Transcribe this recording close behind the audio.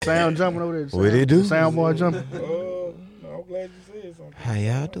Sound jumping over there. What they do? Sound boy jumping. I'm glad you said something. How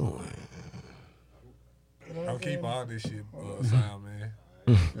y'all doing? I'll keep all this shit sound, man.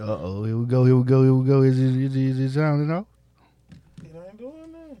 Uh-oh, here we go. Is it sounding off? It ain't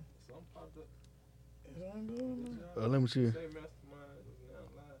doing that. It ain't doing that. Let me see.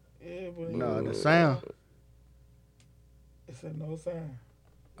 Yeah, but No, the sound. it said no sound.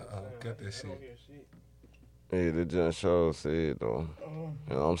 Got that shit. Yeah, the John Shaw said though.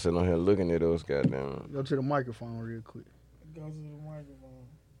 You know, I'm sitting on here looking at those goddamn. Go to the microphone real quick. Go to the microphone.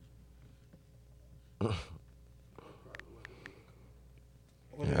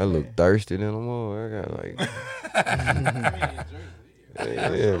 I look thirsty than them all. I got like.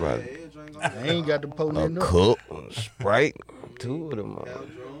 Everybody. I ain't got the potent A cup, Sprite, 2 of them.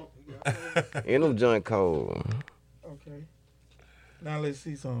 And them joint cold. Okay. Now let's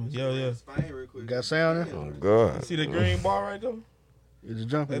see something. Yeah. Got sound in? Oh God. See the green bar right there? Is it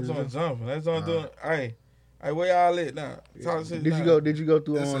jumping? That's on jumping. That's on doing. Hey, where y'all at now? Talk shit Did now. you go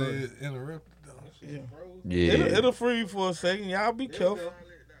through That's on? interrupted though. Yeah. Yeah. It'll free you for a second. Y'all be careful.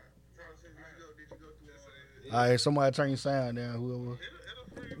 All right, somebody turn your sound down. Whoever.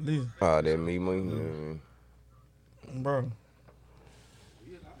 Listen, Oh, that me. bro.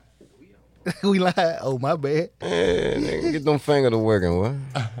 We lied. Oh, my bad. Yeah, nigga, get them fingers to working, what?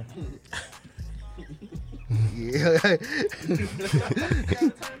 Yeah.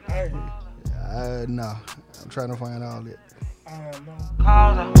 Hey, No. I'm trying to find all that. I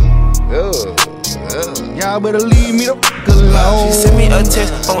know. Y'all better leave me the fuck alone. She sent me a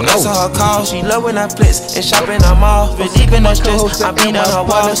text, don't answer her call. She love when I flex and shop in her mall. Relieving her stress, I beat on her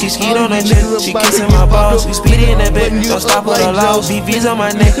wall. She skied on her chest, she kissing my balls. We speed in the bed, don't stop for the law. BV's on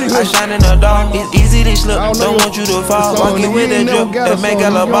my neck, I shine in the dark. It's easy to slip, don't want you to fall. Walking with a drip, that make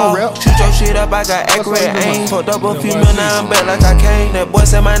a ball. Shoot your shit up, I got accurate aim. Fucked up a few mil, now I'm back like I came. That boy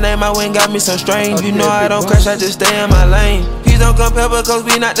said my name, I went got me some strange. You know I don't crash, I just stay in my lane. Please don't compare because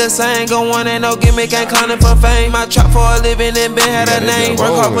we not the same. Go on and no gimmick, ain't clowning for fame. I trap for a living and been had a name.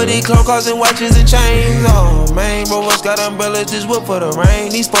 Work hard for these clone cars and watches and chains. Oh man, bro, what's got umbrellas, just whip for the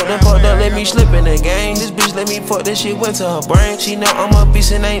rain. These fucked up, let me slip in the game. This bitch let me fuck, this shit went to her brain. She know I'm a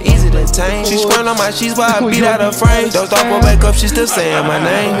beast and ain't easy to tame. She squirm on my sheets while I beat out her frame. Don't stop or back up, she still saying my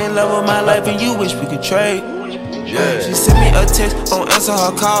name. In love with my life and you wish we could trade. Yeah. She sent me a text, don't answer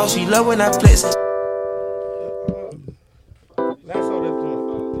her call. She love when I flex.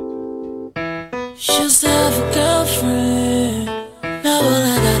 She used to have a girlfriend. Now all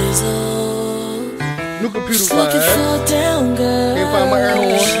I got is hoes. New computer Just looking for a down girl. Can't find my air horn.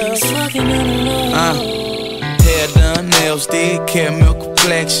 Just fucking on the low. Hair done, nails did, caramel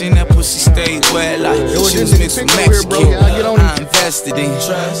complexion. That pussy stayed wet like she was mixed with Mexican. I invested in. She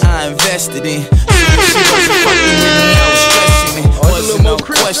wasn't fucking with me, I was stressing it. Wasn't no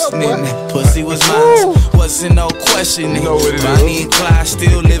questioning. Pussy was mine, wasn't no questioning. Bonnie and Clyde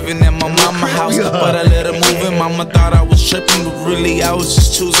still living in my mama's house, but I let her move in. Mama thought I was tripping, but really I was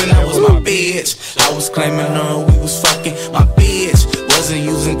just choosing. That was my bitch. I was claiming her, we was fucking. My bitch wasn't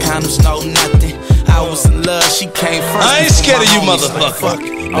using condoms, no nothing. I was in love, she came first. I ain't scared of you,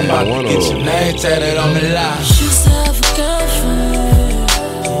 motherfucker. I'm about to get your name tatted on me live. She used to have a girlfriend.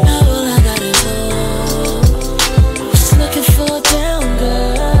 Now all I got is hoes. Just looking for a down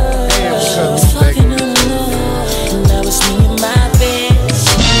girl. Just fucking on the low. And that was me and my bitch.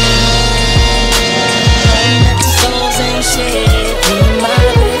 Ain't that the souls ain't shit. Me and my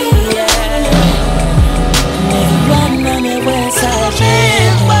baby, yeah. Nigga riding on that west side, yeah.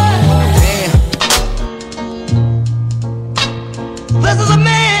 This is a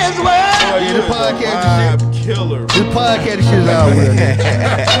man's world. Yeah, the podcast shit. Killer. This podcast shit is out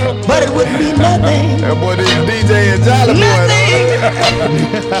with. But it wouldn't be nothing. That boy did DJ and Jolly Boy.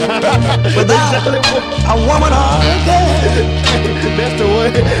 Without a woman or a girl. That's the way.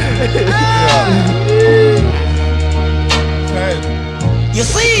 You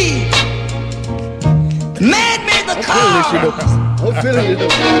see, man made the car. I'm feeling it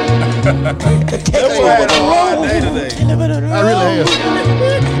though. That's what had a hard day today. I really am.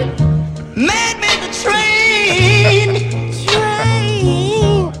 Man made the train.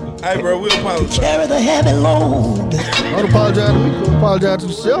 Hey, bro, we apologize. Carry the heavy load. Don't apologize to me. Don't apologize to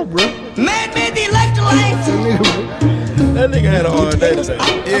yourself, bro. Man made the electrolyte. That nigga had a hard day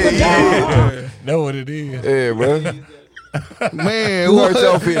today. Know what it is. Yeah, bro. Man, Who hurt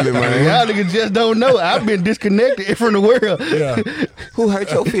your feelings, man? Y'all niggas just don't know. I've been disconnected from the world. Yeah. Who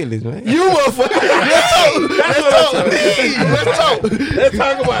hurt your feelings, man? You motherfucker. Let's talk. Let's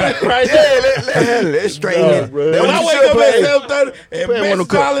talk about it right Let's straighten it. When I wake up at 7:30 and message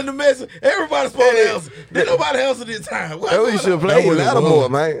calling the message, everybody's supposed to answer. Did nobody answer this time? That's what you should play. Lattimore,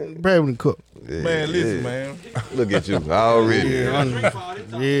 man. Brad and Cook. Man, listen, man. Look at you already.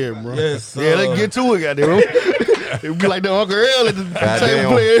 Yeah, bro. Yes, sir. Yeah, let's get to it, goddamn. It be like the Uncle Earl at the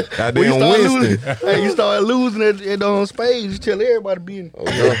table playing. Goddamn When you Winston. start losing, you start losing at on spades. You tell everybody to be in.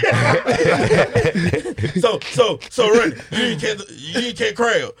 So, Randy, you ain't catch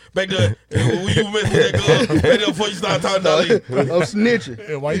crab back there when you mess with that glove back there before you start talking about it. I'm snitching.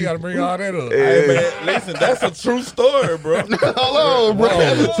 Yeah, why you gotta bring all that up? Hey, man, listen, that's a true story, bro. Hold on, bro.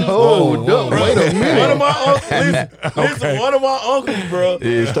 Hold up. Wait a minute. One of my uncles, listen, one of my uncles, bro.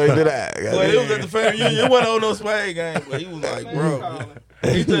 Yeah, straight to that. Well, it was at the family reunion. It wasn't on no spade game, but he was like, bro.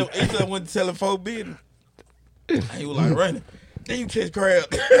 He just went to telling folk business. He was like, Randy, then you catch crab.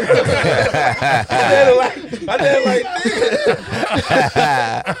 I did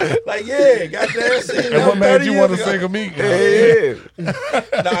like, yeah, goddamn shit. And what made you want to sing a meat? Yeah.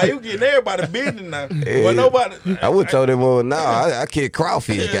 Nah, you getting everybody business now. But nobody. I would tell them, well, no, I catch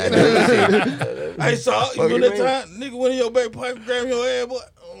crawfish, goddamn. I saw you that time, nigga went in your back pocket, grab your ass, boy.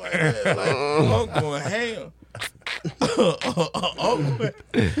 I'm like, I'm going ham.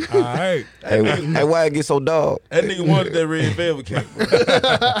 All right. Hey, why I get so dog? That nigga wanted that red velvet cake, bro.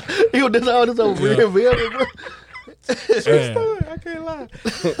 He was all this over red velvet, bro. I can't lie,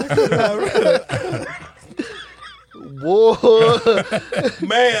 bro. Boy.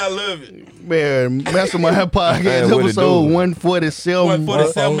 Man, I love it. Man, Mastermind Podcast Man, what it episode do? 147.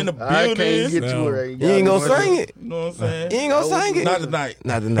 147 in the I can't building. get you right. You ain't gonna sing it. You know what I'm saying? You ain't gonna sing it. Not tonight.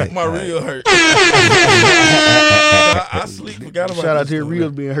 Not tonight. My real hurt. I sleep. Forgot about Shout out this to your story.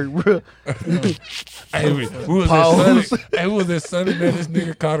 reels being hurt, bro. Hey, we was Pause. at Sunday. Hey, we was at Sunday, man. This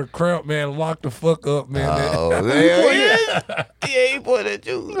nigga caught a cramp, man. Locked the fuck up, man. Oh, man. Yeah, he put at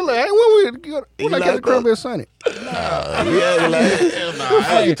you. Like, hey, when I got the crumb at Sunny? Yeah, like,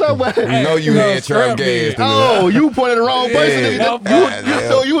 What you talking about? you know you had trap gas. Oh, you pointed the wrong person.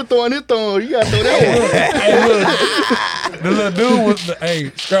 Yeah. You were throwing this thorn. You got to throw that one. Hey, look, the little dude was,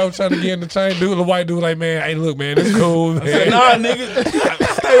 hey, Scrap trying to get in the chain. Dude, the white dude, like, man, hey, look, man, it's cool, man. I said, nah, nigga.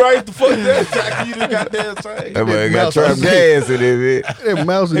 Stay right the fuck there. Jack, you done got damn train. That boy got trap gas in it, man. That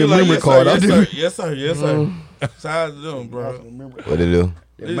mouse in He the like, memory yes, card. sir, I yes, do. sir, yes, sir, yes, sir. Shout out to them, bro. What they do?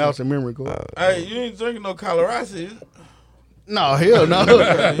 That mouse and memory card. Hey, you ain't drinking no Colorado, is it? No, hell no.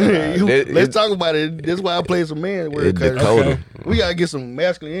 It- Let's talk about it. That's why I play some man word. It Dakota. We gotta get some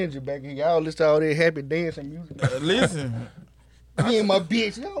masculine energy back here. Y'all listen to all that happy dancing music. Listen, Me and my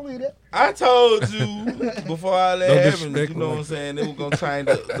bitch. Y'all hear that? I told you before all that Don't happened, disrespect you know what I'm saying, they were going to change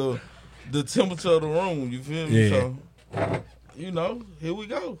the temperature of the room, you feel me? Yeah. So, you know, here we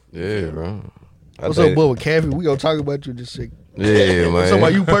go. Yeah, bro. What's up, boy, with Kathy? We gonna talk about you this second. Yeah, man. Talking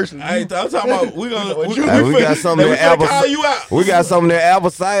about you personally. I'm talking about, we got something that apple. call you out. We got some of that apple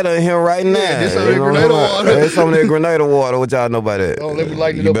cider in here right now. this some of that You know Grenada what I'm water. saying? There's some of that Grenada water. What y'all know about that? Oh, let me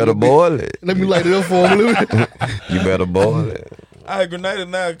light it You up a better little bit. boil it. Let me light it up for him, Lou. You better boil it. I had Grenada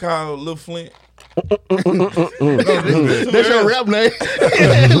now called Lil Flint. That's your rap name.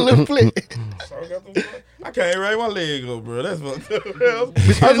 Little flick. I can't raise my leg up, bro. That's fucked up. Be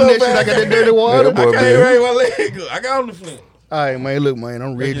spitting that shit. I got that dirty water. Yeah, I boy, can't man. raise my leg up. I got on the Flint. All right, man. Look, man.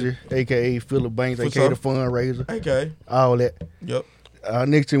 I'm Reggie, a.k.a. Phillip Banks, For a.k.a. sure. the fundraiser. Okay. All that. Yep.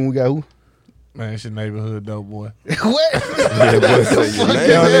 Next team we got who? Man, it's your neighborhood, dope boy. What? Yeah, boy, say your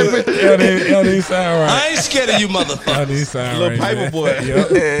name. Y'all need sound right. I ain't scared of you, motherfucker. Y'all need sound Little right, paper man. boy. Yep.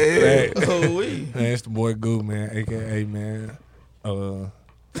 Hey, So we. Man, it's the boy Goo, man, a.k.a. man.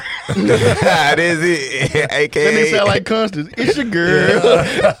 that is it. That nigga AKA. sound like Constance. It's your girl.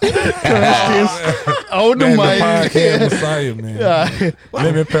 Constance. On the Man, the mic. podcast messiah, man. Yeah.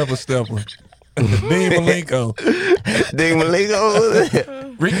 Lemon pepper stepper. Dean Malenko. Ding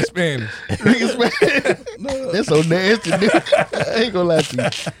Malenko. Ricky Spanish. That's so nasty, dude. I ain't gonna lie to you.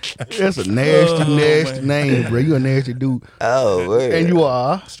 That's a nasty name, bro. You a nasty dude. Oh, man. And you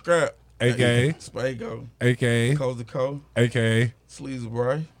are. Scrap. A.K.A. Spago. A.K.A. Cozy Cole. A.K.A. Sleazy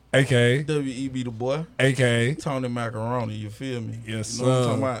Bray. A.K.A. W.E.B. the boy. A.K.A. Tony Macaroni. You feel me? Yes, You know what I'm sir.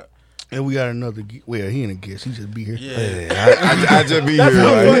 talking about? And we got another. Well, he ain't a guest. He just be here. Yeah. I just be here,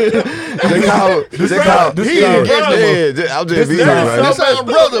 right? They call. He ain't a guest. I'll just be here, right? This our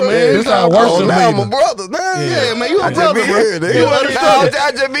brother, man. This our worship Now I'm a leader. brother, man. Yeah, man, you a I just brother, be bro. here, nigga. You understand?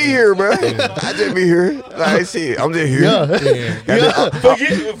 I just be here, bro. I just be here. Like shit, I'm just here. Yeah.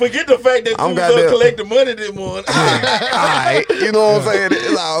 Forget the fact that you I'm was goddamn- collecting money this morning. Alright, you know what I'm saying?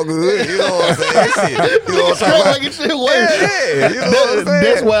 It's all good. You know what I'm saying? Shit. You know what I'm Straight saying? like it shit works. Yeah, you know what I'm saying?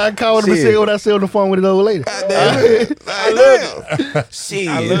 That's why I called him and Shit. said what I said on the phone with his old lady. I love it. Shit,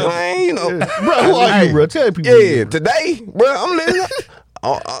 man, you know. Bro, who are you, bro? Tell people. Yeah, today, bro, I'm living.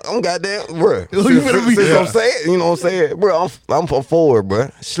 I'm goddamn, bro. Who you finna be? Since I'm saying, you know what I'm saying, bro. I'm for forward, bro.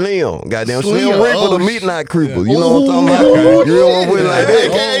 Slim, goddamn, Slim Slim, Rick oh, with a midnight creeper. You know what I'm talking about? Okay. You know what I'm with like that?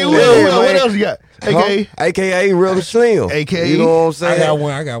 AKA, Yeah, what man. else you got? AKA. AKA Real Slim. AKA. You know what I'm I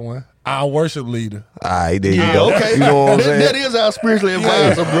saying? got one. Our worship leader. All right, there you Yeah, go. okay. You know what I'm saying? That is our spiritual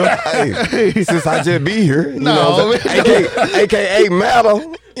advisor, bro. Hey, since I just be here, you No, know what I'm saying? AKA Matter.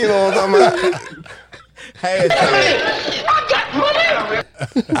 You know what I'm talking about?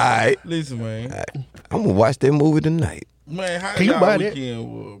 All right, Listen, man. I'm gonna watch that movie tonight. Man, how Can you y'all buy that?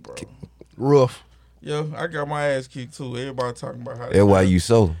 weekend was, bro? Rough. Yo, I got my ass kicked too. Everybody talking about That's why you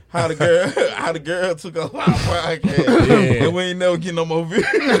so. how the girl took a lot of podcast and we ain't never get no more views.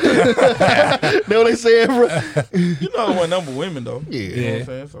 That what they said, bro? You know what number women though. Yeah. You know what I'm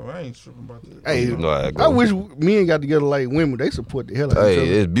saying? So I ain't tripping about that. Hey, You know how it go. I wish men got together like women. They support the hell out of each Hey,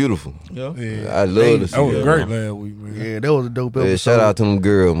 other. it's beautiful. Yeah. I love to see That was that. great last week, man. Yeah, that was a dope episode. Yeah, shout out to them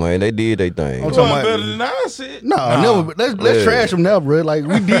girls, man. They did their thing. I'm You talking ain't about- better than I shit. No, never. Let's Yeah. trash them now, bro. Like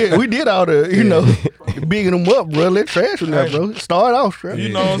we did all the, you know, bigging them up, bro. Let's trash them now, bro. Start off, bro. You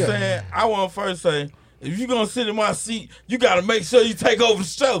know what I'm saying? I want to first say, if you gonna sit in my seat, you gotta make sure you take over the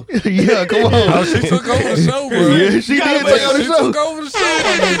show. Yeah, come on. Oh, she took over the show, bro. Yeah, she gotta did make take on the She show. took over the show.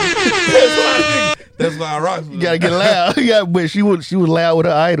 That's why I rock with You gotta get loud. Yeah, but she was loud with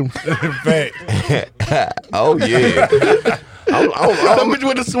her items. In fact, Oh yeah. That bitch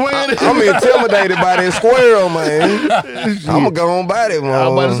with the swing. I'm intimidated by that squirrel, man. I'm gonna go on by that, man. I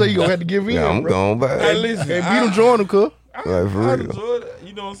was about to say you gonna have to give in. Yeah, I'm bro. going by Hey, that. listen, Hey, beat them, join them, cuz. Like, for I real. enjoyed it.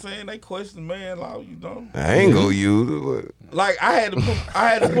 You know what I'm saying? They question man law, you know. I ain't gonna use it. Like I had to put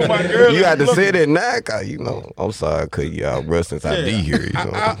my girl. But you in got to the say that now, cause you know. I'm sorry, cut you out, bro. Since I be here, you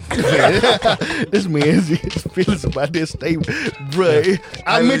know. This man's feelings about this statement, bro.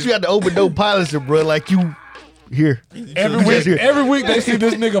 I meant you had to open door policy, bro. Like you here. every week they see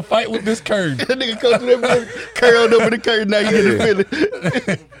this nigga fight with this curtain. That nigga come to that bitch, curled up in the curtain. Now you get the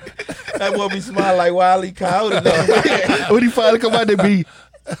feeling. That boy be smiling like Wiley Coyote. When he finally come out, they be.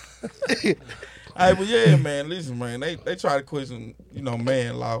 Hey, but yeah, man, listen, man. They try to question, you know,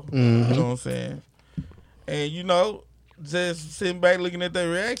 man law. You know what I'm saying? And you know, just sitting back looking at their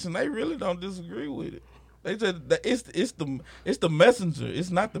reaction, they really don't disagree with it. They said that it's the messenger.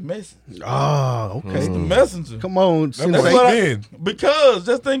 It's not the message. Oh, okay. It's the messenger. Come on, That's send what that- what they did. Because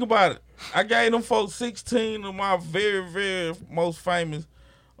just think about it. I gave them folks 16 of my very, very most famous,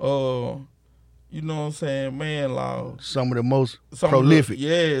 you know what I'm saying, man laws. some of the most Some prolific. Of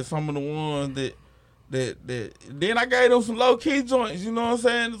the, some of the ones that then I gave them some low key joints, you know what I'm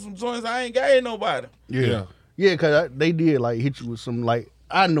saying? Some joints I ain't gave nobody. Yeah, cause they did like hit you with some like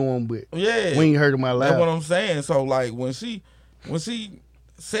I know them, but Yeah. we ain't heard them out That's what loud. I'm saying. So like when she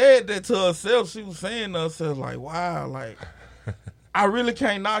said that to herself, she was saying to herself like, wow, like I really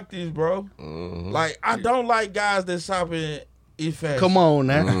can't knock this, bro. Like I don't like guys that shop in E-Fashion. Come on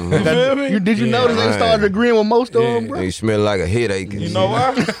now. You feel me? Did you notice they man. started agreeing with most of them, bro? They smell like a headache. And You know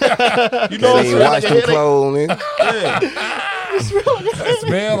why? You know They what I'm ain't saying? washed them clothes, nigga. Yeah.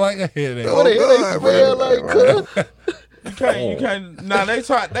 Smell like a headache. What the hell they God, smell bro. like, cuz? You can't. Now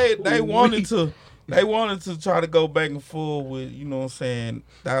they wanted to try to go back and forth with, you know what I'm saying,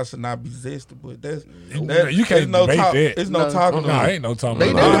 thou should not be zesty, but that's You can't there's no debate talk. that. It's no talking. No, ain't no talking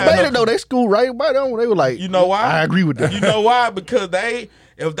They about that. debated though. They schooled right by them. They were like, You know why? I agree with that. You know why? Because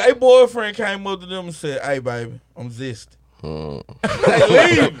if they boyfriend came up to them and said, "Hey, baby, I'm zesty," they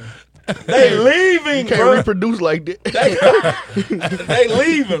leaving. They leaving, Can't bro. reproduce like that. They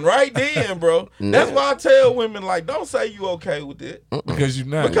leaving right then, bro. That's why I tell women like, don't say you okay with it Because you're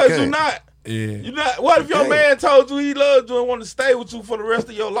not. because you're not. Yeah. You're not. What if your man told you he loved you and wanted to stay with you for the rest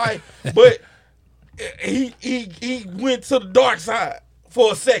of your life, but he went to the dark side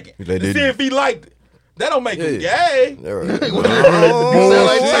for a second They to see didn't. if he liked it? That don't make him Yeah. gay. All right. Sound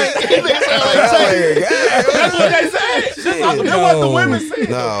like Tank. That's what they said. That's what the women said.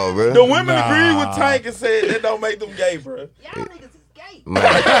 No, bro. The women agreed with Tank and said that don't make them gay, bro. Y'all niggas is gay. Man.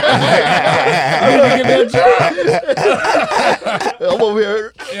 I'm over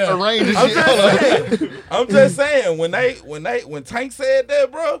here Yeah. arranging I'm shit. just Hold on. saying. I'm just saying. When Tank said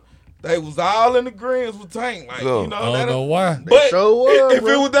that, bro, they was all in agreement with Tank. Like, No. you know, I don't that. know why. But sure was, if it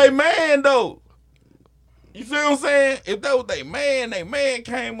bro. was their man though, you see what I'm saying? If that was their man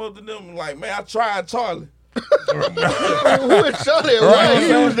came up to them and like, man, I tried Charlie. Who is Charlie? Why you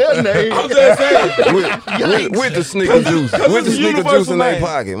use that name? I'm just saying. with the sneaker juice. With the it's a sneaker juice universal in their name.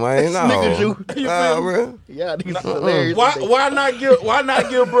 pocket, man. No. Sneaker juice. You Nah, feel me? bro. Yeah, these hilarious. Why not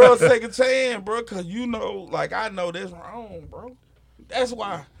give bro a second chance, bro? Cause you know, like I know that's wrong, bro. That's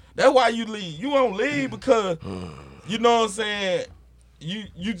why you leave. You won't leave because you know what I'm saying.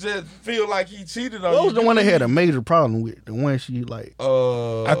 You just feel like he cheated on you. What was the one that had a major problem with? The one she like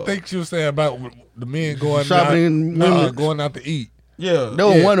I think she was saying about the men going Shopping out, women. going out to eat. yeah. there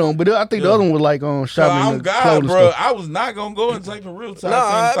was one of them, but I think the other one was like on So shopping I'm in the God, clothing bro. store. I was not gonna go and take a real time. Nah,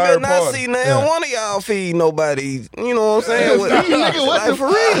 I third better not party. see now one of y'all feed nobody. You know what I'm saying? Nigga, what the for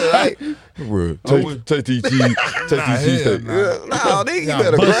real? Like, bro, take these cheese, take these cheese. Nah, nigga, you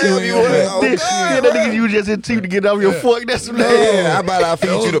better bust you grab in you your one. back. Oh, Yeah, God. that nigga you just hit teeth to get off your fork. That's what that Yeah, how about I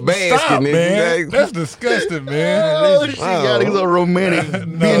feed you the basket, Stop, nigga? man. Like, That's disgusting, man. Oh shit, y'all niggas are romantic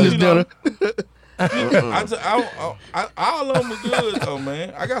business you know. dinner. All of them are good though,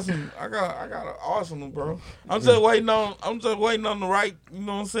 man. I got an arsenal, bro. I'm just waiting on the right, you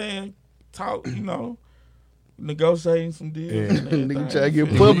know what I'm saying? Talk, you know, negotiating some deals. and Nigga everything. try to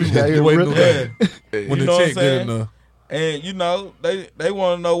get published out here, Waiting bro. on that. Yeah. When You the know what check I'm good saying? enough. And you know, they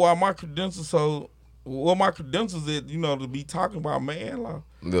want to know why my credentials what my credentials is, you know, to be talking about man law.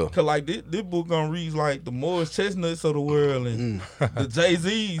 yeah. Cause like this book gonna read like the Morris Chestnuts of the world and the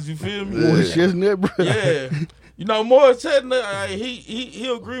Jay-Z's, you feel me? Boy, it's just nut, bro. Yeah. You know, Morris Chestnut, he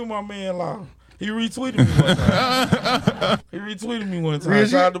agree with my man law. He retweeted me one time. Real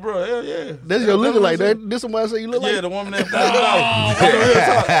shit? Shout out to bro. Hell yeah. That's your looking like that. This somebody say you look Yeah, like. the woman that no. That's the real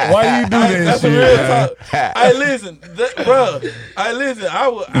talk. Why you do that That's the shit, real man? talk. Hey, listen, bro. Hey, listen. I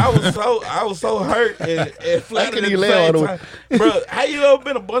was so hurt and flattered at even the laugh all the same way. time, bro. How you ever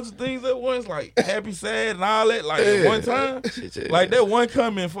been a bunch of things at once, like happy, sad, and all that, like at one time? Like that one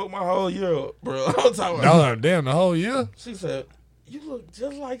comment fucked my whole year up, bro. I'm talking about. No, damn, the whole year. She said, "You look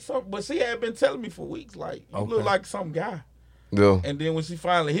just like some," but she had been telling me for weeks, like you look like some guy. Yeah. And then when she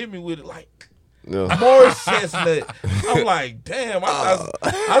finally hit me with it, like. Yeah. Morris Chestnut. I'm like, damn. At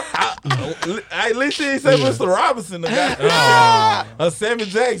least she ain't said Mr. Robinson, the guy. Or Sammy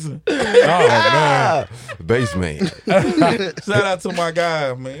Jackson. Oh, man. Base man. Shout out to my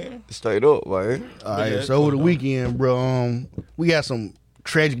guy, man. Straight up, man. All right, so over the weekend, bro, we got some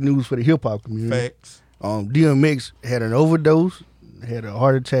tragic news for the hip hop community. Facts. DMX had an overdose, had a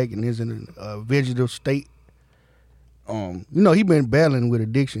heart attack, and is in a vegetative state. You know, he been battling with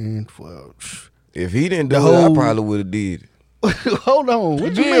addiction for. If he didn't do The it, I whole- probably would have did it. Hold on,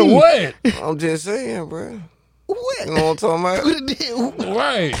 what you Did mean? what? I'm just saying, bro. What? You know what I'm talking about?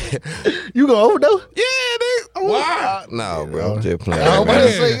 Right. You gonna overdose? Yeah, nigga. Why? No, bro. I'm just playing. I was about to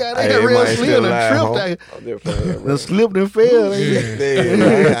man. say, God, they Hey, got it real might still slim and lie, tripped. homie. Out. I'm just playing, They bro. slipped and fell. Yeah. Yeah,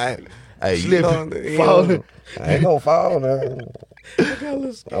 man. Hey, you Slipping, know, you falling. know, I ain't gonna fall now. I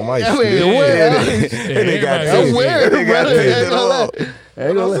might I mean, slip. what? And they got everybody- I'm weird, They got brother. twisted Ain't gonna lie. up.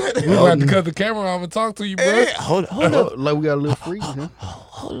 Ain't gonna lie. We gonna have to cut the camera off and talk to you, bro. Hey, hold up. Like we got a little freeze, huh?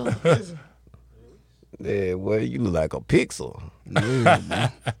 Yeah, well, you look like a pixel.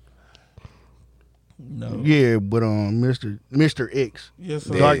 No. Yeah, but Mr. X, Yes,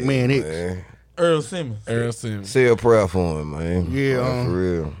 sir. Dark Man X. Man. Earl Simmons. Earl Simmons. Say a prayer for him, man. Yeah, Like, for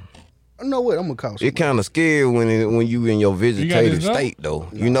real. You know what? I'm gonna call. It kind of scary when you in your vegetative this up? state, though.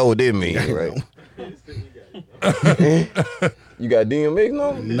 You know what that means, right? You got DMX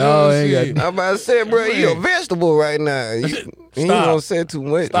number? No, I ain't Shit. got. I'm about to say, bro, you a vegetable right now. You ain't gonna say too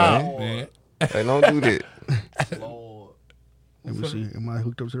much, Stop, man. man. Hey, don't do that. Let me see. Am I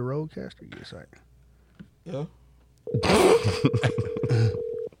hooked up to the roadcaster? Yes, I. Yeah.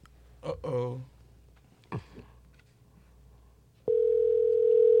 Uh-oh.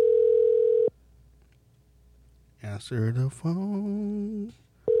 Answer the phone.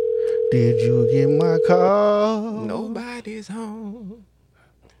 Did you get my call? Nobody's home.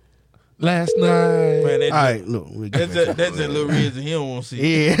 Last night. Man, All right, look. We that's get just little reason he don't want to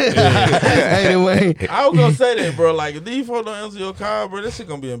see. yeah. Anyway, I was gonna say that, bro. Like, if these folks don't answer your call, bro, that shit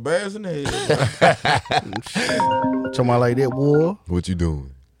gonna be embarrassing. talking about like that, boy. What you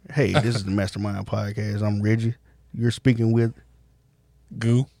doing? Hey, this is the Mastermind Podcast. I'm Reggie. You're speaking with.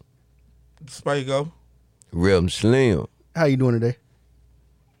 Goo. Spago. Rem Slim. How you doing today?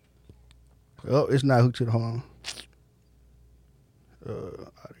 Oh, it's not hooked to the horn.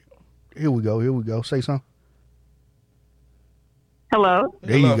 Here we go. Say something. Hello.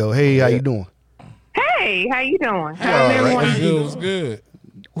 There you go. Hey, how you doing? Hey, how you doing? Hey, How's everyone? It was good.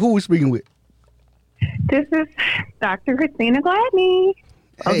 Who we speaking with? This is Dr. Christina Gladney.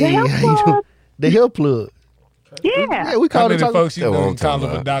 of Hey, the Health how you doing? Club. The Health Plug. Yeah. Yeah, we How call many it. folks you That's what know I'm call talking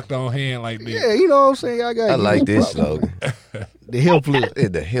up a about. doctor on hand like this? Yeah, you know what I'm saying. I got. I like this slogan. The Health Plug. It's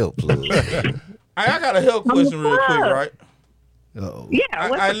the Health Plug. I got a health question real quick, right? Uh-oh. Yeah.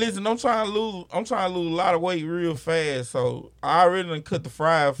 I listen. I'm trying to lose a lot of weight real fast. So I already done cut the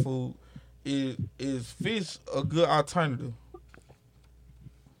fried food. Is fish a good alternative?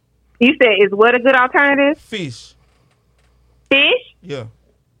 You said, is what a good alternative? Fish. Fish? Yeah.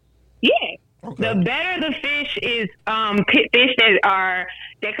 Yeah. Okay. The better the fish is, fish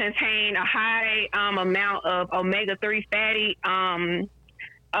that contain a high amount of omega-3 fatty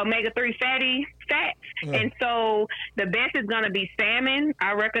fats. Yeah. And so the best is going to be salmon.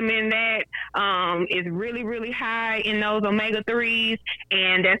 I recommend that. It's really, really high in those omega-3s,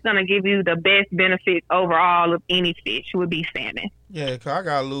 and that's going to give you the best benefits overall of any fish would be salmon. Yeah, cause I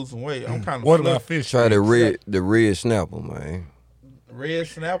gotta lose some weight. I'm kind of. What about fish? Try the red snapper, man. red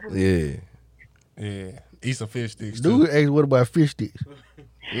snapper? Yeah. Yeah, eat some fish sticks Dude too. asked, what about fish sticks?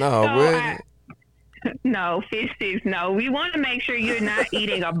 No, bro. No, fish sticks, no. We want to make sure you're not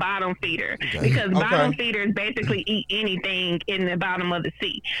eating a bottom feeder because bottom feeders basically eat anything in the bottom of the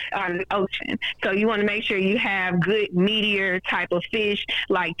sea, the ocean. So you want to make sure you have good meatier type of fish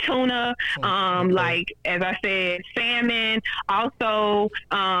like tuna, like, as I said, salmon, also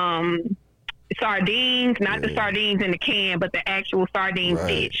sardines, not the sardines in the can, but the actual sardine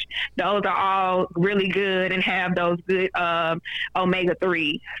fish. Those are all really good and have those good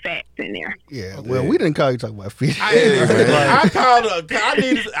omega-3 fats in there. Yeah, well, we didn't call you talking about fish. I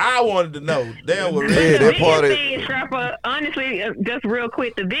wanted to know. Damn, what The red that biggest part is- thing, Scrapper, honestly, just real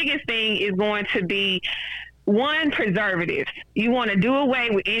quick, the biggest thing is going to be one, preservatives. You want to do away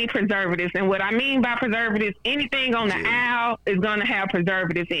with any preservatives. And what I mean by preservatives, anything on the aisle is going to have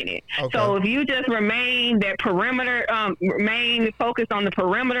preservatives in it. Okay. So if you just remain focused on the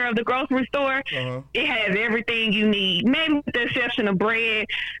perimeter of the grocery store, it has everything you need. Maybe with the exception of bread,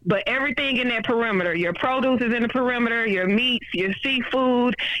 but everything in that perimeter. Your produce is in the perimeter, your meats, your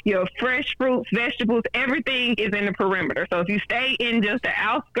seafood, your fresh fruits, vegetables, everything is in the perimeter. So if you stay in just the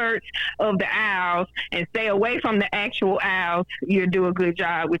outskirts of the aisles and stay away from the actual aisles, you'll do a good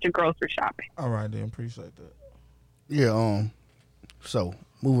job with your grocery shopping. All right, then. Appreciate that. Yeah. So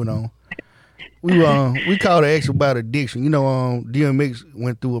moving on, we called to ask about addiction. You know, DMX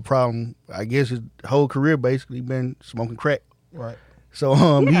went through a problem. I guess his whole career basically been smoking crack. Right. So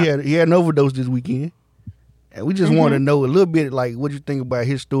he had an overdose this weekend, and we just want to know a little bit like what you think about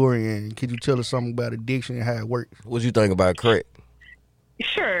his story, and could you tell us something about addiction and how it works? What you think about crack?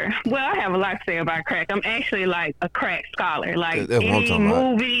 Sure. Well, I have a lot to say about crack. I'm actually like a crack scholar. Like That's what I'm any talking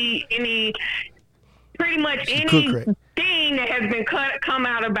about. movie, pretty much cook crack. anything that has been come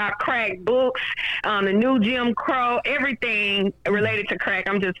out about crack, books, the new Jim Crow, everything related to crack.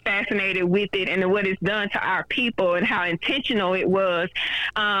 I'm just fascinated with it and what it's done to our people and how intentional it was.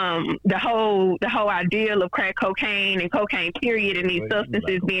 The whole ideal of crack cocaine and cocaine period and these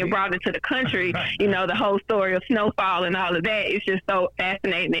substances being brought into the country, you know, the whole story of Snowfall and all of that is just so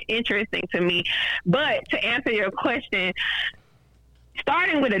fascinating and interesting to me. But to answer your question,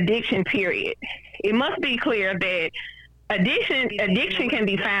 starting with addiction period, it must be clear that addiction can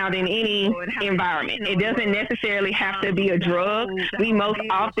be found in any environment. It doesn't necessarily have to be a drug. We most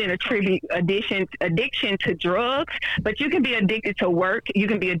often attribute addiction to drugs, but you can be addicted to work, you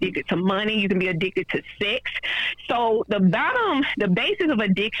can be addicted to money, you can be addicted to sex. So the basis of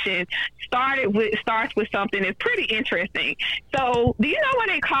addiction starts with something that's pretty interesting. So do you know why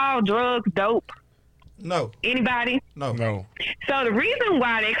they call drugs dope? No. Anybody? No. So the reason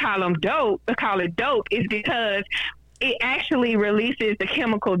why they call it dope, is because it actually releases the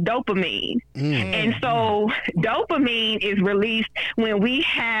chemical dopamine. And so dopamine is released when we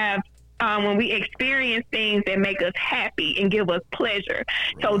experience things that make us happy and give us pleasure.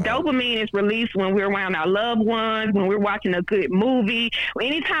 So dopamine is released when we're around our loved ones, when we're watching a good movie.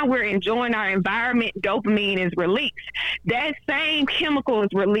 Anytime we're enjoying our environment, dopamine is released. That same chemical is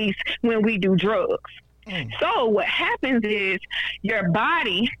released when we do drugs. So what happens is your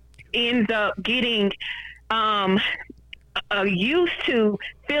body ends up getting used to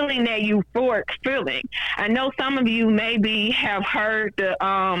feeling that euphoric feeling. I know some of you maybe have heard the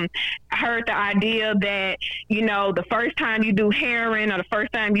idea that, you know, the first time you do heroin or the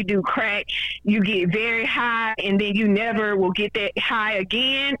first time you do crack, you get very high and then you never will get that high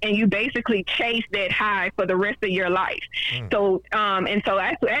again, and you basically chase that high for the rest of your life. So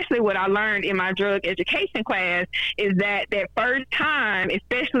actually what I learned in my drug education class is that first time,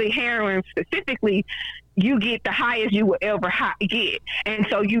 especially heroin specifically, you get the highest you will ever get. And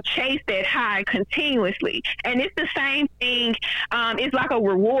so you chase that high continuously. And it's the same thing. It's like a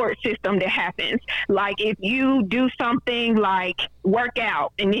reward system that happens. Like if you do something like work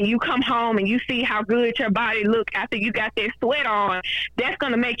out and then you come home and you see how good your body look after you got that sweat on, that's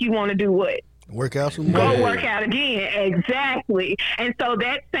going to make you want to do what? Work out some more. Go work out again. Exactly. And so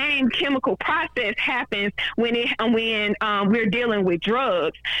that same chemical process happens when we're dealing with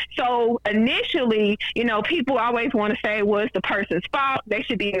drugs. So initially, you know, people always want to say, well, it's the person's fault. They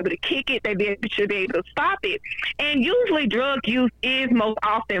should be able to kick it. They should be able to stop it. And usually drug use is most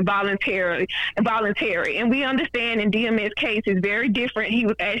often voluntary. And we understand in DMX case is very different. He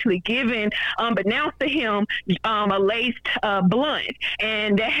was actually given, announced to him, a laced blunt.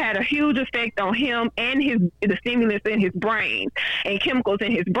 And that had a huge effect on him and the stimulants in his brain and chemicals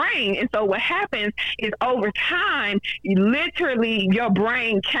in his brain. And so what happens is over time, literally your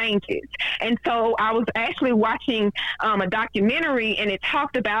brain changes. And so I was actually watching a documentary, and it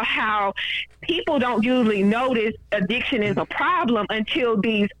talked about how people don't usually notice addiction is a problem until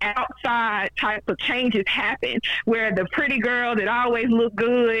these outside types of changes happen, where the pretty girl that always looked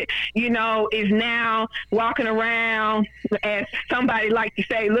good, you know, is now walking around, as somebody like to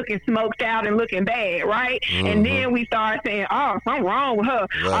say, looking smoked out and looking bad, right? And then we start saying, oh, something wrong with her.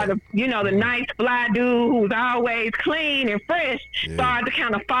 Right. Or the nice fly dude who's always clean and fresh started to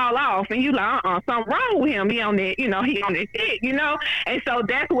kind of fall off, and you like, something wrong with him. He on that, he on that shit, And so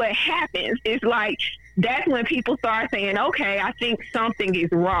that's what happens. It's like, that's when people start saying, okay, I think something is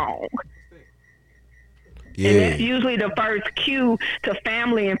wrong. Yeah. And that's usually the first cue to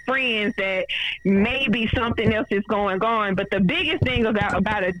family and friends that maybe something else is going on. But the biggest thing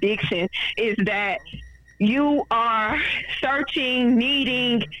about addiction is that you are searching,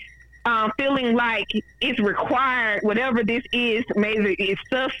 needing, feeling like it's required, whatever this is, maybe it's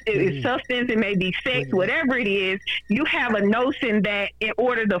substance, it may be sex, whatever it is, you have a notion that in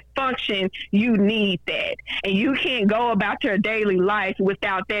order to function, you need that. And you can't go about your daily life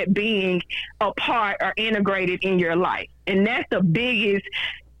without that being a part or integrated in your life. And that's the biggest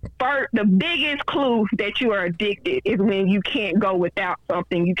clue that you are addicted is when you can't go without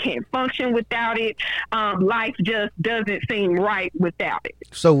something. You can't function without it. Life just doesn't seem right without it.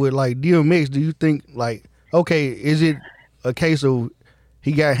 So with like DMX, do you think like, okay, is it a case of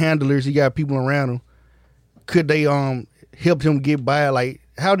he got handlers, he got people around him? Could they help him get by? Like,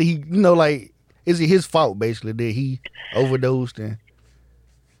 how did he, is it his fault basically that he overdosed and?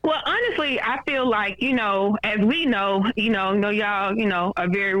 Well, honestly, I feel like, as we know, y'all, are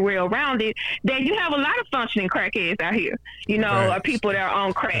very well-rounded, that you have a lot of functioning crackheads out here, right. Or people that are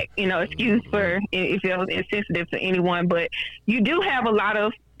on crack, excuse for if you're insensitive to anyone, but you do have a lot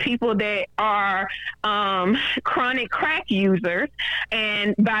of people that are chronic crack users,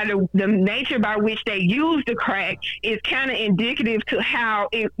 and by the nature by which they use the crack is kind of indicative to how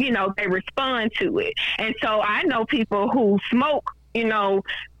they respond to it. And so I know people who smoke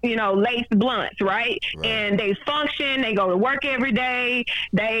laced blunts, right? And they function, they go to work every day,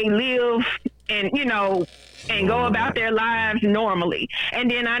 they live and, and go about their lives normally. And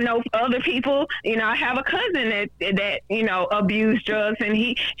then I know other people, I have a cousin that abused drugs,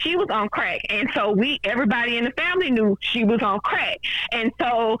 and she was on crack. And so everybody in the family knew she was on crack. And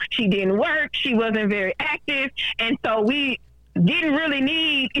so she didn't work, she wasn't very active. And so we didn't really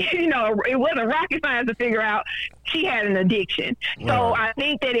need, it wasn't rocket science to figure out she had an addiction. Right. So I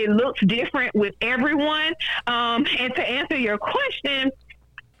think that it looks different with everyone. And to answer your question,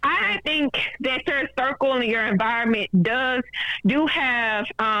 I think that your circle and your environment do have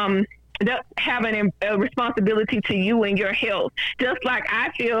a responsibility to you and your health. Just like I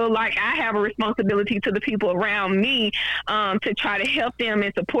feel like I have a responsibility to the people around me to try to help them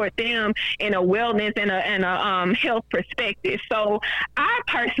and support them in a wellness and a health perspective. So I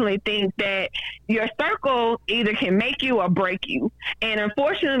personally think that your circle either can make you or break you. And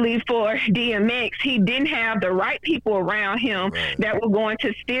unfortunately for DMX, he didn't have the right people around him that were going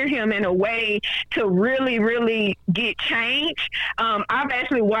to steer him in a way to really, really get change. I've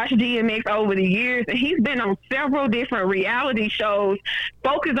actually watched DMX DMX over the years, and he's been on several different reality shows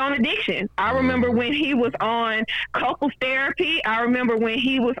focused on addiction. I remember when he was on Couples Therapy. I remember when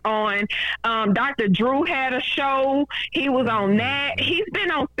he was on Dr. Drew had a show. He was on that. He's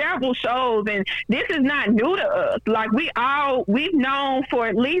been on several shows, and this is not new to us. Like, we've known for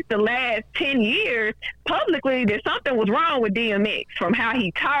at least the last 10 years publicly that something was wrong with DMX, from how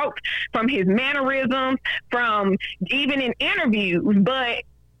he talked, from his mannerisms, from even in interviews. But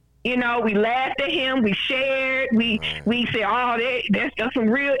you know, we laughed at him, we shared, we said, oh, that's some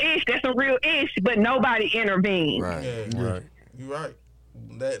real ish, but nobody intervened. Right. Yeah, Right. You're right.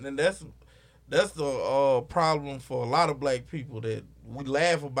 That's the problem for a lot of black people, that we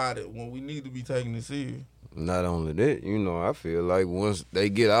laugh about it when we need to be taking it serious. Not only that, you know, I feel like once they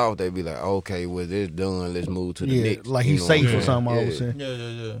get off, they be like, okay, well, this done, let's move to the next. Like You he's know what safe I'm or something, I saying? was saying.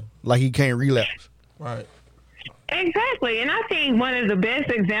 Yeah. Like he can't relapse. Right. Exactly. And I think one of the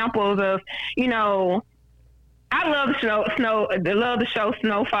best examples of, you know, I love the show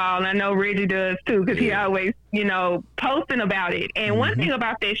Snowfall, and I know Reggie does too, because he always, you know, posting about it. And one thing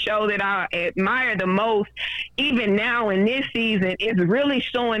about that show that I admire the most, even now in this season, is really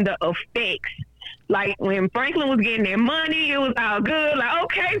showing the effects. Like, when Franklin was getting their money, it was all good. Like,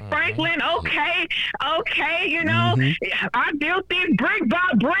 okay, Franklin, okay, you know, I built this brick by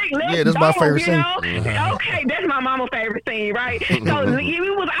brick. Let's that's go, my favorite you know? Okay, that's my mama's favorite scene, right? So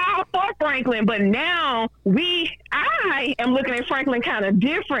it was all for Franklin, but now I am looking at Franklin kind of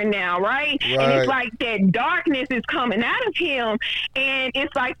different now, right? And it's like that darkness is coming out of him, and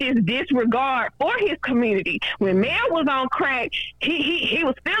it's like this disregard for his community. When Mel was on crack, he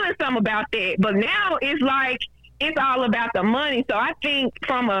was feeling something about that, but now it's like it's all about the money. So I think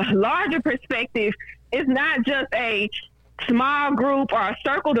from a larger perspective, it's not just a small group or a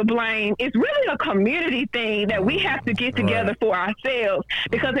circle to blame. It's really a community thing that we have to get together for ourselves,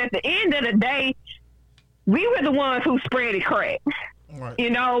 because at the end of the day, we were the ones who spread it crack. Right. You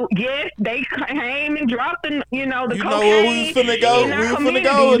know, yes, they came and dropped the, you know, the You cocaine. know where we was finna go. in our We was finna communities,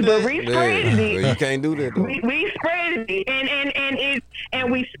 go with but that. we spreaded it. Well, you can't do that, though. We spreaded it,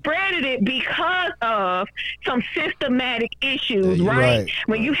 and we spreaded it because of some systematic issues, right?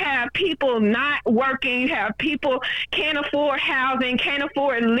 When you have people not working, you have people can't afford housing, can't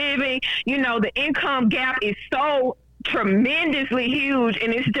afford living. You know, the income gap is so tremendously huge,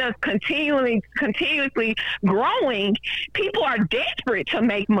 and it's just continuously growing. People are desperate to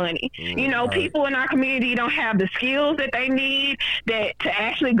make money. You know, people in our community don't have the skills that they need to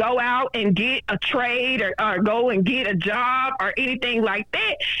actually go out and get a trade or go and get a job or anything like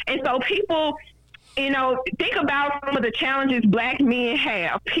that. And so people, you know, think about some of the challenges black men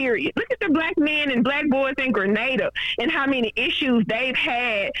have, period. Look at the black men and black boys in Grenada and how many issues they've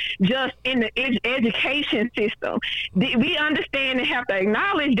had just in the education system. We understand and have to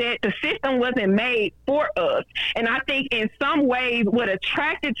acknowledge that the system wasn't made for us. And I think in some ways what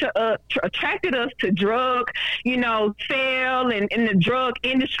attracted us to drug, you know, sale and in the drug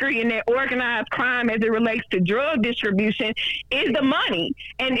industry and that organized crime as it relates to drug distribution is the money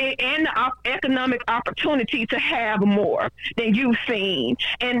and the economic opportunity to have more than you've seen,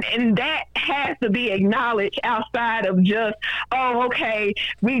 and that has to be acknowledged outside of just, oh, okay,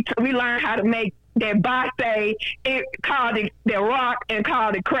 we learned how to make that Basse, it called it the rock and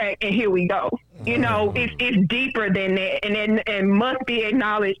called it crack, and here we go. You know, it's deeper than that, and it must be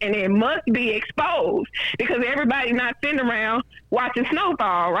acknowledged, and it must be exposed, because everybody's not sitting around watching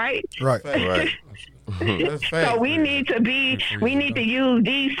Snowfall, right? Right. So we need to use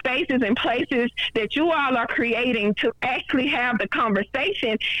these spaces and places that you all are creating to actually have the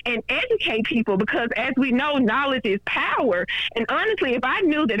conversation and educate people, because as we know, knowledge is power. And honestly, if I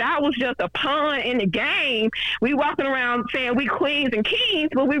knew that I was just a pawn in the game, we walking around saying we queens and kings,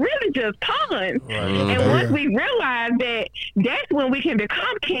 but we really just pawns. And once we realize that, that's when we can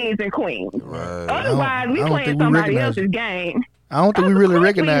become kings and queens. Otherwise, we playing somebody else's game. I don't think we really Of course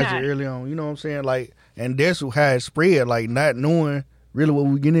recognized we it not. early on. You know what I'm saying? Like, and that's how it spread. Like, not knowing really what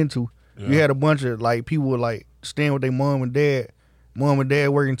we get into. You had a bunch of like people were like staying with their mom and dad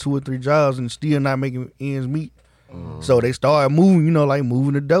working 2 or 3 jobs and still not making ends meet. So they started moving. You know, like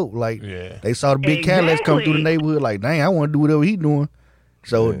moving the dope. Like they saw the big Cadillacs come through the neighborhood. Like, dang, I want to do whatever he doing.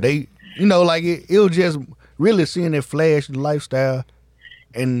 So they, you know, like it was just really seeing that flash and lifestyle,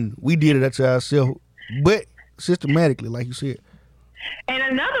 and we did it to ourselves, but systematically, like you said. And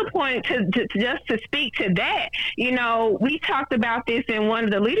another point to speak to that, you know, we talked about this in one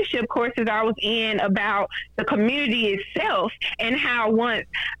of the leadership courses I was in about the community itself and how once,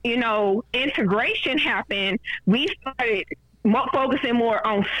 you know, integration happened, we started focusing more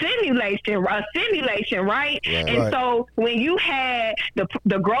on simulation, right? And so when you had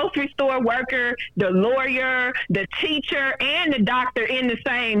the grocery store worker, the lawyer, the teacher, and the doctor in the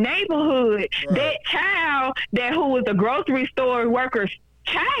same neighborhood, that child who was a grocery store worker's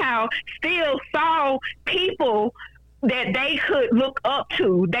child still saw people that they could look up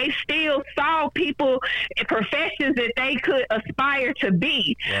to. They still saw people, professions that they could aspire to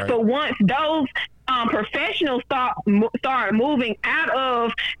be. But once those professionals start moving out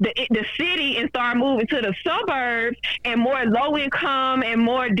of the city and start moving to the suburbs, and more low income and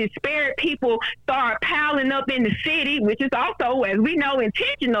more disparate people start piling up in the city, which is also, as we know,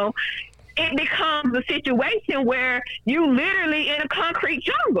 intentional, it becomes a situation where you literally in a concrete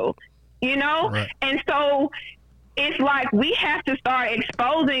jungle, you know? And so it's like we have to start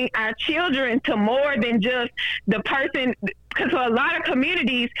exposing our children to more than just the person, because for a lot of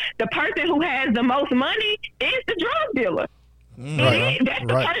communities, the person who has the most money is the drug dealer. That's the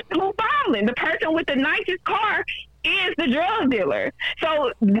person who's falling. The person with the nicest car is the drug dealer.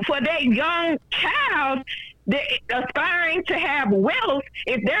 So for that young child, aspiring to have wealth,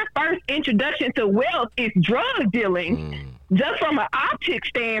 if their first introduction to wealth is drug dealing, just from an optic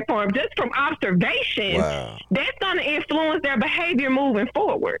standpoint, just from observation, that's going to influence their behavior moving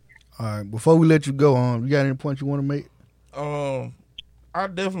forward. All right, before we let you go, you got any points you want to make? I'll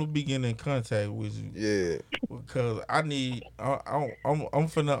definitely be getting in contact with you. Yeah. Because I'm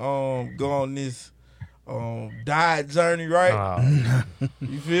finna go on this diet journey, right?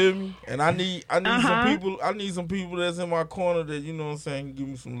 You feel me? And I need some people that's in my corner that, you know what I'm saying, can give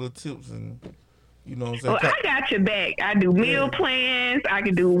me some little tips, and you know what I'm saying. Well, I got your back. I do meal plans, I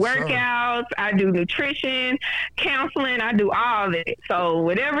can do workouts, I do nutrition, counseling, I do all of it. So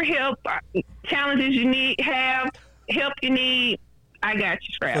whatever challenges you need, help you need, I got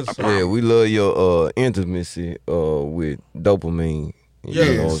you, Scrap. Yeah, we love your intimacy with dopamine.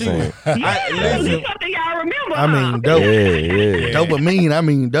 You know what I'm saying? That's something y'all remember. I mean, dope. Yeah. Dopamine, I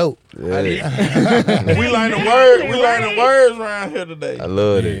mean, dope. Yeah. We learning words around here today. I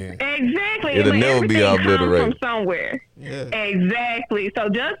love it. Exactly. It'll never be obliterated. From somewhere. Yeah. Exactly. So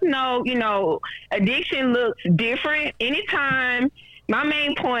just know, addiction looks different. My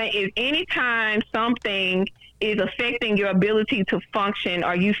main point is anytime something is affecting your ability to function,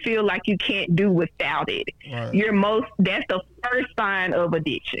 or you feel like you can't do without it, that's the first sign of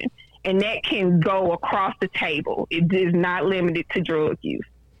addiction. And that can go across the table. It is not limited to drug use.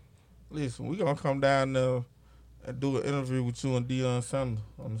 Listen, we're going to come down there and do an interview with you and Deion Sanders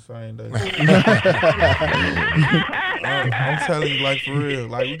on the same day. I'm telling you, like, for real.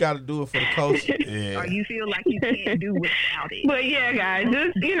 Like, we got to do it for the coach. Or you feel like you can't do without it. But yeah, guys,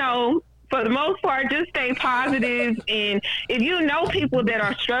 just, for the most part, just stay positive. And if you know people that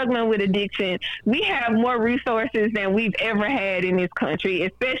are struggling with addiction, we have more resources than we've ever had in this country,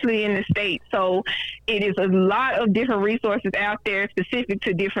 especially in the States. So it is a lot of different resources out there specific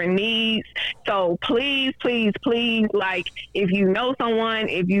to different needs. So please, please, please, like, if you know someone,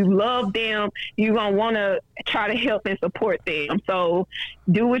 if you love them, you're going to want to try to help and support them. So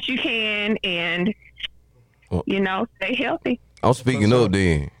do what you can and, stay healthy. I'm speaking up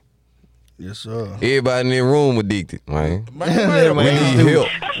then. Yes, sir. Everybody in the room addicted, man. We need help.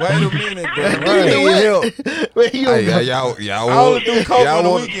 Wait a minute, bro.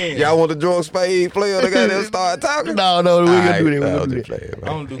 Y'all want the drug spade player that got to start talking? No, we gonna do that. I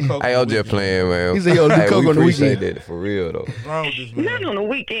don't do coke. Hey, I'm just playing, man. He said, "Yo, do coke on the weekend." That for real though. Wrong with this man. Not on the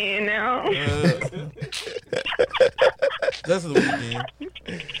weekend now. Just the weekend.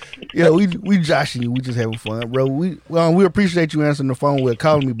 Yeah, we joshing you. We just having fun, bro. We appreciate you answering the phone. We're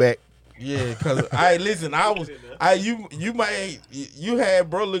calling me back. Yeah, cause you had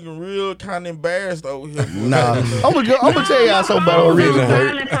bro looking real kind of embarrassed over here. Nah, I'm gonna tell y'all something about original.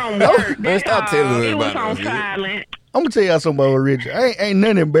 Man, stop telling me about it. I'm gonna tell y'all something about original. Ain't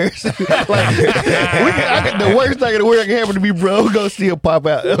nothing embarrassing. The worst thing in the world can happen to me, bro. I'm gonna still pop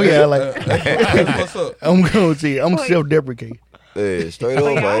out. Okay, what's up? I'm gonna tell you. I'm self-deprecating. Yeah, straight up,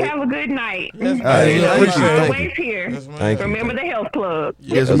 man. Have a good night. Always here. Yes, remember the health club.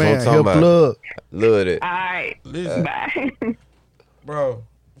 Yes, man. Health club. Love it. All right. Listen, bye. Bro,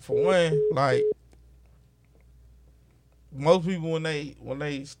 for one, like, most people when they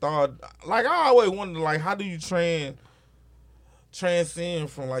start, like, I always wonder, like, how do you transcend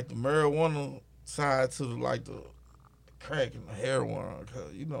from like the marijuana side to the crack and the heroin,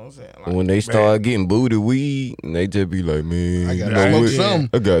 cause you know what I'm saying. Like, when they start getting booty weed, and they just be like, man, I gotta smoke some.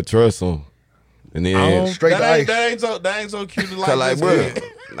 I gotta try some. And then straight to ice. That ain't so cute to like. Bro,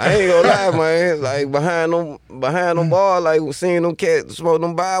 I ain't gonna lie, man. Like behind them bars, like seeing them cats smoke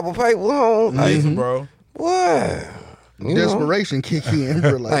them Bible papers home. Listen, bro. What? Desperation kick in,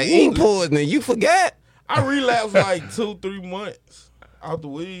 bro. Like ink poisoning, you forgot. I relapsed like 2-3 months out the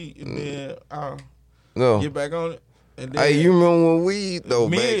weed, and then I get back on it. And then Hey, you remember when weed though,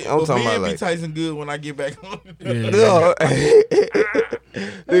 me, man? I'm talking about be like tasting good when I get back on it.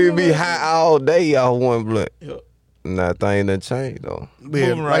 They be high all day off one blunt. Yep. Nah, thing done changed though. Yeah,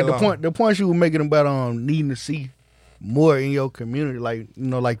 Moving right like the point you were making about needing to see more in your community, like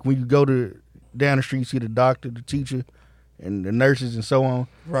like when you go to down the street, see the doctor, the teacher, and the nurses and so on.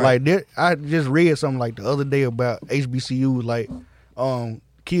 Right. Like I just read something like the other day about HBCUs, like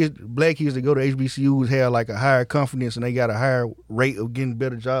black kids that go to HBCUs have like a higher confidence and they got a higher rate of getting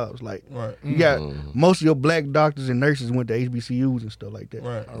better jobs. Like you got most of your black doctors and nurses went to HBCUs and stuff like that.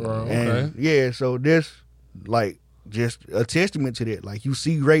 Right. And yeah, so there's like just a testament to that. Like you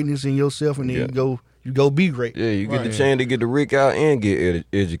see greatness in yourself and then you go be great. Yeah, you get the chance to get the Rick out and get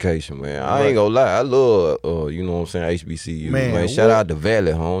education, man. I ain't gonna lie, I love, you know what I'm saying, HBCU. Man, shout out to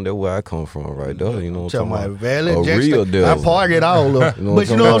Valley, home. That's where I come from right there. You know what I'm talking about? Valley, a real deal. I parted all of them. But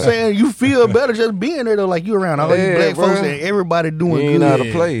you know what I'm saying? You feel better just being there, though. Like you around all these black folks and everybody doing good. You ain't know how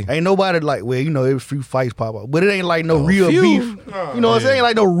to play. Ain't nobody like, well, every few fights pop up. But it ain't like no real beef. You know what I'm saying? Ain't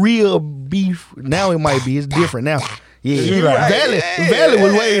like no real beef. Now it might be. It's different now. Yeah, right. Valley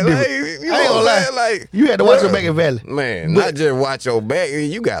was way different. You know what I'm saying? Like, you had to watch your back in Valley. Man, not just watch your back.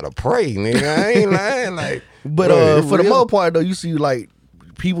 You gotta pray, nigga. I ain't lying. Like, but for the most part, though, you see like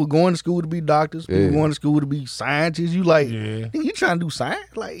people going to school to be doctors, people going to school to be scientists. You like, nigga, you trying to do science?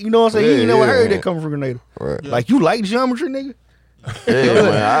 Like, you know what I'm saying? You ain't never heard that coming from Grenada. Right. Like, you like geometry, nigga? Yeah,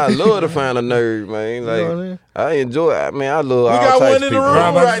 man. I love to find a nerd, man. Like, You know what I mean? I enjoy it. Man, I love We all got types one of in the people.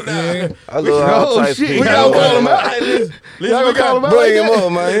 room right now. I love all types of shit. people. We gotta call him out. Hey, listen, Y'all gonna call him out? Bring him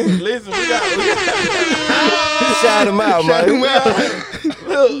up, man. Listen, we got Shout him out, Shout him man. out.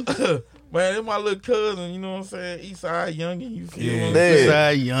 look, man, it's my little cousin, you know what I'm saying? Eastside Youngin, you feel what I'm Yeah. saying?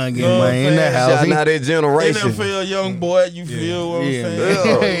 Side youngin, You know what man, in I'm that saying? house. Shouting out that generation. NFL young boy, you feel what I'm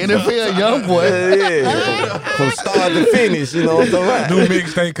saying? NFL young boy. Yeah. From start to finish, you know what I'm talking about? New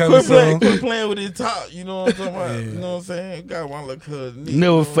mixtape coming soon. Quit playing with his top, you know what I'm talking about? You know what I'm saying? Got my little cousin. Nick, Never you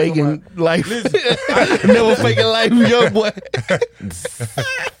know what I'm talking faking about? life. Listen, Never faking life, young boy.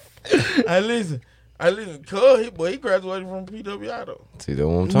 listen. Cuz, he graduated from PWI though. See, that's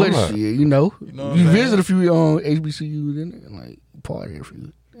what I'm talking But about. shit, You know what you I'm saying? visit a few HBCUs and like party a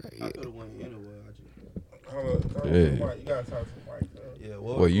few. I could have went anywhere. Hold on, talk to Yeah. the mic. You gotta talk to the mic. Yeah,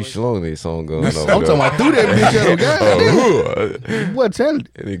 Well, you slung that song going I'm talking about through that bitch. about. What talented?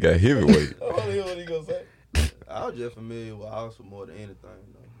 And he got heavyweight. What he gonna say? I was just familiar with Oxford more than anything.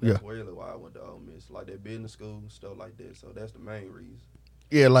 Though. That's really why I went to Ole Miss, like that business school stuff like that. So that's the main reason.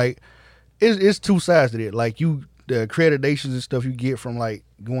 Yeah, like it's two sides to that. Like the accreditations and stuff you get from like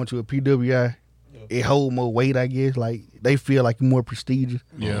going to a PWI, it hold more weight, I guess. Like they feel like more prestigious.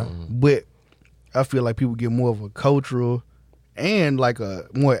 Yeah. But I feel like people get more of a cultural and like a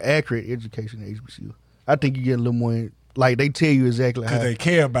more accurate education at HBCU. I think you get a little more, like they tell you exactly how Because they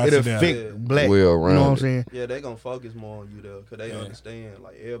care about it you affect there. black. Well you know what I'm rounded. saying? Yeah, they gonna focus more on you though, cause they understand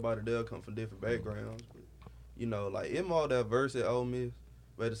like everybody there come from different backgrounds. But, you know, like it's more diverse at Ole Miss,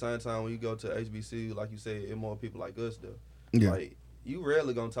 but at the same time when you go to HBCU, like you said, it's more people like us there. Yeah. Like you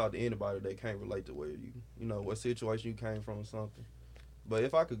rarely gonna talk to anybody that can't relate to where you know what situation you came from or something. But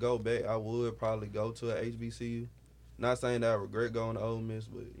if I could go back, I would probably go to a HBCU. Not saying that I regret going to Ole Miss,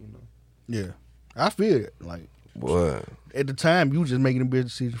 but you know. Yeah. I feel it. Like What? at the time you was just making a big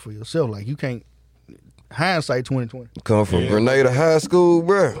decision for yourself. Like you can't hindsight 2020. Come from Grenada High School,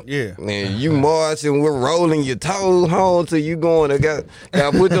 bro. Yeah. And you marching, we're rolling your toes home till you going to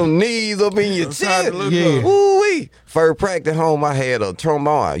got put them knees up in your chest. Yeah. Woo-wee. First practice home, I had a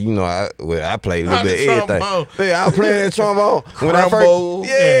trombone. You know, I played a little bit of everything. Yeah, I played trombone. When I Crumble.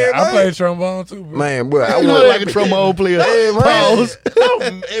 first, yeah, I man. played trombone too, bro. Man, bro, I You look was like a trombone player. Hey, man. Pause.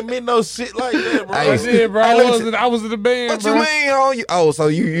 It meant no shit like that, bro. Hey, Shit, bro. Hey, let me I was in the band, What bro. you mean, home? Oh, so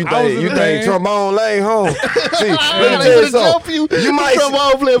you I was in think the think band. trombone lane home? See, let me They tell you finna jump something. you. You might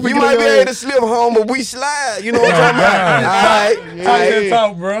Trombone player for you getting might be your able to slip home, but we slide. You know what I'm talking about? All right, Talk that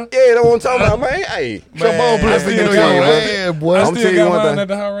talk, bro. yeah, that's what I'm talking about, man. Hey, Trombone player for I getting still on your got it. ass, boy. I'm I tell still you got one mine thing. at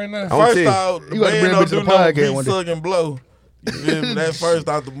the house right now. I'm First tell you. off, the You gotta band bring don't it to do the no podcast beat one day. suck and blow. You feel me? That first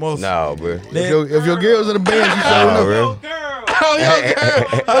out the muscle. No, bro. If your girl's in the band, you showing Nah, up. bro. Oh, yo,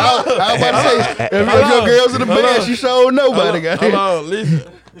 girl. I was about to say, if your girl's in the band, she showing nobody. Hold Goddamn. on,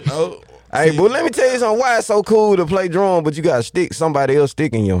 listen. Oh, Hey, but let me tell you something. Why it's so cool to play drum, but you got somebody else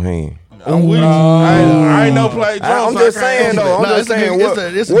stick in your hand. I'm with you. I ain't no play drums. I'm just saying though. I'm Nah, just it's a saying. good-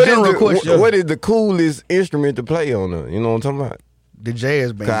 What, it's a what is general the, question. What is the coolest instrument to play on? You know what I'm talking about? the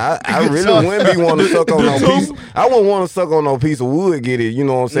jazz band. I really wouldn't be wanting to suck on no piece. I wouldn't want to suck on no piece of wood. Get it? You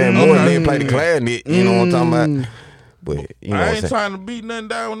know what I'm saying? More than play the clarinet. You know what I'm talking about? But you know I what ain't I'm trying to beat nothing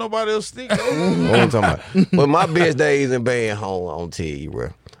down with nobody else stick. You know what I'm talking about? But my best days in band home, I'm tell you, bro.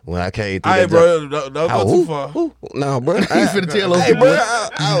 When I came through Hey, that bro, don't go too far. No, bro. He finna tell those Hey, people. bro,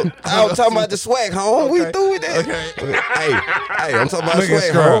 I was talking about the swag home. We through with that. Okay. Hey, I'm talking about Look at swag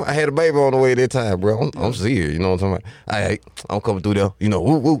Scrub. home. I had a baby on the way that time, bro. I'm serious. You know what I'm talking about? Hey, I'm coming through there. You know,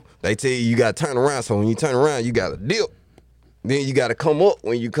 woo, woo. They tell you got to turn around. So when you turn around, you got to dip. Then you got to come up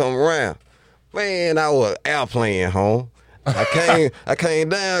when you come around. Man, I was airplane home. I came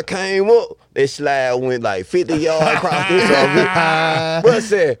down, came up. That slide went like 50 yards across this of it. But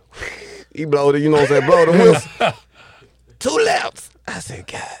said, he blowed it, you know what I'm saying? Blow the whistle. 2 laps. I said,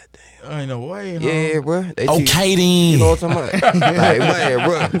 God damn. Ain't no way. Yeah, bro. They Okay, you know then. what I'm talking about? Like, man,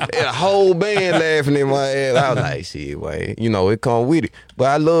 bro. And a whole band laughing in my ass. I was like, shit, man. You know, it come with it. But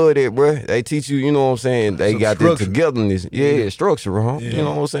I love it, bro. They teach you, you know what I'm saying? They got this togetherness. Yeah, structure, huh? Yeah. You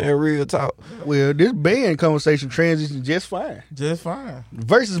know what I'm saying? Real talk. Well, this band conversation transitioned just fine. Just fine.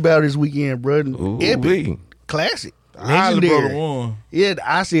 Versus battle this weekend, bro. Epic. Ooh-wee. Classic. Isley brother Legendary. won. Yeah,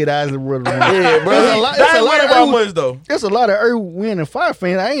 I said Isley brother. Yeah, bro. It's a lot, That ain't of about much though. There's a lot of Earth, Wind, and Fire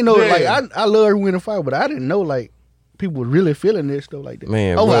fans. I ain't know, Yeah. like, I love Earth, Wind, and Fire, but I didn't know, like, people were really feeling this stuff like that.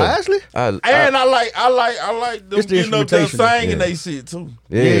 Man, oh, bro. Isley? And I like them It's the getting up there instrumentation, singing yeah. they shit too.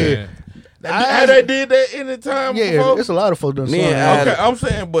 Yeah. How they did that any time Yeah, before? it's a lot of folks done Me sung. and Okay, I'm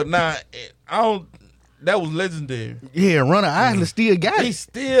saying, but nah, I don't. That was legendary. Yeah, Runner Isley still got He it.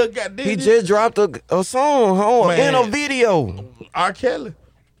 still got. He just dropped a song, home Man. in a video. R. Kelly.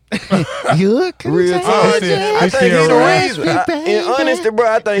 You can Real take talk. it. I think he still the rap. reason. In honesty, bro,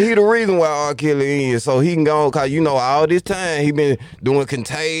 I think he the reason why R. Kelly is. So he can go on, cause you know all this time he been doing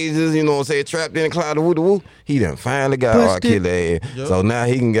Contagious, you know what I'm saying, trapped in the cloud of woo. He done finally got R. Busted. Kelly ass. So now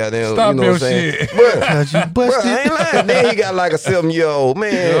he can get them, Stop you know your what I'm saying? shit. Bruh, Cause you bruh, I ain't busted. lying. Then he got like a 7-year-old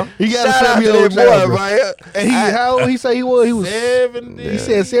man. He got a Shout out to 7-year-old that child, boy, bro. right? And he, how old he say he was? He was. 70. He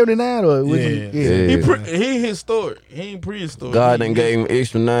said 79 or was he? Yeah. He historic. He ain't prehistoric. God done gave him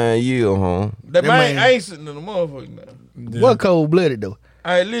extra 9 years, huh? That man man- ain't sitting in the motherfucker now. What cold blooded though?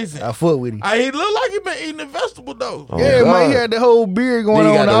 Hey, listen. I fuck with him. He look like he been eating a vegetable though. Oh, Yeah, God. man, he had the whole beard going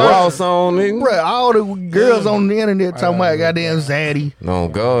Then he on. got the raw song, nigga. Bruh, all the girls on the internet talking about goddamn Zaddy. No,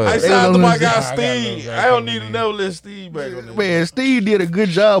 God. I They shout out to don't my listen. guy I gotta Steve. know I don't that. need to never let Steve back on this. Man, Steve did a good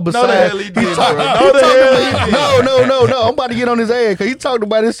job. No, Besides, the hell he did, bro. No, talked the hell about- he did. No. I'm about to get on his ass because he talked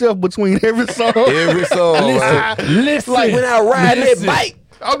about himself between every song. Every song. right? Listen. Like when I ride that bike.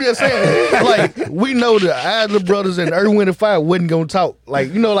 I'm just saying, like, we know the Isley Brothers and Earth, Wind, and Fire wasn't gonna talk.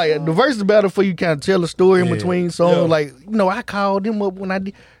 Like, you know, like the verse is better for you kind of tell a story in Yeah. between songs. Yeah. Like, you know, I called them up when I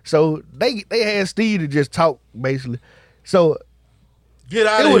did. So they had Steve to just talk basically. So Get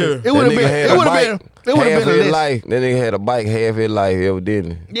out it of would here. it would have That nigga been had it a would have bike been it would half have been a his list. life. That nigga had a bike half his life,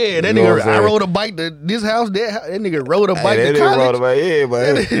 evidently. Yeah, that You know nigga. what I'm I saying? rode a bike to this house. That nigga rode a bike Hey, to that nigga wrote college. about, yeah,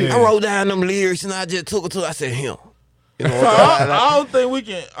 man. Yeah. I wrote down them lyrics and I just took it to. I said him. You know So what I'm saying? I don't think we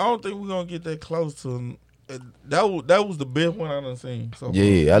can. I don't think we're gonna get that close to him. That was the best one I done seen. So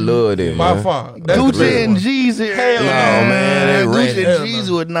Yeah, I love that, by man. far, that's the Gucci best and one. Jeezy. Hell no, man, that Gucci ratchet. and Hell Jeezy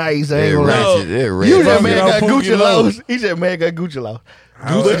no. was nice. I ain't That gonna lie. ratchet, that You ratchet. that man got Pookie Gucci Low. lows. He said man got Gucci lows.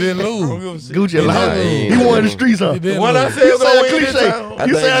 Gucci didn't I don't lose. give a shit. Gucci Nah, lows. he He ain't won the lose. streets, huh? He didn't What I lose. said You was gonna sound win this cliche. time. You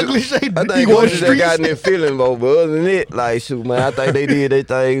think sound Gu- cliche. I He think won the Gucci just streets. got in their feeling, but other than it, like, shoot, man, I think they did their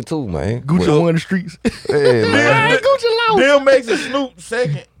thing too, man. Gucci won the streets. Yeah, man. Gucci lows. Bill makes it Snoop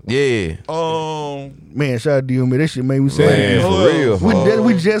second. Yeah. Man, shout out to you, man. That shit made me sad. Man, for real.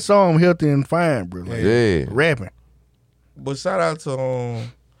 We just saw him healthy and fine, bro. Like, Yeah. rapping. But shout out to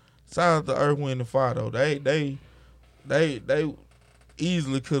Earth, Wind, and Fire though. They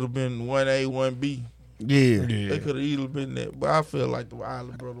easily could have been 1A, 1B. Yeah. They could have easily been that. But I feel like the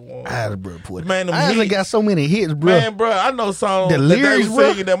Island Brother won. Isley, bro, put it. Man, them Isley hits. got so many hits, bro. Man, bro, I know songs The that lyrics, they was bro.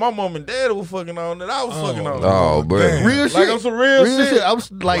 singing that my mom and dad was fucking on that I was fucking on. Oh, bro. Real shit. Like on some real shit. I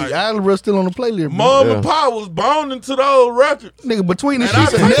was like, Like- Isley, bro, still on the playlist, bro. Mom Yeah. and Pop was boning to those records. Nigga, between the And I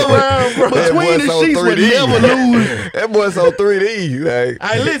sheets, turn never, around, bro. That between boy the so sheets, would 3D. never lose. That boy so 3D. Like,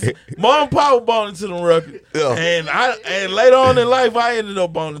 Hey, listen, Mom and Pop was boning to them records. Yeah. And later on in life, I ended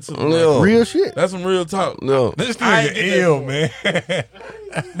up boning to them records. no. Real shit. That's some real talk. No. This I ain't nigga get that ill, far. man.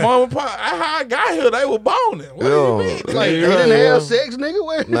 Mom and Pop, how I got here, they were boning. What do you mean? Yeah. Like, They Yeah. didn't have sex, nigga.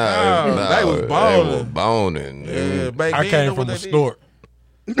 Where? Nah, Nah, they was boning. boning. yeah, back I then, came know from what a they did. snort.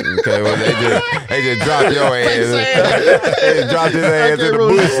 Okay, well they just dropped your ass. They just dropped his ass in the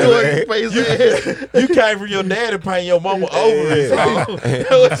bush. You came from your daddy paying your mama over it. So that's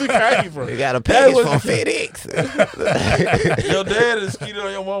what you came from. You got a package from FedEx. Your daddy skeeted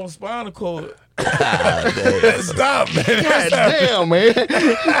on your mama's spinal cord. Stop, man. God damn, man.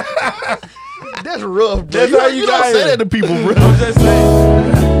 That's rough, bro. That's how you don't got say here. that to people, bro. I'm just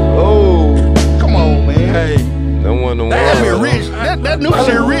saying. Oh, Come on, man. Hey, no one, no That be one. rich. That new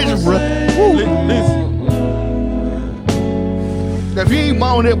shit rich, bro. listen. If you ain't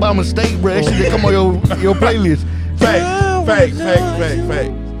bought it by mistake, bro, that shit that come on your playlist. Fact.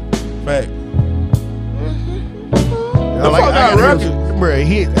 I fuck out got records. bro,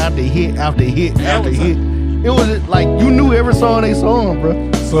 hit after hit after hit after hit. It was like you knew every song they song,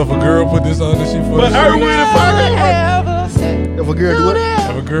 bro. So if a girl put this on, then she for But the Erwin street. and Parker. If a girl do it,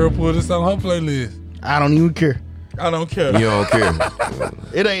 If a girl put this on her playlist. I don't even care. I don't care. You don't care.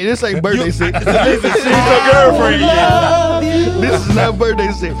 This ain't birthday shit. Listen, she's your girlfriend. Yeah. This is not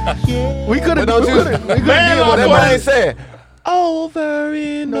birthday shit. We could have don't you- did Man, what Lord, That Boy. man said over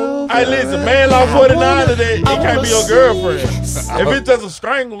and over. Hey, listen, man, law 49 today, it can't be your girlfriend. If it's just a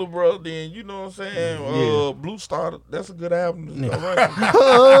strangler, bro, then you know what I'm saying. Blue Star, that's a good album. That's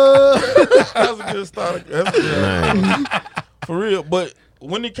a good start. That's a good album. For real. But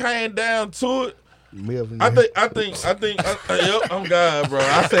when it came down to it, Melvin, I think, yep, I'm God, bro.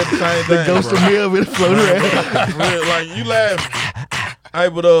 I said the same thing, Ghost bro. of Melvin floating around. For real, like you laugh. Hey,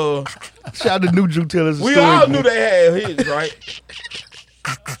 but Shout out to New Drew tell us a we story, all man. knew they had hits, right?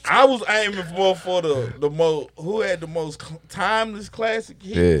 I was aiming for the most who had the most timeless classic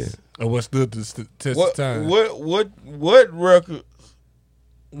hits. Yeah. Or what stood the test What of time. what records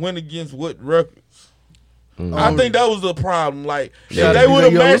went against what records? I think that was the problem. Like Yeah. if they would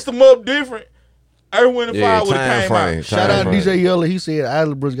have DJ Young. matched them up different, Erwin and Yeah, Fire would time have came frame. out. Shout out Time DJ frame. Yeller. He said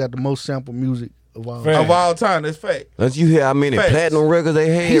Isla Brooks got the most sample music of all. Fact. Of all time, that's fact. Don't you hear how many Facts. platinum records they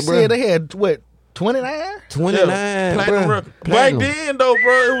had, He bro? said they had what 29? 29, Platinum bro. record. Platinum. Back then, though,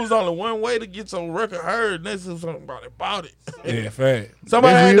 bro, it was only one way to get some record heard, and that's if somebody bought it. Yeah, fact.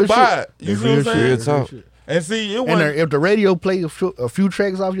 Somebody That's had to real buy shit. it. You That's see what I'm real saying? Real talk. And see, it And wasn't. if the radio play a few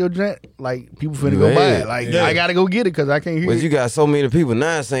tracks off your joint, like people finna go buy it. Like Yeah. I gotta go get it because I can't hear But it. you got so many people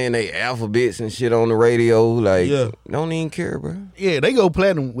now saying they alphabets and shit on the radio. Like, Yeah. don't even care, bro. Yeah, they go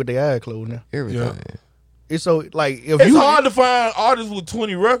platinum with their eyes closed now. Everything. It's so like if It's you hard to find artists with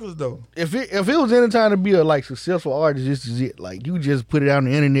 20 records, though. if it was any time to be a like successful artist, this is it. Like you just put it out on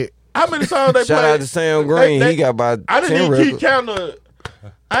the internet. How many songs they Shout played? out to Sam Green. They- He got about I didn't 10 even records. keep counting.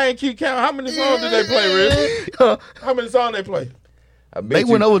 I ain't keep counting. How many songs did they play, really? How many songs they play? I bet They you,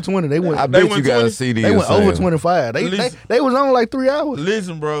 went over 20. They went I bet you went got 20. a CD. they or went over something. 25. Listen. They was on like 3 hours.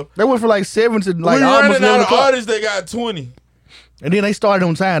 Listen, bro. They went from like 7 to like we almost running 11 out of o'clock. artists. They got 20. And then they started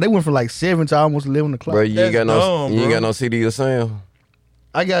on time. They went from like 7 to almost 11 o'clock. Bro, you ain't got That's no, dumb, you ain't bro. got no CD or Sam.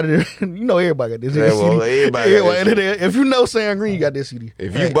 I got it. You know everybody got this Yeah, CD. well, everybody got that If you know Sam Green, you got this CD.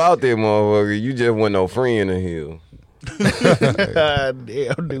 If you bought that motherfucker, you just wasn't no friend in here. God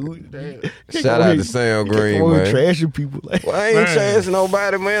damn, dude. Damn. Shout out to Sam Green, man. Trashing people. Like, Well, I ain't chasing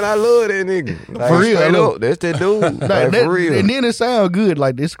nobody, man. I love that nigga. Like, For real, I straight know. up, that's that dude. Like, that- for real. And then it sound good.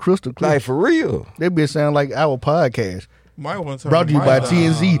 Like this crystal clear. Like, for real. That bitch sound like our podcast. Might want to turn Brought to you the by mic down.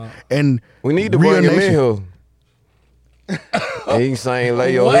 TNZ and We need to Real bring him Nation. in here. And he can sing,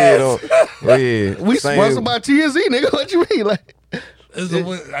 lay your head on. Yeah. We sing- sponsored by TNZ, nigga. What you mean? Like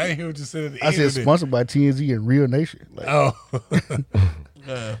I ain't hear what you said at the I end said of it. sponsored by TNZ and Real Nation. Like, Oh.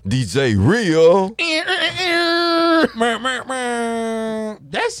 DJ Real.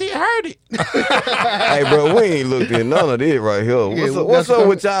 That shit hurt it. Hey, bro, we ain't looked at none of this right here. What's up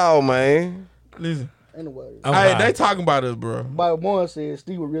with y'all, man? Listen. anyway, I'm Hey, high. they talking about us, bro. Bob Moore said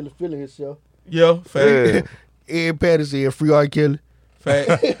Steve was really feeling himself. Yeah, fact. Yeah. Ed Patty said free R. Kelly.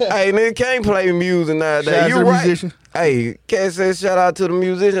 Fact. Hey, nigga, can't play music nowadays. Shout out You to the right. musician. Hey, Cat said shout out to the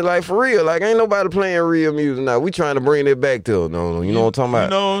musician. Like, for real. Like, ain't nobody playing real music now. We trying to bring it back to it. No, you know what I'm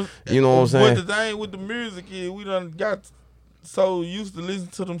talking about? You know what I'm saying? What the thing with the music is, we done got so used to listen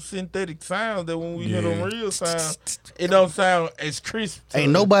to them synthetic sounds that when we hear them real sounds, it don't sound as crisp. to Ain't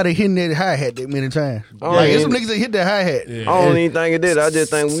us. nobody hitting that hi hat that many times. Oh, Like, yeah. there's some niggas that hit that hi hat. I don't even think it did. I just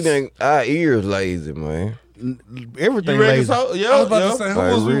think we think our ears lazy, man. Everything You reckon lazy. so? Yeah, I was about yeah. to say, who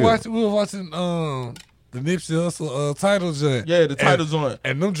Like, was we real. watching? We were watching the Nipsey Hussle title joint. Yeah, the title And- joint.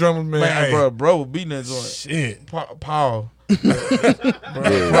 And them drummers, man, Man, hey, bro was beating that joint. shit. Paul.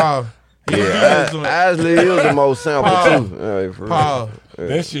 Yeah. Paul. He was beating that Yeah, joint. Isley is the most sample Paul. too. Hey, for real. Paul.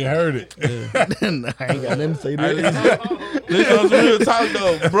 That shit hurt it. I ain't got nothing to say to Hey, that. listen on some real talk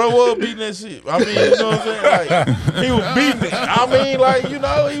though. Bro was beating that shit. I mean, you know what I'm saying? Like, he was beating it. I mean, like, you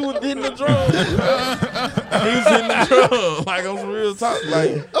know, he was hitting the drum. He was hitting the drum. Like, on some real talk.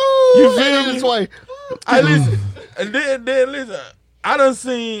 Like, you feel me? Way. I listen. And then listen. I done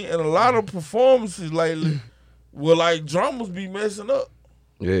seen in a lot of performances lately where, like, drummers be messing up.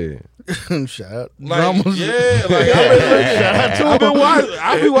 Yeah. Shout out. Like, Drummers. yeah, like,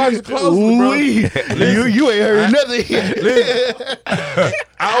 I be watching closely, bro. You ain't heard nothing yet. Listen,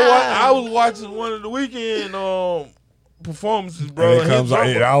 I was watching one of the weekend performances, bro. And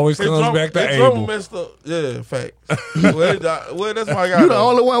it always comes back to his Abel. drummer messed up. Yeah, facts. well, that's why I got. You the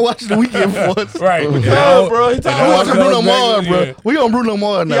only one watching the weekend for us. Right. No, bro. He We talking watching about Bruno Mars, bro. Yeah. We on Bruno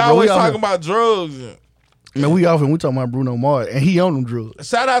Mars he now, bro. always We talking about drugs. Man, we talking about Bruno Mars, and he on them drugs.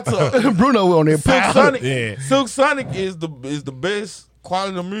 Shout out to Bruno on there, Silk pal. Sonic. Yeah. Silk Sonic is the best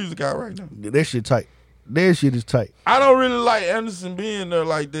quality of music out right now. That shit tight. That shit is tight. I don't really like Anderson being there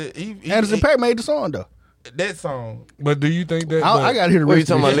like that. Anderson .Paak made the song though. That song. But do you think that? I got to hear the What you rest.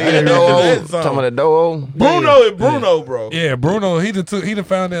 talking of about? it. Leaving the that door? song. Talking about the door? Bruno is Bruno, bro. Yeah, Bruno. He done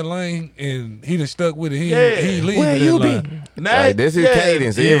found that lane and he done stuck with it. He Yeah. he leaving Where that you line. been? Now, Like, this is yeah,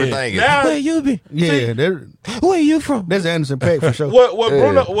 cadence. yeah. Everything is. Now- Where you been? Yeah, Where you from? that's Anderson .Paak for sure. What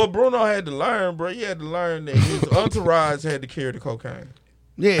Yeah. Bruno had to learn, bro? He had to learn that his entourage had to carry the cocaine.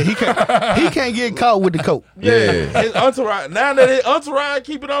 Yeah, he can't get caught with the coke. Yeah. His entourage. Now that his entourage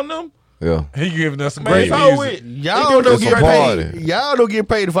keep it on them, Yeah. He giving us some man, great it's all music. with. Y'all don't It's a get party. paid. Y'all don't get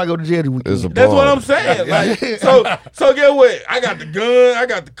paid if I go to jail this It's a weekend. That's what party. I'm saying. Like, so get what? I got the gun. I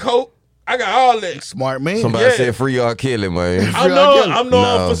got the coke. I got all that. Smart man. Somebody Yeah. said free R. Kelly, man. I'm Kelly. knowing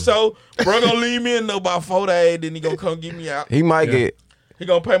No. for sure. Bro gonna leave me in there about 4 days, then he gonna come get me out. He might get. He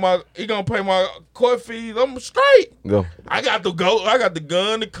gonna pay my court fees. I'm straight. Go. I got the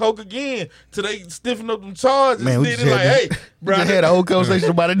gun, the coke again. Till they stiffen up them charges. Man, we Then just it's like, had hey, bro, just had a whole conversation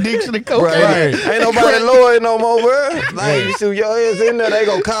about addiction and cocaine. Right. Ain't nobody lawyer no more, bro. Like, you shoot your ass in there, they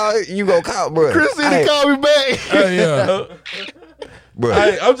gonna call you, go call, bro. Christina called me back. Yeah. Bro.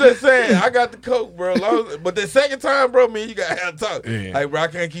 Hey, I'm just saying, I got the coke, bro. But the second time, bro, man, you gotta have to talk. Yeah. Hey, bro, I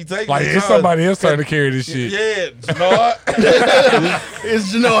can't keep taking Like this it's charge. somebody else trying to carry this shit. Yeah, Janard.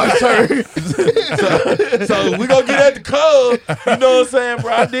 It's Janard's turn. So we gonna get at the club. You know what I'm saying,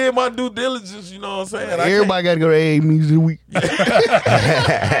 bro? I did my due diligence. You know what I'm saying? Everybody got to go to AA Music Week.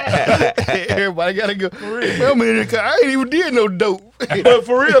 Everybody got to go. I mean, I ain't even did no dope. But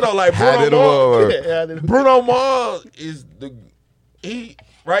for real though, like How did Bruno it Mars, work? Bruno Mars is he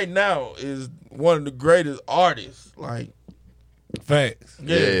right now is one of the greatest artists. Like, Facts.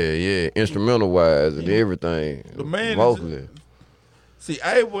 Yeah. Instrumental wise and everything. The man is- Vocally. See,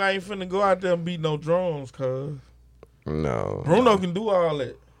 Abel ain't finna go out there and beat no drums, cuz No. Bruno can do all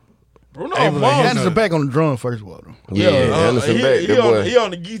that. Bruno Abel ain't Mars, Anderson .Paak on the drum first of all. Though. Yeah, Anderson he, back. he, That on, boy, he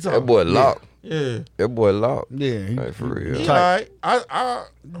on the guitar. that boy locked. Yeah, That boy locked. Yeah, he, Like, for real. he tight. alright. I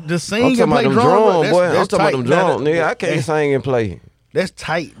the I'm sing talking and about play them drum, drums, boy. I'm that's talking about tight. them drums, nigga. I can't sing and play. That's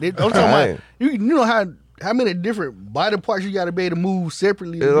tight. I'm talking about you know how many different body parts you got to be able to move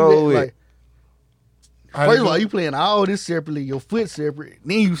separately. To It's do that? all Like, How first you of all, do- you playing all this separately, your foot separate,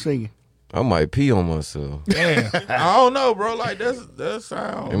 then you singing. I might pee on myself. Damn. I don't know, bro. Like that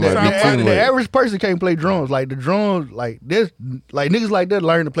sound. It might sound be too funny. much. The average person can't play drums. Like the drums, like this, like niggas like that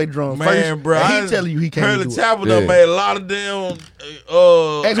learn to play drums Man, first. bro, and he telling you he can't Hurley do it. Chapel Yeah. done made a lot of damn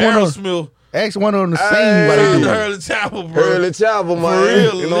Ask one of Aerosmith. Ask one on the sing Hey, what they Shout out do. to Hurley Chapel, bro. Early chapel, man.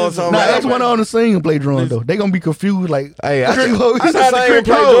 real, You know what I'm listen. talking Now about? ask one on the sing and play drums though. They gonna be confused. Like, Hey, I Chris can Cole, he sing said and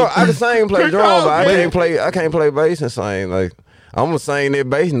play Cole. drum. I can sing and play Chris drum, Cole, but man. I can't play bass and sing. Like, I'm gonna sing that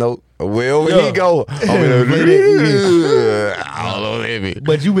bass note. Wherever Yeah. he go, I'm gonna all over me.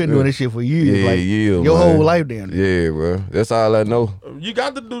 But you been doing this shit for years. Yeah, like, yeah, your man. whole life down there. Yeah, bro. That's all I know. You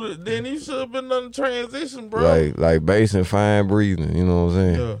got to do it. Then you should have been on the transition, bro. Like bass and fine breathing. You know what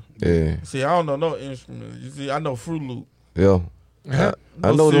I'm saying? Yeah, See, I don't know no instrument. You see, I know Fruit Loop. yeah. I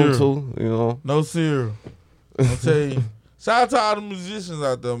No know them syrup. too. You know. No cereal. I'll tell you. Shout out to all the musicians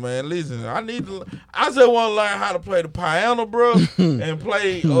out there, man. Listen, I just want to learn how to play the piano, bro, and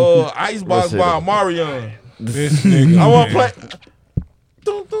play Icebox What's it? by Marion. This nigga. I want to man. play.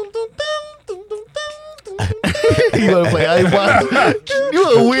 You wanna play Icebox? You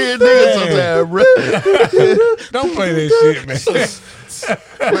a weird nigga sometimes, bro. Don't play that shit,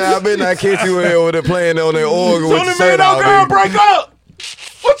 man. Man, I bet not catch you over there playing on that organ with Tony your shirt man, out, no girl, nigga. break up.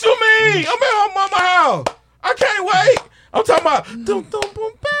 What you mean? I'm at her mama house. I can't wait. I'm talking about.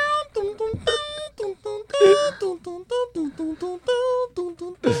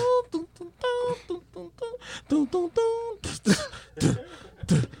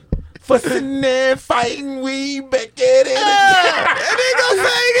 Fussing and fighting, we back at it again. That nigga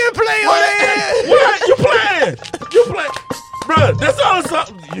sing and play on that. What? You playing? Bro, that's all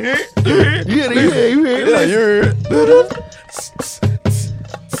something. You hear? You hear? Yeah, you heard.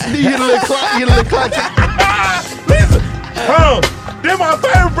 You get a little clock. Listen, they're my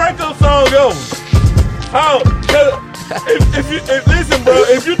favorite breakup song ever. Listen, bro,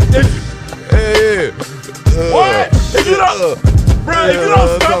 if you what? If you don't, bro, if you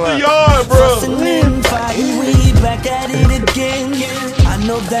don't stop the yard, bro. Fighting, we back at it again. I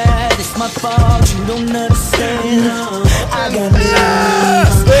know that it's my fault, you don't understand. I got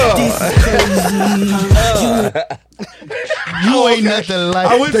You ain't nothing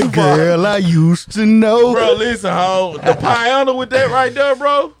like went the too far. girl I used to know. Bro, listen, the piano with that right there,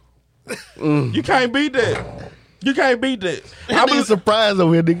 bro. You can't beat that. You can't beat that. I'm surprised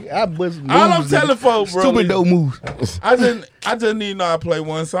over here, nigga. I bust moves. All I'm telling folks, bro. Stupid dope moves. I just need to know how to play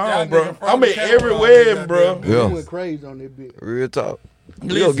one song, bro. nigga I'm in from every Cameron, wedding, bro. You Yeah, went crazy on that bitch. real talk. We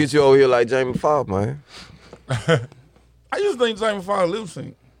Listen. gonna get you over here like Jamie Foxx, man. I used to think Jamie Foxx lip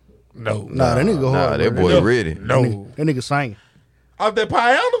sync. No. Nah, that nigga go Nah, hard. that bro. boy ready. No. That nigga singing. Off that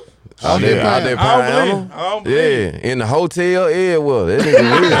piano? Out there, piano. I don't believe it. I don't believe it. Yeah, in the hotel, yeah, well, that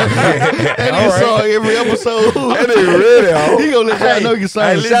nigga ready. That nigga saw every episode. That nigga ready, ho. He gonna let y'all know you Hey,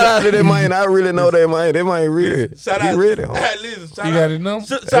 sing. shout out to that man. I really know that man. That man ready. Shout He out. ready, ho. Hey, listen, shout You out. got his number?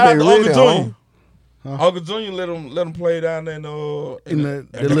 Shout That out to nigga Uncle ready, Junior. ho. Uncle Junior let him play down there in in the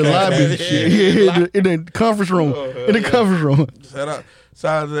little lobby and shit. Yeah, in the conference room. In the conference room. Shout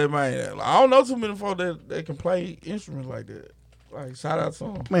out to that man. I don't know too many folks that can play instruments like that. Like, shout out to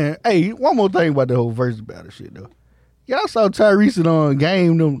him. Man, hey, one more thing about the whole verse battle shit though. Y'all saw Tyrese on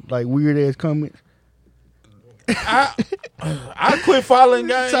Game them like weird ass comments. I quit following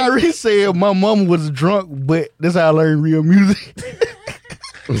games. Tyrese said my mama was drunk, but that's how I learned real music.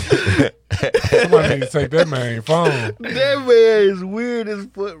 Somebody need to take that man phone. That man is weird as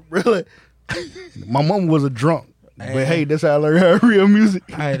fuck, bro. My mama was a drunk. But hey, that's how I learned how real music.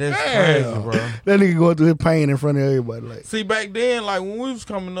 Hey, that's crazy, bro. That nigga going through his pain in front of everybody. Like, See, back then, like when we was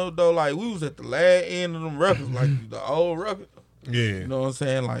coming up though, like we was at the last end of them records, like the old record. Yeah. You know what I'm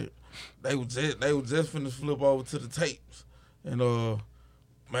saying? Like they was just finna flip over to the tapes, and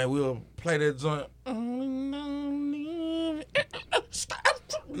man, we'll play that joint.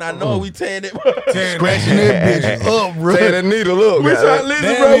 Now, know we tearing it. scratching that bitch up, bro. Tear that needle up, We guys. trying to listen,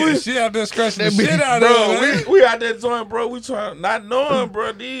 Damn, bro. it, she out there scratching the That bitch- shit out of Bro, her. we out that joint, bro. We trying not knowing,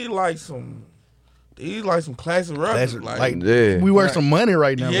 bro. These like some classic records. That's Like, like Yeah. we worth some money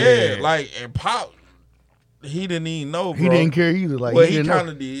right now. yeah, man. like and Pop, he didn't even know, bro. He didn't care either. Like, Well, he he didn't kind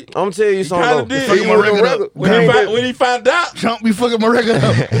know. of did. I'm telling you He something. kinda though. did. Fucking Fuck my with record up. When he found out, Chump be fucking my record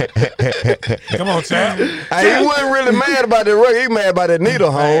up. Come on, Chad. Hey, he wasn't really mad about that record. He mad about that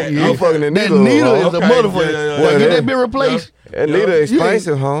needle, home. You fucking the That needle. needle is home. a Okay, motherfucker. yeah. Like, get Yeah. that bit replaced. That needle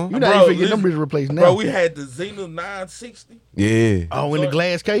expensive, home. You not Bro, even get them listen, bitches replaced now. bro, we had the Zenith 960 Yeah. oh, in the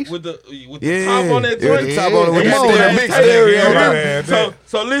glass case. with the Yeah. top on that Yeah, joint. the top on it with Yeah, the yeah, stereo yeah. mix Hey, stereo. yeah, Yeah.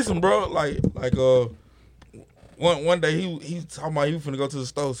 So listen, bro. Like one day he talking about he was finna go to the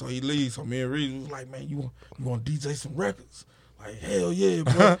store, so he leaves. So me and Reed was like, man, you want to DJ some records? Like hell yeah,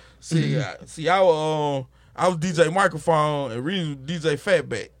 bro. see, I was DJ Microphone and Reed was DJ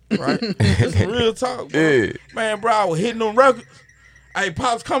Fatback, right? It's some real talk, bro. Yeah. Man, bro, I was hitting them records. Hey,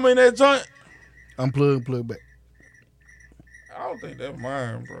 Pops, come in that joint. Unplug, plug back. I don't think that's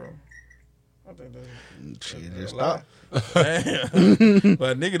mine, bro. I think that's Shit, just a lie. stop. Damn.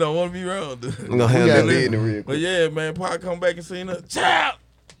 But nigga don't want to be around, dude. I'm gonna have got that it. lid in the real But quick. yeah, man, Pac come back and seen her. Child,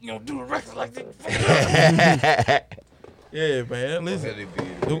 you don't do a record like that. Yeah, man. Listen,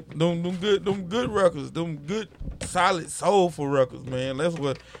 them good records, them good, solid, soulful records, man. That's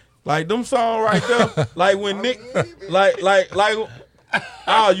what, like them song right there. Like when Nick, like,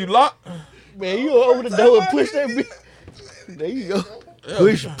 oh, you locked? Man, you over the door and push that bitch. There you go.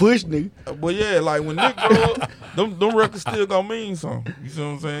 Push, nigga. But yeah, like when Nick grow up, them records still gonna mean something. You see what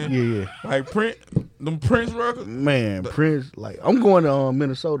I'm saying? Yeah. Like them Prince records. Man, Prince, like, I'm going to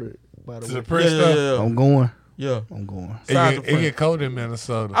Minnesota, by the To way. the Prince stuff. I'm going. Yeah. I'm going. Shout out to It get cold in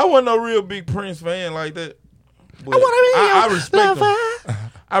Minnesota. I wasn't no real big Prince fan like that. But I respect him.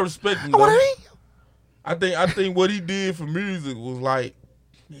 I respect him. Though. I think what he did for music was like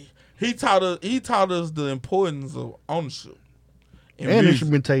he taught us the importance of ownership in And music.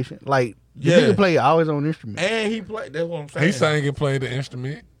 instrumentation. Like, Yeah. you can play always on instrument. And he played. That's what I'm saying. He sang and played the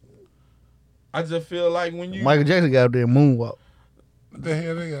instrument. I just feel like when you Michael Jackson got out there and moonwalk. What the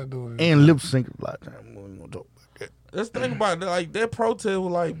hell they got to do with it? And lip sync a lot of times. We ain't gonna talk about that. let's think about it. Like that protest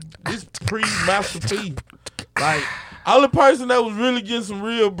was like this pre Master P. Like Only person that was really getting some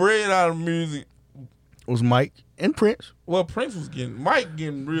real bread out of music was Mike and Prince. Well, Prince was getting Mike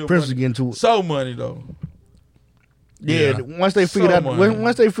getting real. Prince money. was getting to it. So money though. Yeah, once they figured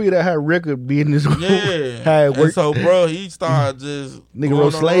out how record business how it And worked. so, bro, he started just Nigga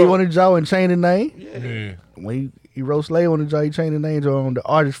wrote Slave on the jaw and changed the name. Yeah. When he wrote Slave on the jaw, he changed the name on the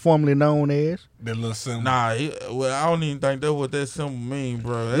artist formerly known as. That little symbol. Nah, I don't even think that's what that symbol mean,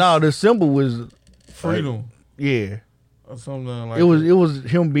 bro. That's No, the symbol was freedom. Yeah, Or something like it was that. it was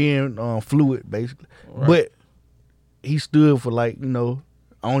him being fluid basically, Right. but he stood for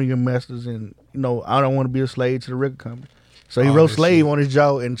owning your masters and I don't want to be a slave to the record company. So he wrote Slave on his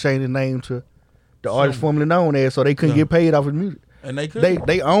jaw and changed his name to the artist formerly known as, so they couldn't get paid off his music. And they could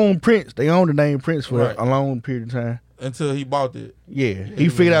They owned Prince. They owned the name Prince for Right. a long period of time. until he bought it. Yeah, he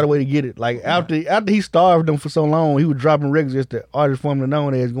figured out a way to get it. Like after he starved them for so long, he was dropping records as the artist formerly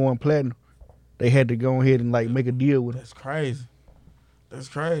known as going platinum. They had to go ahead and make a deal with him. That's crazy. That's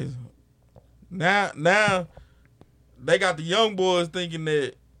crazy. Now they got the young boys thinking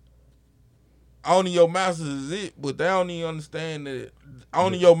that owning your masters is it, but they don't even understand that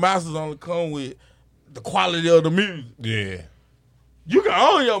owning your masters only come with the quality of the music. Yeah. You can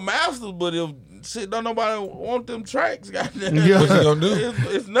own your masters, but if don't nobody want them tracks, goddamn, Yeah. What you gonna do?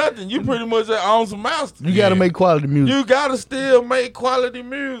 it's nothing. You pretty much own some masters. You got to make quality music. You gotta still make quality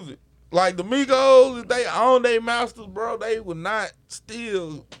music. Like the Migos, if they own their masters, bro, they would not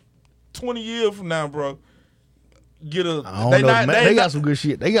still 20 years from now, bro. Get a. I don't know, man. They got some good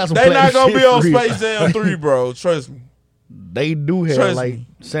shit. They got some. They not platinum gonna be shit on for real. Space Jam 3, bro. Trust me. They do have Trust me.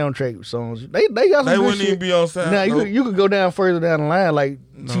 soundtrack songs. They got some They good wouldn't shit. even be on sound. Now No. you could go down further down the line, like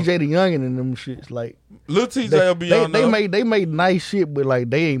TJ the Youngin and them shits. Like Lil TJ will be on they though. they made nice shit, but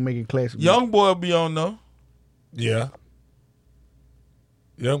they ain't making classic. Young boy will be on though. Yeah.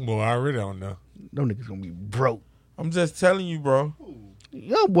 Young boy, I already don't know. music. Them niggas gonna be broke. I'm just telling you, bro.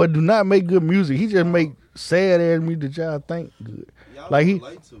 Young boy do not make good music. He just make sad ass music that y'all think good. Like he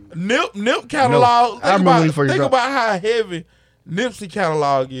Nip catalog. I remember when he first think dropped. about how heavy Nipsey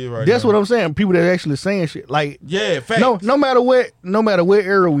catalog is right That's now. what I'm saying. People that actually saying shit. Like Yeah, facts. no matter what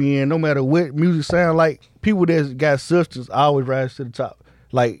era we in, no matter what music sound like, people that got substance always rise to the top.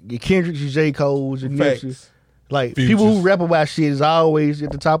 Like your Kendricks, your J. Cole's, your Facts. Nipsey. Like Futures. people who rap about shit is always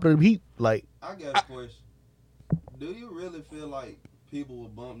at the top of the heap. Like I got a question. Do you really feel like people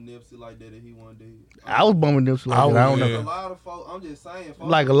would bump Nipsey like that if he wasn't dead? I was bumming Nipsey like that. I don't yeah. know. A lot of folks, I'm just saying. Folks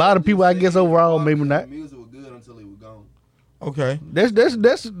Like a lot of people, I guess overall, maybe not. Music was good until he was gone. Okay. That's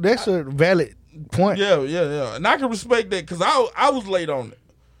a valid point. Yeah. And I can respect that because I was late on it.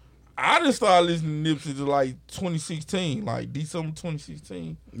 I didn't start listening to Nipsey to like 2016, like December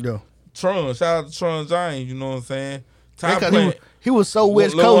 2016. Yeah. Tron, shout out to Tron James, you know what I'm saying? Top Because he was so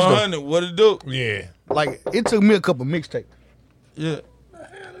West Lil Coast though. 100, what it do? Yeah. Like it took me a couple mixtapes. Yeah.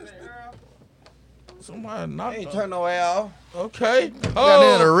 Somebody knocked Ain't up. turn no way off. Okay. Got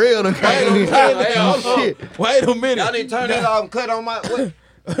Oh, the real done came in. Shit. wait a minute. Y'all need to turn that off and cut on my. What?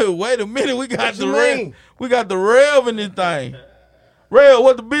 Wait a minute. We got What the you rev. mean? We got the rev in this thing. Rev,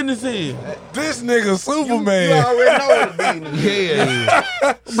 what the business is? This nigga You Superman. already know what it be. Yeah.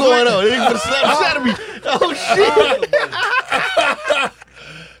 What's going on? They finna slap the shit out of me. Oh shit.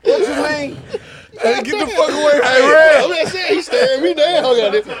 What you mean? Hey, get the fuck away from Hey, me. Rev. I'm just saying, he's staring me down.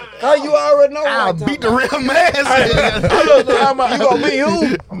 How you already know? I'll what I'm beat the talking real man. about? You gonna be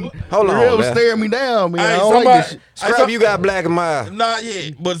who? Hold The on, real man. staring me down, man. Hey, I don't like this shit. Scrap, you got black in my eye. Not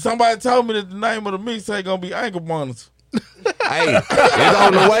yet. But somebody told me that the name of the mixtape gonna be Ankle Monitors. Hey, it's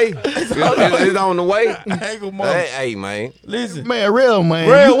on the way. It's on the way. Ankle Monitors. Hey, man. Listen. Man, real man.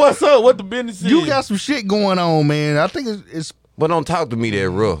 Rev, what's up? What the business is? You got some shit going on, man. I think it's But don't talk to me that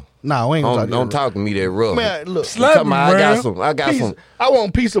rough. nah, we ain't gonna Don't talk talk to me that rough. Man, look. Slap Talking about, him, I got Rev. some. I got some. I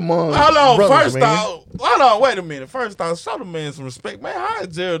want peace among Hold on, brothers, first man. off, hold on, wait a minute. First off, show the man some respect. Man, how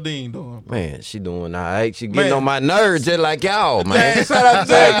is Geraldine doing? Man, she doing all right. She getting Man. on my nerves just like y'all, Man, man. shout out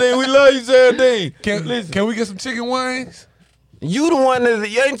to Geraldine. We love you, Geraldine. Listen. Can we get some chicken wings? You the one that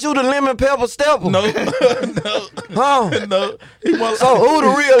ain't you the lemon pepper stepper? No, Huh? no. He want So who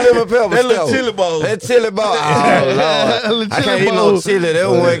the real lemon pepper That little stepper? chili bowl. That chili bowl. Oh Little Lord, I chili can't eat bowl. no chili.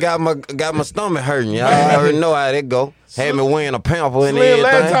 That one got my stomach hurting. Y'all already know how that go. Had me wearing a pamper and Slim,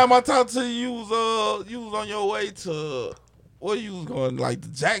 last everything. time I talked to you, you was on your way to Where you was going? Like the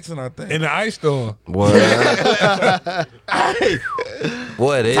Jackson, I think. In the ice storm. Boy, Hey,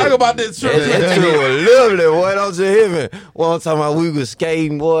 boy, that, talk about that trip. that trip was lovely. Boy, don't you hear me? One time we was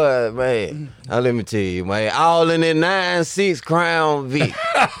skating, boy, man. Now let me tell you, man. All in that 9.6 Crown Vic. You know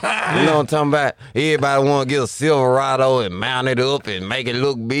what I'm talking about? Everybody want to get a Silverado and mount it up and make it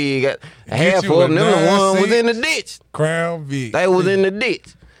look big. Half you of them, a them the one 9.6 was in the ditch. Crown Vic. They was in the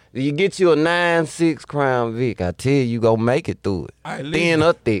ditch. You get you a 9.6 Crown Vic, I tell you gonna make it through it. All right, Thin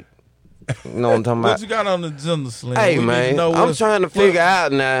or thick. You know what I'm talking What about? you got on the agenda, Slim? Hey We need to man, know I'm what's- trying to figure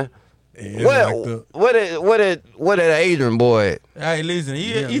out now. Yeah, What that Adrian boy at? Hey, listen,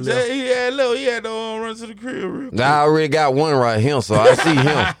 he had to run to the crib real quick. I already got one right here, so I see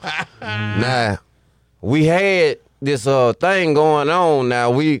him. Now, we had this thing going on.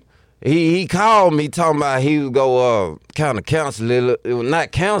 Now he called me talking about he would go kind of cancel it,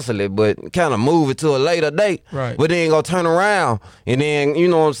 not cancel it, but kind of move it to a later date. Right. But then go turn around and then you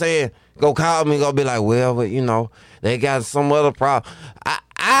know what I'm saying, go call me and go be like, well, but you know they got some other problem.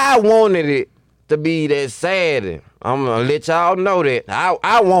 I wanted it to be that Saturday. I'm gonna let y'all know that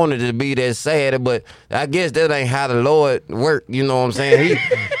I wanted it to be that Saturday, but I guess that ain't how the Lord work. You know what I'm saying?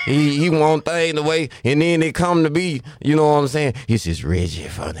 He want things the way, and then it come to be. You know what I'm saying? He's just Reggie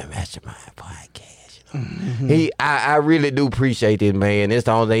from the Mastermind Podcast. You know? I really do appreciate this man. That's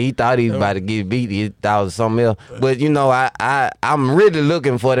the only thing. He thought he was about to get beat. He thought it was something else. But you know, I'm really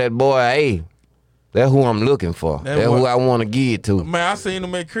looking for that boy. Hey, that's who I'm looking for. That's who I want to give to. Man, I seen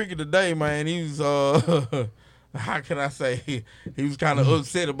him at cricket today, man. He was how can I say? He was kind of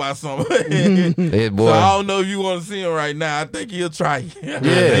upset about something. That boy. So I don't know if you want to see him right now. I think he'll try. Yeah.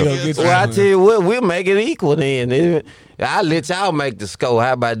 get Well, I tell you what, we'll make it equal then. I'll let y'all make the score.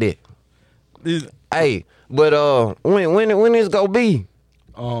 How about that? Hey, but when it's gonna be?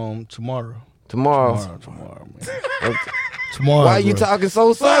 Tomorrow. Tomorrow. Man. Tomorrow. Why you bro. talking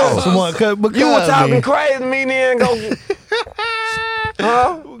so soft? Tomorrow, because, You were talking man. crazy to me then go.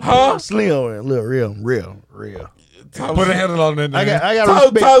 Huh? Slim, look, real. Put a handle on that. I got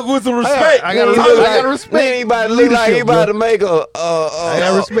Talk respect. with some respect. I got He respect. look I got like, respect. man, he about to look like he Leadership, about to bro. make I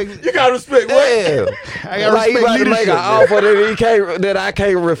got respect. You got respect. What? Yeah. I got Like he respect about to make leadership, an bro. offer that I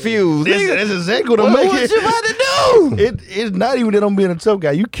can't refuse. That's exactly what I'm What making. you about to do? It's not even that I'm being a tough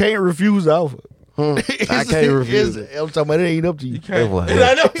guy. You can't refuse the offer. I can't refuse it. I'm talking about it ain't up to you. That boy.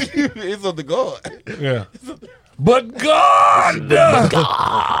 I know it's up to God. Yeah. But God!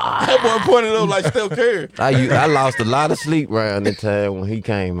 That boy pointed up like Steph Curry. I lost a lot of sleep around that time when he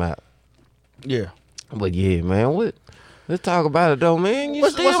came out. Yeah. But yeah, man, let's talk about it though, man.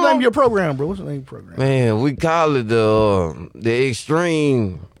 What's the name of your program, bro? What's the name of your program? Man, we call it the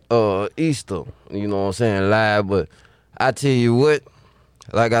Extreme Easter. You know what I'm saying, live. But I tell you what,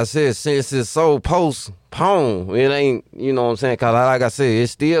 like I said, since it's so postponed, it ain't. You know what I'm saying? Cause like I said, it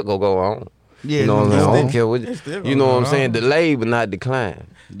still go on. Yeah, You know what I'm saying? I don't care what. It's still You know what I'm going saying? on. Delay but not decline.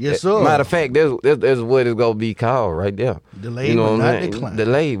 Yes, sir. Matter of fact, that's what it's gonna be called right there. Delayed you know but what not I'm saying? decline.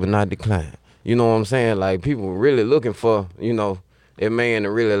 Delayed but not decline. You know what I'm saying? Like people really looking for, you know, that man to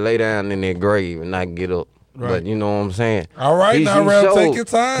really lay down in that grave and not get up. But you know what I'm saying? All right, now, Rev, take your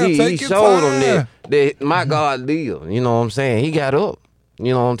time. He Take your showed time. him that my God deal. You know what I'm saying? He got up.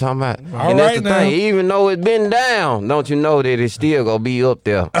 You know what I'm talking about? All and that's right the now. thing. Even though it's been down, don't you know that it's still gonna be up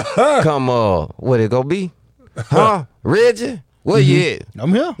there? Come what it gonna be? Huh? Reggie? Where you at?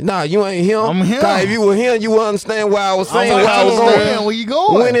 I'm here. Nah, you ain't him. I'm here. 'Cause if you were here, you would understand why I was saying I'm what I was understand going. where you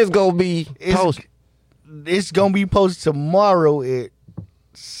going. When it's gonna be posted? It's gonna be posted tomorrow at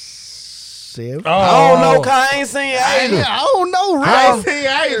 7. I don't know, 'cause I ain't seen Adrian. I don't know, Ray. I ain't seen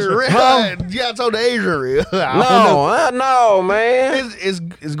Adrian. Huh? Yeah, I told the Adrian. Real. I don't know. No, man.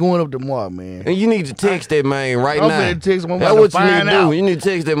 It's going up tomorrow, man. And you need to text that man right I'm now. finna text him. I'm That's about what to you need find to do. out. You need to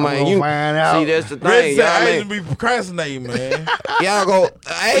text that man. gonna You find out. see, that's the Reggie thing. said Y'all, Adrian ain't- be procrastinating, man. y'all go.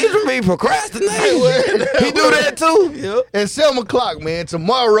 Adrian be procrastinating. He do that too. Yep. At 7 o'clock, man.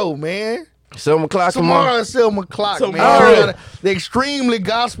 Tomorrow, man. 7 o'clock Tomorrow tomorrow. at 7 o'clock, man. Tomorrow. The extremely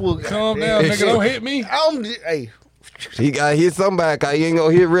gospel. Calm down, nigga. Don't hit me. Hey, He got to hit somebody. 'Cause he ain't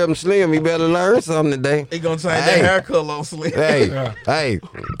gonna hit Rip Slim. He better learn something today. He gonna change Hey. that hair color on Slim. Hey, Yeah. hey,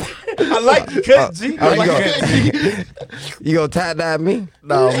 I like the cut, G. oh, I like you that. you gonna tie dye me?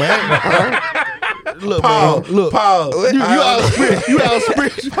 no, man. Look, Pause. man. Look. Pause.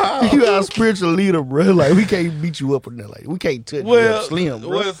 You our spiritual leader, bro. Like we can't beat you up in there. Like we can't touch you Well, up slim, bro.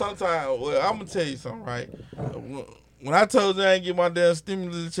 well, sometimes, I'm gonna tell you something, right? When I told you I ain't get my damn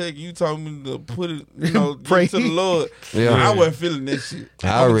stimulus check, you told me to put it, Pray. give it to the Lord. Yeah. I wasn't feeling that shit.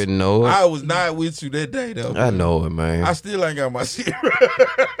 I already know it. I was not with you that day, though. I know it, man. I still ain't got my shit.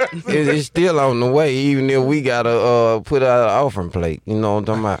 It's still on the way, even if we gotta put out an offering plate. You know what I'm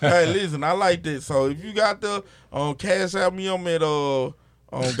talking about? Hey, listen, I like that. So if you got the cash out me, I'm at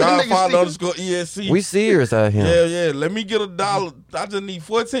Godfather _ ESC. We serious out here. Yeah. Let me get $1. I just need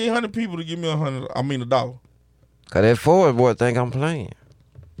 1,400 people to give me $100. Cause that Ford boy think I'm playing.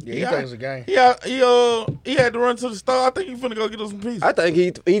 Yeah, he thinks it's a game. He had to run to the store. I think he finna go get us some pizza. I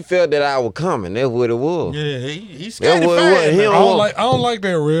think he felt that I was coming. That's what it was. Yeah, he That's scared what it fast. was. He man. don't I don't like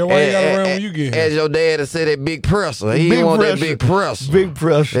that, real. Why you gotta run when you get here? As your dad said, that big presser. He didn't want that big presser. Big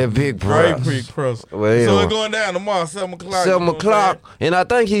pressure. That big Great presser. big press. Well, So anyway. it's going down tomorrow, 7 o'clock. 7 o'clock. And I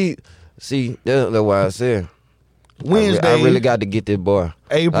think that's why I said. Wednesday, I really got to get this boy.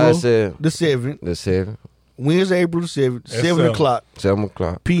 April I said the 7th. the 7th. Wednesday, April the 7th, That's 7 o'clock 7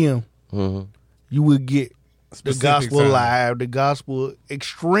 o'clock. p.m. Mm-hmm. You will get the Specific gospel time. live, the gospel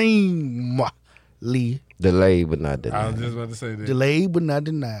extremely Delayed but not I was denied. just about to say that. delayed but not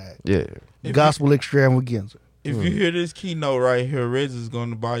denied. Yeah. Gospel extravaganza. If you hear this keynote right here, Reg is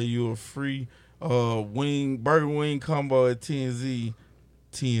going to buy you a free burger wing combo at TNZ.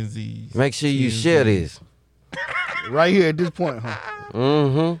 Make sure you share this. Right here at this point, huh?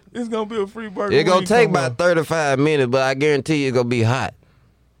 Mm-hmm. It's going to be a free burger It's wing gonna take combo. about 35 minutes, but I guarantee you it's gonna be hot.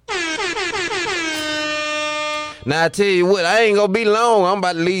 Now I tell you what, I ain't gonna be long. I'm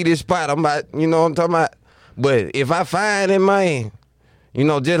about to leave this spot. You know what I'm talking about? But if I find it, man,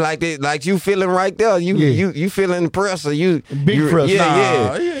 just like that, like you feeling right there, you feeling pressure. Big pressure.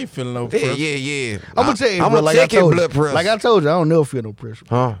 Nah, he ain't feeling no pressure. Yeah. I'm gonna tell you, I'm bro, gonna like I check your told blood you, pressure. like I told you, I don't never feel no pressure.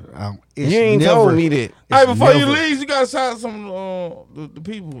 Huh? It's You ain't never, told me that. Hey, before you never- leave, you got to shout out some the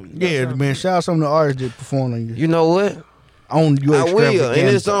people. Yeah, man. Shout out some of the artists that performed on you. You know what? On your I will, and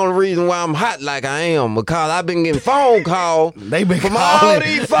it's extravaganza. the only reason why I'm hot like I am, because I've been getting phone calls They been from all calling.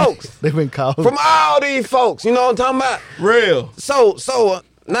 these folks. They've been calling. From all these folks, you know what I'm talking about? Real. So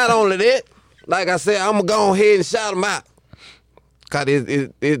not only that, like I said, I'm gonna go ahead and shout them out. Cause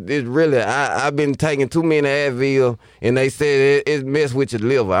it's really, I've been taking too many Advil, and they said it mess with your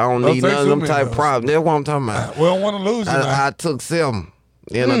liver. I don't need take none of too them many type of those. problems. That's what I'm talking about. We don't want to lose you now. I took 7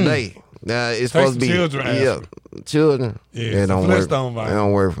 in a day. Now it's Take supposed to be some children aspirin. children. Yeah, It some don't work. Flintstone It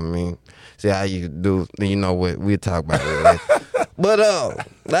don't work for me. See how you do. You know what? We'll talk about it later. But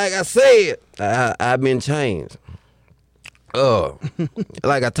like I said, I've been changed.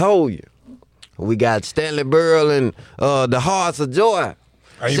 Like I told you, we got Stanley Burrell and the Hearts of Joy.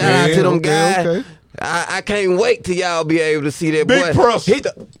 Amen. Shout out to them Okay, guys. okay. I can't wait till y'all be able to see that Big boy. press.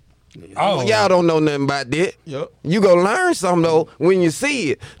 Oh. Y'all don't know nothing about that. Yep. You gonna learn something though when you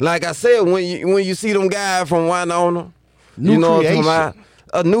see it. Like I said, when you see them guys from Winona, New you know creation. what I'm talking about?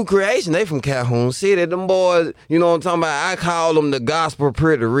 A new creation. They from Calhoun City. Them boys, you know what I'm talking about? I call them the gospel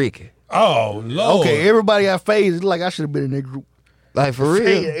Pretty Ricky. Oh, Lord. Okay, everybody got fades. It's like I should have been in that group. Like for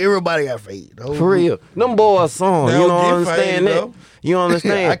Hey, real. everybody got fades. The whole For real. Them boys song. They You don't don't get understand faded, that? though. You group. I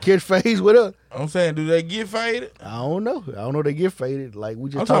understand? catch fades with her. I'm saying, do they get faded? I don't know. They get faded. Like we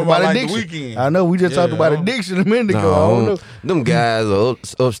just I'm talked talking about about like the addiction. Weeknd. I know we just talked Yeah, about I don't- addiction a minute ago. I don't know. Them guys are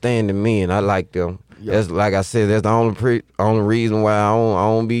upstanding men. I like them. Yeah. That's like I said. That's the only reason why I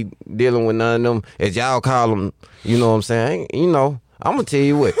don't be dealing with none of them. As y'all call them, you know what I'm saying? I'm gonna tell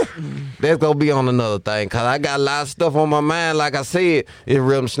you what. That's gonna be on another thing. Cause I got a lot of stuff on my mind. Like I said, it's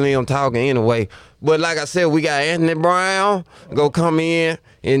Rhythm Slim talking anyway. But like I said, we got Anthony Brown go come in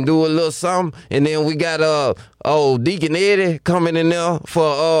and do a little something, and then we got Deacon Eddie coming in there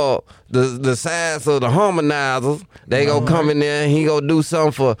for the sides of the harmonizers. They go come in there and he go do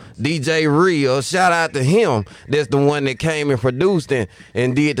something for DJ Real. Shout out to him. That's the one that came and produced and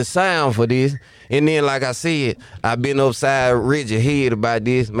did the sound for this. And then, like I said, I've been upside Reggie head about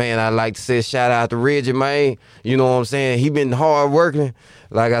this. Man, I like to say shout out to Reggie, man. You know what I'm saying? He been hard working.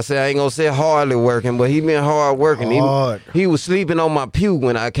 Like I said, I ain't gonna say hardly working, but he been hard working. Hard. He was sleeping on my pew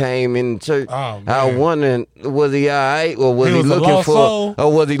when I came in church. Oh, man. I was wondering, was he all right, or was He he was a looking lost for, soul?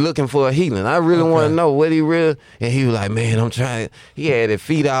 or was he looking for a healing? I really want Okay. to know what he really. And he was like, man, I'm trying. He had his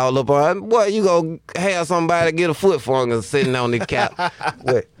feet all up on. Boy, you gonna have somebody get a foot fungus sitting on the couch.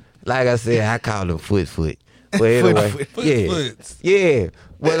 But like I said, I call him foot. But anyway, Foots. yeah.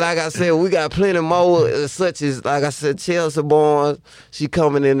 But like I said, we got plenty more, such as, like I said, Chelsea Barnes. She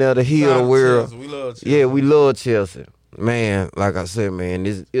coming in there to heal Shout the out to world. Chelsea. We love Chelsea. Yeah, we love Chelsea. Man, like I said, man,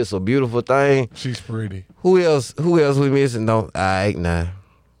 it's a beautiful thing. She's pretty. Who else we missing though? All right, now.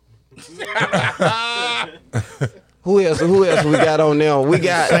 Who else we got on there? We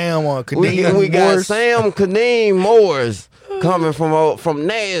got Sam Kadeem we got Morris. Sam Kadeem Morris coming from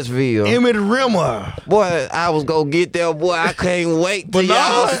Nashville. Emmett Rimmer. Boy, I was gonna get there, boy. I can't wait till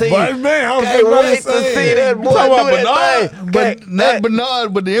y'all Bernard? see. But man, I was Can't just about wait to to say. see that boy talking do about that thing. But not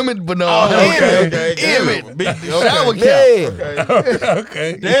Bernard, but the Emmett Bernard. Okay. Emmett. Big, Shower okay. cap. Yeah,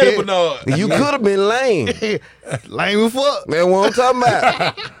 Okay. Daddy Bernard. you could have been lame. Lame as fuck. Man, what I'm talking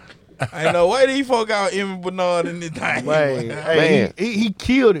about? Ain't no way these folk got Emmett Bernard in this thing. Man, Man. hey, he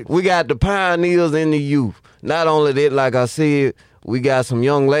killed it. We got the pioneers in the youth. Not only that, like I said, we got some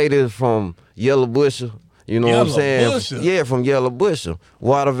young ladies from Yellow Busher. You know what I'm Yellow saying? Busher? Yeah, from Yellow Busher.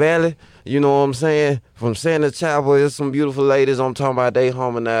 Water Valley. You know what I'm saying? From Santa Chapel, there's some beautiful ladies. I'm talking about they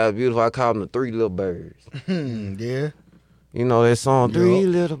harmonize beautiful. I call them the Three Little Birds. Yeah. You know that song, Yup. Three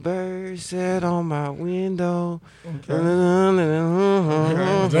Little Birds sat on my window. Is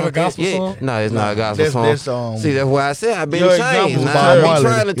that a gospel song? No, it's not a gospel That's song. See, that's why I said I've been Your changed. example, Now, Bob I be Marley.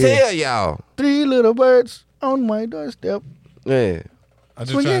 trying to Yeah. tell y'all. 3 little birds on my doorstep. Yeah. I'm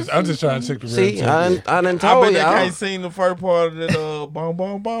just trying to check the See, real I time. done I told bet they y'all. can't sing the first part of that. Boom,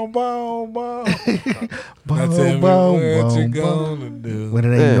 boom, boom, boom, boom. Now tell me Boom, what you boom, gonna do. When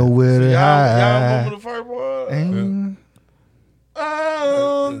it ain't Yeah. nowhere to Y'all hide. remember the first part? Ain't-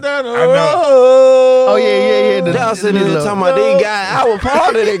 Oh, Oh, yeah. Y'all sitting there talking about these guys. I was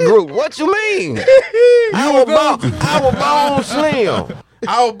part of that group. What you mean? I was Bone Slim.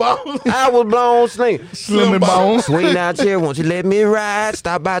 I was bone. I was Blown Slim. Slim and Bones. Swing out here, won't you let me ride?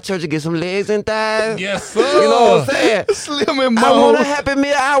 Stop by church and get some legs and thighs. Yes, sir. You know what I'm saying? Slim and I want a Bones. Happy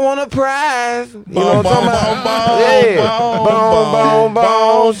Meal, I want a prize. You know Bone, what I'm talking bone, about? bone, Yeah. bone, Bone,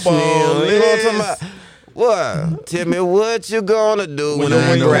 bone, Slim. You know what I'm talking boneless. about? What? Tell me what you gonna do when the I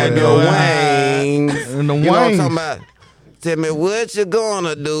wings grab grab your your wings. And the You know what I'm wings. talking about? Tell me what you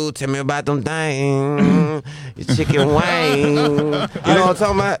gonna do. Tell me about them things. Your chicken wings. You know what I'm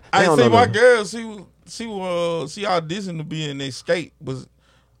talking about? They I don't see know my them. girl. She auditioned to be in Escape, but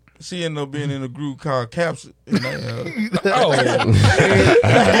she ended up being in a group called Capsule. And Oh,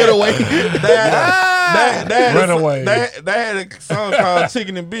 Get away. Runaway. They had a song called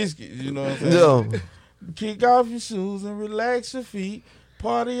Chicken and Biscuit. You know what I'm saying? Yeah. Kick off your shoes and relax your feet.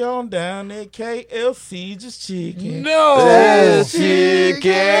 Party on down at KFC, just chicken. no. That's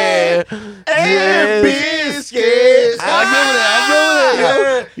chicken. And biscuits. I remember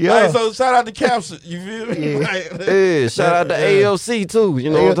that. Yeah. Like, so shout out to Capsule. You feel me? Yeah. Like, Yeah, shout out to ALC too.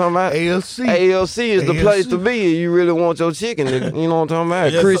 You know what I'm talking about? ALC. ALC is the ALC. place to be if you really want your chicken. You know what I'm talking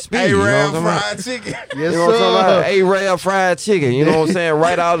about? yes, Crispy. You know what I'm A-Rab talking about? fried chicken. Yes, You know what I'm talking about? sir. A-Rab fried chicken. You know what I'm saying?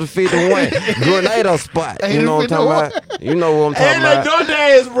 Right out of the 51. Grenada spot. You know what I'm talking about? You know what I'm talking And they about? doing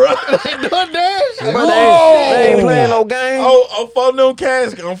dance, bro. DoorDash. But they ain't playing no game. Oh, I'm folding them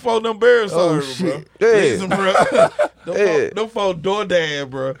casket. I'm folding them bears. Oh, bro. shit. Yeah. Listen, bro. Yeah. Them folk DoorDash,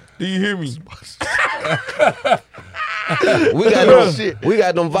 bro. Do you hear me? We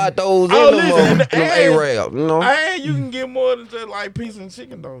got them Vatos Oh, in listen, them and- A-Rab. You know? And you can get more than just like piece and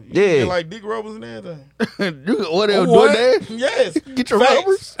chicken, though. You Yeah. can get like dick rubbers and everything. You can order What? DoorDash. Yes. Get your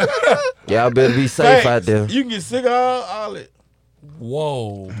Facts. rubbers. Y'all better be safe Facts. out there. You can get sick of all it.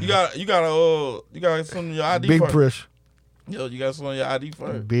 Whoa. You got some of your ID Big first. pressure. Yo, you got some of your ID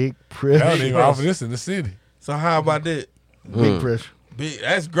first. Big They don't pressure. even offer this in the city. So how about that? Big pressure.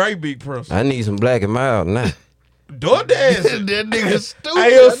 That's great, big press. I need some black and mild now. DoorDash. That nigga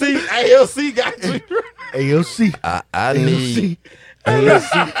stupid. ALC got you. ALC. I need.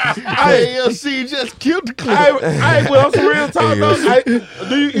 ALC just killed the clip. Hey, well, on some real talk though.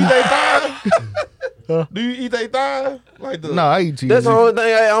 Do you eat they thigh? Do you eat they thigh? Like the No, I eat TNZ. That's the only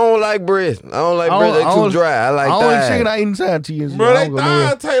thing I don't like breast. I don't like breast. They too dry. I like only thighs. chicken I eat inside TNZ. bro, I they don't go nowhere.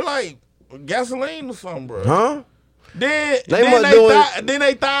 thigh taste like gasoline or something, bro. Huh? Then They then must they do it- thigh, then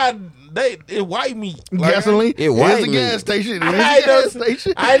they thigh it white meat. Like, Gasoline. It white It's a meat. gas station. It's I a ain't, gas never,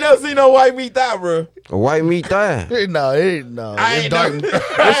 station. I ain't never seen no white meat thigh, bro. A white meat thigh. No, it ain't. No, I it's ain't dark. never-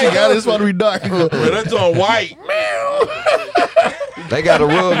 That shit got it's supposed to be dark. Bro, that's on white. They got to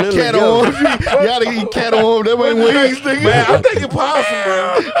rub them Cat together. arms. You gotta eat cat arms. That ain't wings, nigga. Man, I'm thinking possum,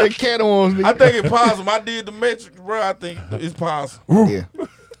 bro. That cat arms, nigga. I think it's possum. I did the metrics, bro. I think it's possum. Yeah.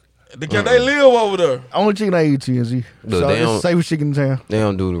 Because they live over there. Only chicken I eat TNZ. Look, So they it's the don't- safest chicken in town. They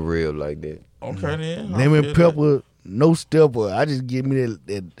don't do the rib like that. Okay, then. I Lemon feel pepper, no stepper. I just give me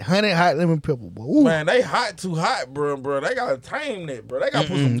that honey hot lemon pepper. Boy. Ooh. that. Man, they hot too hot, bro. They gotta tame that, bro. They gotta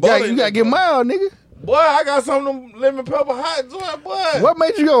put some You butter gotta, in you gotta that, get bro. mild, nigga. Boy, I got some of them lemon pepper hot joint, boy. What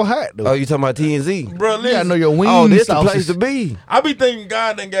made you go hot though? Oh, you talking about TNZ? Bro, You gotta listen. know your wings. Oh, this the sauces. place to be. I be thinking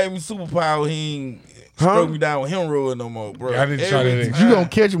God done gave me superpower. He ain't stroke me down with hemorrhoid no more, bro. I didn't try that Every extreme. You gonna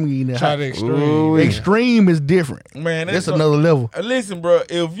catch me eating that Try hot. the extreme. Extreme is different. Man, That's another level. Listen, bro.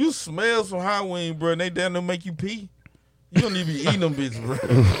 If you smell some hot wing, bro, and they down there make you pee, you don't need to be eating them bitches, bro.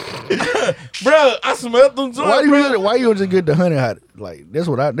 Bro, I smelled them joints, bro. Why you just get the honey hot? Like that's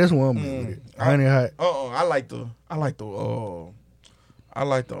what I'm with it. Honey hot. I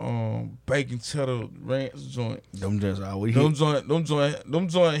like the bacon cheddar ranch joint. Them just always Them hit.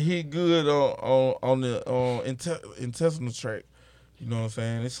 joint hit good on the intestinal tract. You know what I'm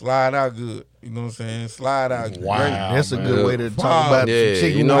saying? It slide out good. You know what I'm saying? Slide out good. Wow. Great. That's a man. good way to talk about Yeah, some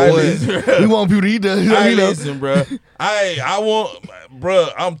chicken. you know wings. what? We want people to eat that. Hey, You know. listen, bro. I want, bro.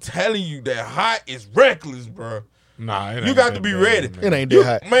 I'm telling you that hot is reckless, bro. Nah, it You ain't got that to be bad, ready. man. It ain't that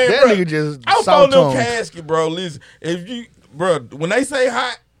hot. Man, that bro, nigga just I'm soft on them tongue. casket, bro. Listen, if you, bro, when they say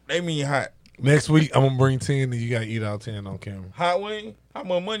hot, they mean hot. Next week, I'm gonna bring 10, and you gotta eat all 10 on camera. Hot wing? How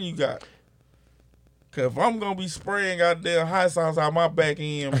much money you got? Cause if I'm gonna be spraying goddamn hot sauce out my back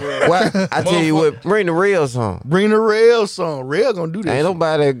end, bro. Why? I tell you what, bring the real song. Bring the rail song. Rail gonna do this. Ain't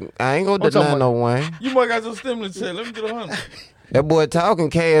nobody. I ain't gonna I'm talking deny no Wayne. You might got your stimulus check. Let me get 100. That boy talking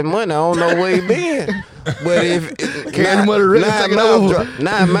cash money. I don't know where he been. But if Cash money really taking over.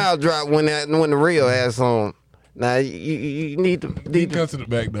 nine mile drop when the real ass on. Now you need to You come to the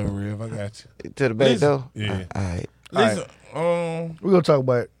back door, Rev. I got you. to the back Listen. door. Yeah. All right. Listen, We're gonna talk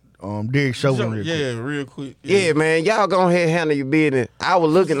about Derek Chauvin real quick. yeah, real quick. Yeah, man, y'all go ahead and handle your business. I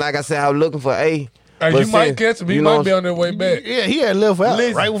was looking, like I said, I was looking for A. Hey, But you might since- catch him. He you know might be on their way back. Yeah, he had left out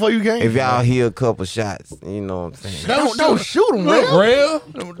Listen. right before you came. If y'all hear a couple shots, you know what I'm saying. don't shoot him, man. Rev?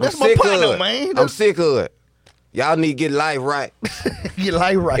 That's I'm my sick of partner, it. man. I'm sick of it. Y'all need to get life right. Get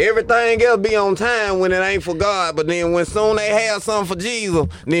life right. Everything else be on time when it ain't for God, but then when soon they have something for Jesus,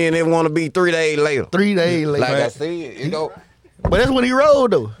 then they want to be 3 days later. 3 days later. Like I said, you know. But that's when he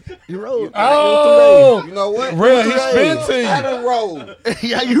rolled though. He rolled. Oh, You know what? Rev, he 3 spin days. to you. I done rolled.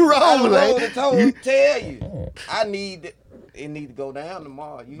 Yeah, you I rolled, done rolled like. and tell you. I need it need to go down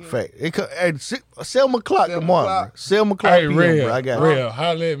tomorrow. You hear me? Fact. It at 7 o'clock 7 tomorrow. o'clock. Bro. 7 o'clock Hey, p.m. Rev, Bro. I got it. Rev,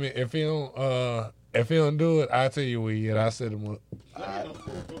 holler at me. If he don't do it, I'll tell you where he at. I'll set him up.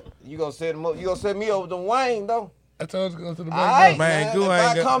 You gonna set him up? You gonna set me over to Wayne though? I told you to go to the All back right, door. Man, man. go If ain't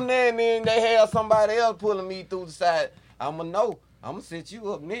I got- come there and then they have somebody else pulling me through the side, I'ma know. I'ma set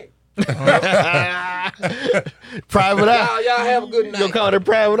you up, Nick. Private eye. Y'all have a good You night. gonna call it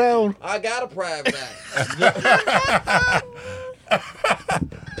private eye? I got a private eye.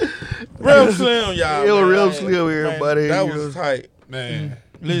 Real slim, y'all. Yo, man. real Man, slim, everybody. That You was know. tight. Man,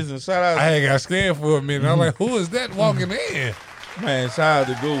 Listen, shout out, I had got scared for a minute. I'm like, who is that walking in? man. Shout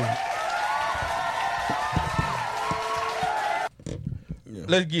out to Goo.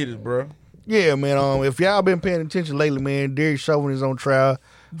 Let's get it, bro. Yeah, man. If y'all been paying attention lately, man, Derek Chauvin is on trial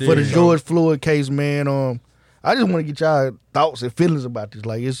for the Derek George Floyd case, man. I just want to get y'all thoughts and feelings about this.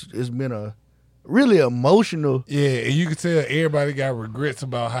 Like, it's been a really emotional. Yeah, and you can tell everybody got regrets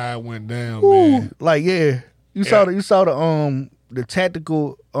about how it went down, Ooh, man. like, yeah, you saw the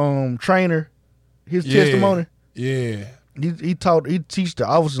tactical trainer, his Yeah. testimony. Yeah. He teach the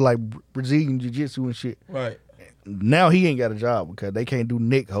officers like Brazilian jiu-jitsu and shit. Right. Now he ain't got a job because they can't do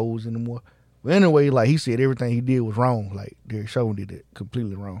neck holds anymore. But anyway, like he said, everything he did was wrong. Like Derek Chauvin did it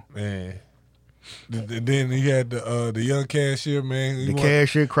completely wrong. Man. Then he had the young cashier, man. The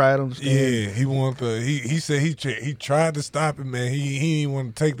cashier cried on the stand. Yeah, he wanted he said he tried to stop it, man. He didn't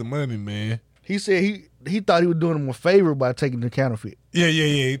want to take the money, man. He said he thought he was doing him a favor by taking the counterfeit. Yeah.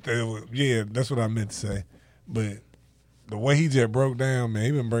 Yeah, that's what I meant to say. But the way he just broke down, man,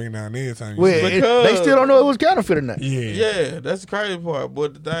 he been breaking down every time. Well, say- they still don't know it was counterfeit or not. yeah. Yeah, that's the crazy part.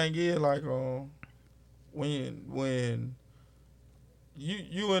 But the thing is, like, when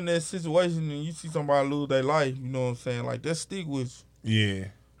you in that situation and you see somebody lose their life, you know what I'm saying? Like, that stick with you. Yeah.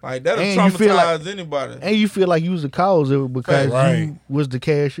 Like, that'll And you feel traumatize like- anybody. And you feel like you was the cause of it because Right. you was the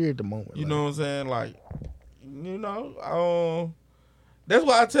cashier at the moment. You like. know what I'm saying? Like, you know, that's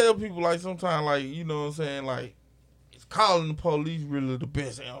why I tell people, like, sometimes, like, you know what I'm saying? Like, it's calling the police really the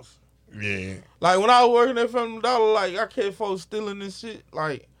best answer. Yeah. Like, when I was working at Family Dollar, like, I catch folks stealing this shit.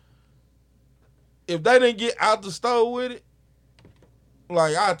 Like, if they didn't get out the store with it,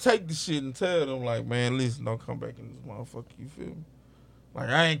 like, I take the shit and tell them, like, man, listen, don't come back in this motherfucker, you feel me? Like,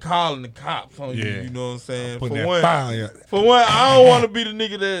 I ain't calling the cops on you, Yeah. you know what I'm saying? Putting For that one, fire. Yeah. for one, I don't want to be the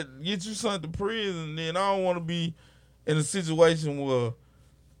nigga that get you sent to prison, then I don't want to be in a situation where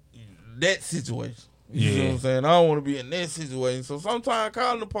that situation. You know what I'm saying? I don't want to be in that situation. So sometimes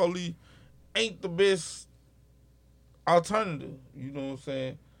calling the police ain't the best alternative. You know what I'm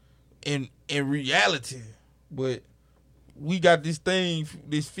saying? In reality, but we got this thing,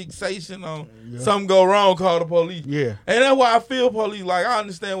 this fixation on something go wrong, call the police. Yeah. And that's why I feel police. Like I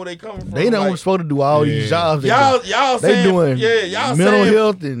understand where they coming from. They don't like, supposed to do all these jobs. Y'all they saying doing y'all mental saying,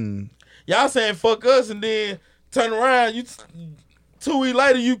 health and y'all saying fuck us and then turn around. You 2 weeks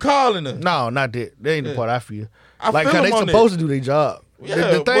later you calling us. no, not that. That ain't the part I feel. I Like feel how they them on supposed to do their job. Yeah,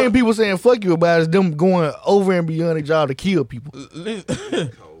 the thing but- people saying fuck you about is them going over and beyond their job to kill people.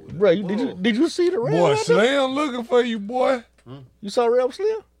 Bro, did you see the Ram? Boy, out there? Slim looking for you, boy. You saw Ram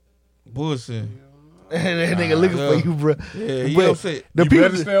Slim? Bullshit. That nigga looking for you, bro. Yeah, he But upset. the You people,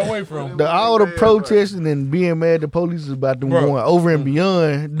 better stay away from him. all the protesting and being mad, the police is about them Bro. going over and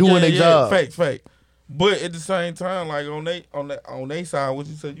beyond doing their job. Fact. But at the same time, like on they side, what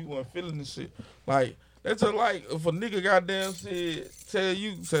you said you weren't feeling this shit. Like that's just like if a nigga goddamn shit tell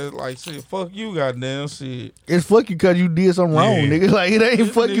you said like shit, fuck you goddamn shit. It's fuck you because you did something wrong, Yeah. nigga. Like it ain't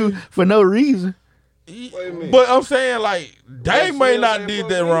This fuck you nigga- for no reason. But I'm saying like they may not did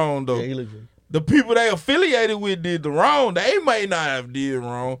that wrong though. Yeah, The people they affiliated with did the wrong. They may not have did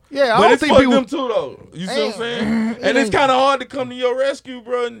wrong. Yeah, I but don't it's think fuck people- them too though. You see what I'm saying? And it's kind of hard to come to your rescue,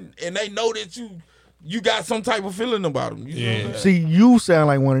 bro. And they know that you got some type of feeling about them. You see what I'm saying? See, you sound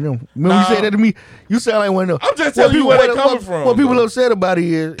like one of them. Remember you said that to me? You sound like one of them. I'm just telling you where they coming from. What people bro. upset about it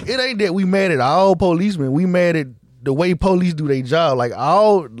is, it ain't that we mad at all policemen. We mad at the way police do their job. Like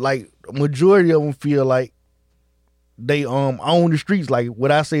majority of them feel like they own the streets. Like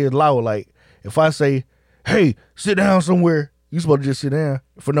what I say is law. Like if I say, hey, sit down somewhere, you supposed to just sit down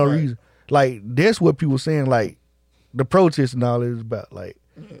for no reason. Like that's what people saying. Like the protest and all is about. Like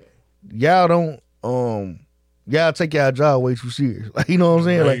y'all don't y'all take y'all job way too serious. Like you know what I'm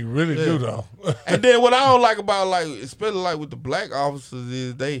saying? They Like really do though. And then what I don't like about like, especially like with the black officers,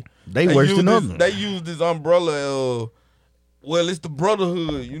 is they worse use than this, others. They use this umbrella. Well, it's the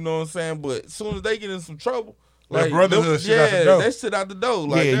brotherhood. You know what I'm saying? But as soon as they get in some trouble, That like brotherhood shit out the door. that shit out the door.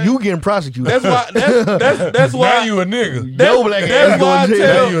 Like yeah, that- you getting prosecuted. That's why. That's why. Now you a nigga. Yo, black ass That's why I going to jail.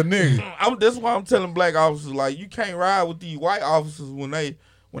 Now tell. you a nigga. That's why I'm telling black officers like you can't ride with these white officers when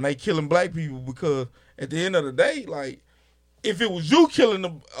they killing black people, because at the end of the day, like if it was you killing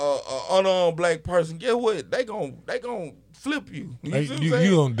an unarmed black person, guess what? They gon' flip you. You, Like, see what you I'm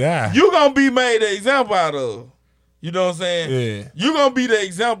saying? gonna die. You gonna be made an example out of. You know what I'm saying? Yeah. You gonna be the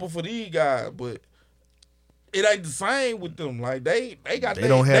example for these guys, but it ain't the same with them. Like they got They they,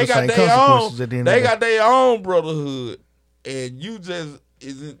 don't have they the got same their consequences own. at the end of They the day. got their own brotherhood, and you just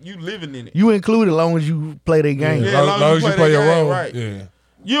isn't you living in it. You include as long as you play their game. Yeah. As long as you play your that game, role. right. Yeah.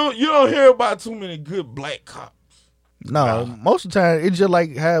 You don't hear about too many good black cops. No, most of the time it's just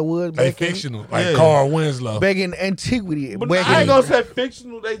like how it was They back in, fictional. Like Yeah. Carl Winslow. back in antiquity. But Back I ain't in, gonna say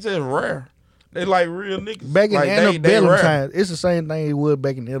fictional. They just rare. They like real niggas. back in like, antebellum rare. times, it's the same thing it was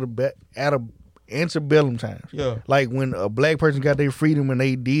back in antebellum times. Yeah. Like when a black person got their freedom and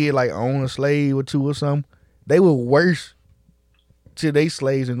they did like own a slave or two or something, they were worse to their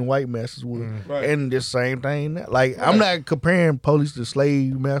slaves than the white masters were. Right. And the same thing now. Like I'm not comparing police to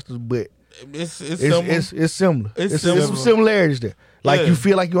slave masters, but It's it's similar. it's similar. It's It's similar. some similarities there. Like Yeah. you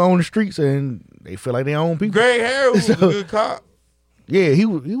feel like you own the streets and they feel like they own people. Greg Harris was So- a good cop. Yeah, he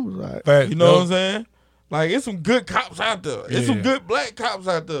was all right. Fact, You know what I'm saying? Like it's some good cops out there. It's some Yeah. good black cops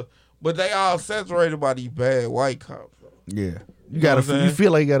out there, but they all saturated by these bad white cops. Yeah. You know gotta what I'm you saying?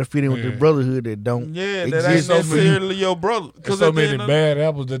 feel like you gotta fit in with the Yeah. brotherhood that don't Yeah, that ain't exist. necessarily your brother. There's Because so many bad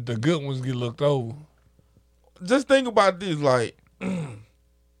apples that the good ones get looked over. just think about this. Like,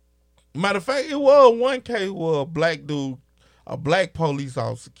 matter of fact, it was one case where a black dude, a black police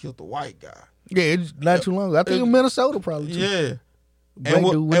officer, killed a white guy. Yeah, it's not too long ago. I think in Minnesota probably too. Yeah. Black And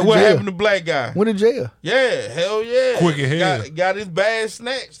what, dude went and to what jail. happened to black guy? Went to jail. Yeah, hell yeah. Quick as hell. Got his bag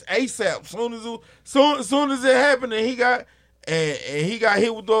snatched ASAP. Soon as it happened and he got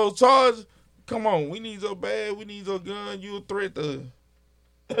hit with those charges. Come on, we need your bag, we need your gun, you a threat to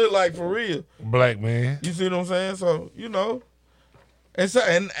like for real. Black man. You see what I'm saying? So, you know. And so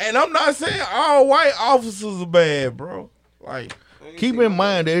and I'm not saying all white officers are bad, bro. Like Keep in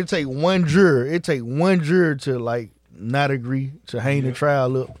mind that it take one juror. It take one juror to like not agree to hang the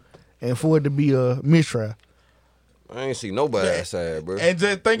trial up and for it to be a mistrial. I ain't see nobody outside, bro. and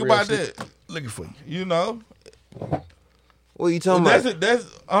just think Real about shit. that. Looking for you. You know? What are you talking about? That's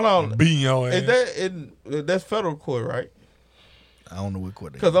hold on. Beating your ass. That's federal court, right? I don't know what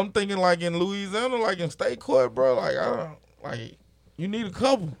court they Because I'm thinking like in Louisiana, like in state court, bro, like I don't like you need a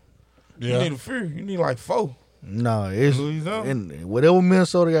couple. Yeah. You need a few. You need like 4. No, it's Louisiana? and whatever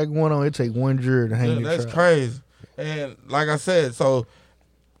Minnesota got going on, it take one juror to hang Yeah, the that's trial. crazy. And like I said, so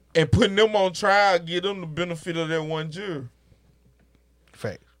and putting them on trial give them the benefit of that one jury.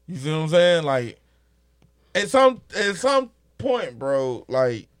 Fact. You see what I'm saying? Like at some point, bro,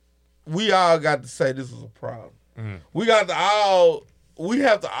 like we all got to say this is a problem. We have to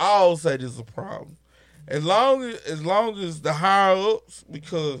all say this is a problem. As long as the higher ups,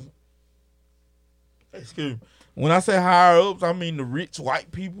 because excuse me, when I say higher ups, I mean the rich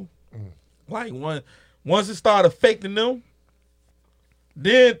white people. Like once it start affecting them,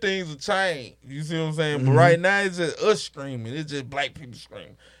 then things will change. You see what I'm saying? But right now it's just us screaming. It's just black people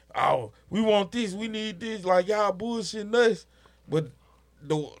screaming. Oh, we want this, we need this. Like y'all bullshitting us. But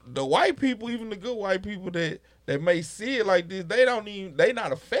the white people, even the good white people that may see it like this, they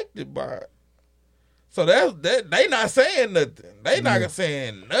not affected by it. So that they not saying nothing. They not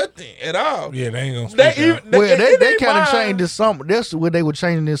saying nothing at all. Yeah, they ain't gonna speak out. They kind of changed this something. That's what they were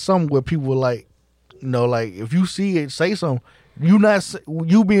changing this something where people were like, you know, like if you see it, say something.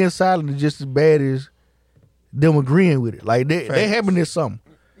 You being silent is just as bad as them agreeing with it. Like they having this something.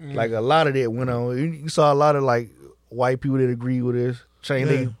 Like a lot of that went on. You saw a lot of like white people that agree with this. Change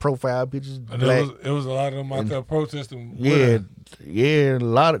their profile pictures. Black. It was a lot of them out there protesting. Yeah, a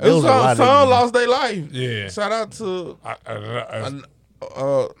lot of. Some lost their life. Yeah. Shout out to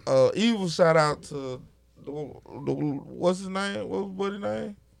evil. Shout out to what's his name? What was buddy's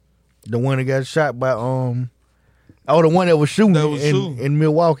name? The one that got shot by the one that was shooting in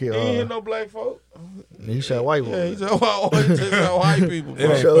Milwaukee. He ain't hit no black folk. He shot white people. Yeah, he shot white people. It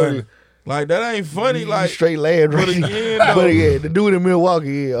ain't funny. Like that ain't funny. Like straight land, right? But yeah, the dude in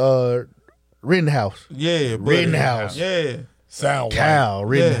Milwaukee, Rittenhouse. Yeah, Rittenhouse. Yeah, sound Kyle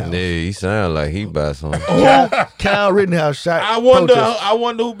Rittenhouse. Yeah, he sound like he by something. Kyle Rittenhouse shot. I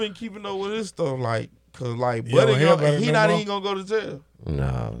wonder who been keeping up with this stuff. Like, cause like, buddy, he not even gonna go to jail.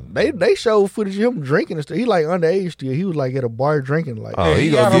 No, they showed footage of him drinking and stuff. He like underage still. He was like at a bar drinking. Like, he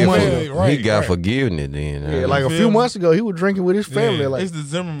got forgiveness then. Yeah, like a few months ago, he was drinking with his family. Like, it's the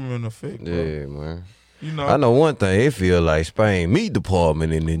Zimmerman effect. Bro. Yeah, man. You know, I know one thing. It feel like Spain meat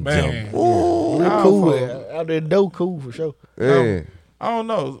department in then jump. Ooh, cool out there, dope, cool for sure. Yeah, I don't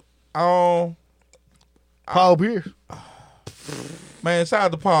know. Paul Pierce. Man, shout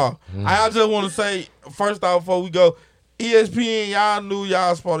out to Paul. I just want to say first off before we go. ESPN, y'all knew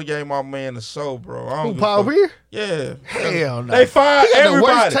y'all supposed to give my man the show, bro. Who, Paul Pierce? Yeah. Hell no. They fired everybody. The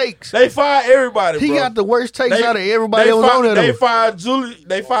worst takes. They fired everybody, bro. He got the worst takes out of everybody that was on there. They fired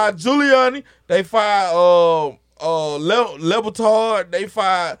Giuliani. They fired Lebatard. They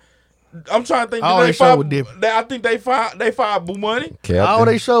fired. I'm trying to think. All they show was different. I think they fired Boo Money. All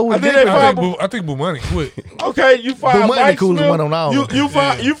they show was different. I think Boo Money quit. Okay, you fired Mike Smith. One on all. You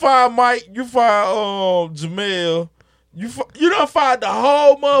fired Mike. You fired Jamel. You done fired the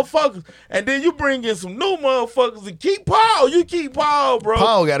whole motherfuckers, and then you bring in some new motherfuckers and keep Paul. You keep Paul, bro.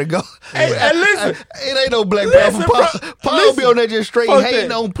 Paul gotta go. Hey, listen, it ain't no black power for Paul. Paul be on there just straight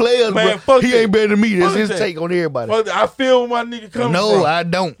hating on players, man, but he ain't better than me. That's his take on everybody. I feel where my nigga coming from. No, I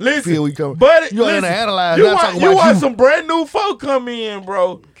don't. Listen, feel we coming. But you ain't analyze. You want some brand new folk come in,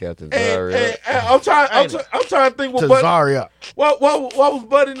 bro. Captain Zaria. I'm trying to think what Zaria. What was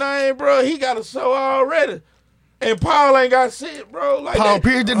Buddy's name, bro? He got a show already. And Paul ain't got shit, bro. Like Paul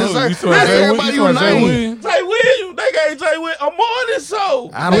Pierce didn't deserve. Everybody you name. Jay Williams. They gave Jay Williams. I'm on this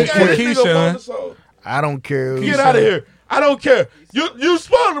show. I don't care. Keyshawn. I don't care. Get out of here. I don't care. You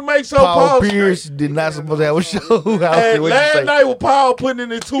supposed to make sure Paul Pierce did not supposed to have a show. And last night was Paul putting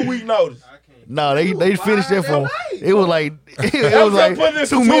in a 2-week notice. No, they finished that for him. It was like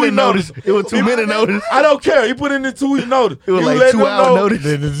 2 minute notice. It was 2 minute notice. I don't care. He put in the 2 week notice. It was like 2 hour notice.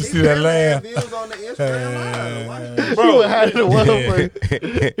 Did you see that laugh? Bro,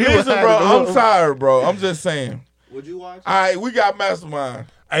 listen, bro. I'm sorry, bro. I'm just saying. Would you watch? All right, we got Mastermind.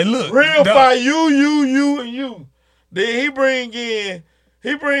 Hey, look, real fight. You, and you. Then he bring in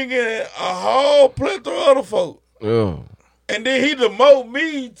a whole plethora of other folk. Yeah. And then he demote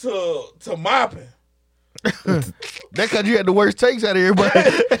me to mopping. That's because you had the worst takes out of everybody.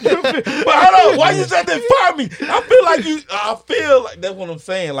 But hold on, why you said they fire me? I feel like that's what I'm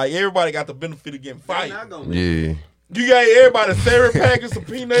saying. Like everybody got the benefit of getting fired. Yeah. You got everybody a cereal packet, some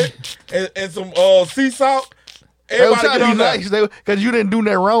peanut, and some sea salt. Everybody trying to be nice because you didn't do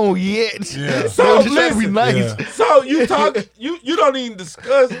that wrong yet. Yeah. So listen, be nice. Yeah. So you talk, you don't even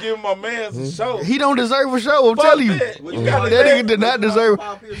discuss giving my man a show. He don't deserve a show. I'm telling you, that nigga did not deserve.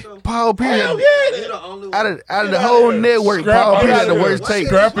 Paul Pierce, out of the whole network, Paul Pierce had the worst take.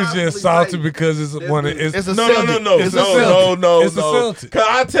 Scrap is just salty because it's one. It's a Celtic. No. It's a Celtic. Cause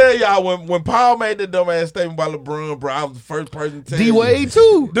I tell y'all when Paul made the dumbass statement about LeBron, bro, I was the first person to tell D Wade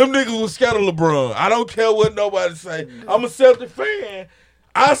too. Them niggas was scared of LeBron. I don't care what nobody say. I'm a Celtic fan.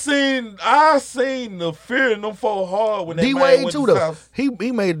 I seen the fear in them folk hard when they D made Wade went too to though. South. He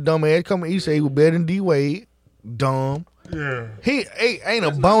made a dumb ass come. He said he was better than D Wade. Dumb. Yeah. He ain't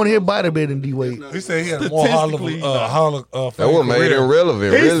a bonehead body better than D Wade. He said he had more Hall of That what made him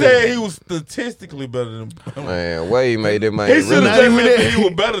relevant. He really. said he was statistically better than him. Man, Wade made that man. He should have Not just even admitted that. he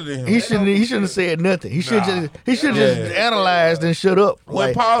was better than him. He shouldn't have said nothing. He should just analyzed and shut up. What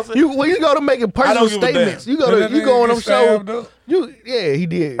Like, Paul said? you go to making I personal don't give a statements. damn. You go on them shows. show. He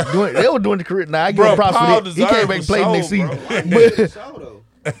did. They were doing the career. Nah, I give Bro, him props Paul for that. He can't deserve make a play show, next season. bro.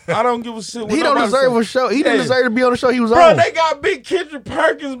 But I don't give a shit. What he don't nobody deserve say. a show. He didn't Yeah. deserve to be on the show he was Bro, on. they got Big Kendrick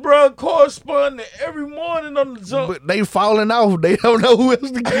Perkins, bro, corresponding every morning on the jump. But they falling off. They don't know who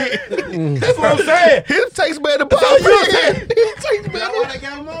else to get. That's what I'm saying. Him takes better Paul all you Pierce. He takes better. They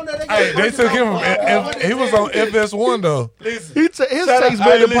got him on there. Hey, they took him. He was on FS1 though. Listen, His shout takes out-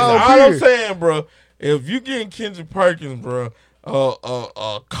 better than listen, Paul all I'm Pierce. saying, bro, if you getting Kendrick Perkins, bro,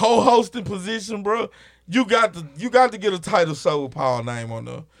 co-hosting position, bro, you got to get a title show with Paul name on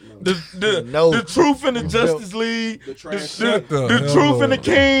there. The Truth in the Justice League, the Truth in the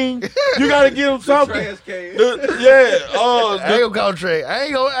King. You got to give him something. Trash can. I ain't gonna call Trey. I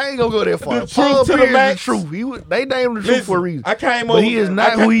ain't gonna go that far. The truth Paul to the Pierce is max. the truth. They named the truth for a reason. I came But over. he is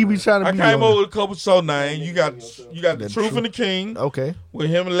not who he be trying to I be. came on. over with a couple show names. You got the Truth in the King Okay. with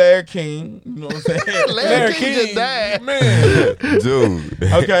him and Larry King. You know what I'm saying? Larry King just died. Man, Dude.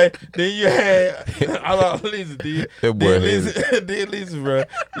 Okay, then you had Lisa, That boy Lisa, bro.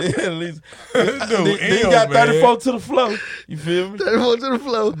 Lisa. Dude, Then you ill, got man. 34 to the flow. You feel me? 34 to the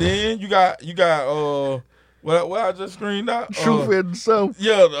flow. Then you got what I just screened out. Truth and some.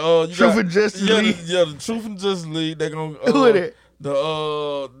 Yeah, you Truth got, and Justice League. the Truth and Justice League. They gonna Who is it?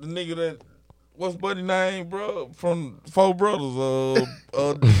 the nigga that. What's buddy name, bro? From Four Brothers.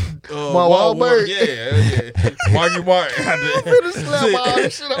 Mark Wahlberg. Yeah. Marky Mark. slap all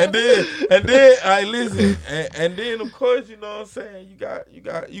this shit and then, I listen, and then of course, you know what I'm saying. You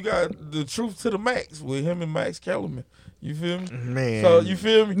got the Truth to the Max with him and Max Kellerman. You feel me? Man. So you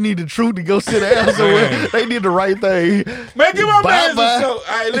feel me? You need the truth to go sit down somewhere. They did the right thing. Man, give my man Bye-bye. a show. All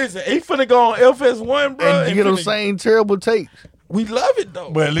right, listen, he finna go on FS1, bro. And get them saying terrible takes. We love it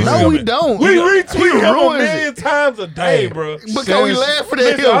though. but at least No, we don't. We He retweet him a ruins million it. times a day, Hey, bro. Because we laugh at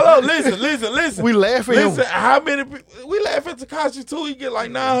Listen, him. hold on, listen. We laugh at Listen, him. how many we laugh at Tekashi too? He get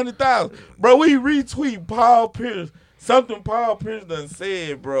like 900,000, bro. We retweet Paul Pierce. Something Paul Pierce done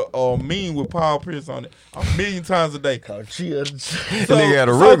said, bro, or mean with Paul Pierce on it a million times a day. Cheers. So, Nigga had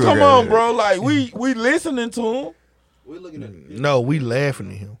a so record come on, guy. bro. Like we listening to him. We looking at No, we laughing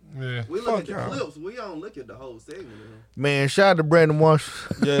at him. Yeah. we look at the y'all. clips. We don't look at the whole segment. Man, shout out to Brandon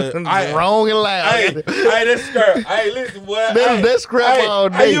Marshall. Yeah, I- Wrong and loud. Hey, that's scrap. Hey, listen, boy. That's scrap all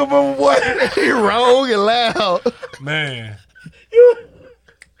day. Hey, you remember what? He wrong and loud. Man.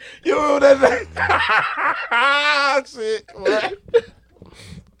 You remember that? Shit, boy.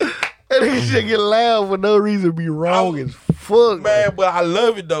 That nigga shit get loud for no reason. Be wrong as fuck, Man, but I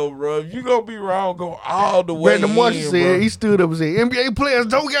love it though, bro. If you gonna be wrong, go all the way. Brandon Marshall in, said bro. he stood up and said NBA players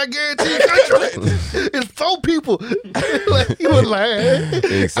don't got guaranteed contracts. It's 4 people. Like, he was lying. I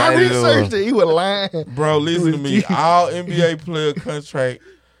Excited researched it. He was lying. Bro, listen to me. All NBA player contract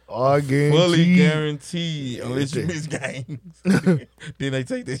All fully guaranteed. guaranteed unless you miss games. Then they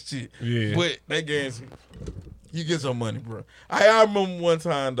take that shit. Yeah. But they guarantee you get some money, bro. I remember one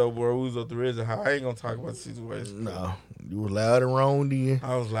time though, bro. We was up the Reggie House. I ain't gonna talk about the situation. No, you was loud and wrong then.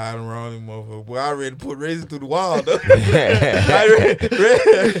 I was lying around him, motherfucker. Boy, I ready to put Reggie through the wall, though.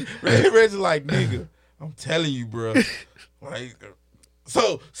 Reggie like, nigga, I'm telling you, bro. Like,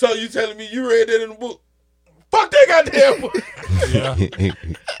 so you telling me you read that in the book? Fuck that goddamn book. Yeah.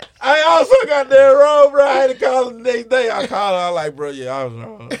 I also got that wrong, bro. I had to call him the next day. I called him. I was like, bro, yeah, I was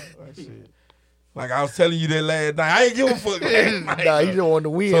wrong. Like, shit. Like I was telling you that last night. I ain't give a fuck last night. Nah, you don't want to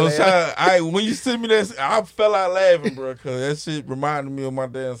win. So, man. when you sent me that, I fell out laughing, bro, because that shit reminded me of my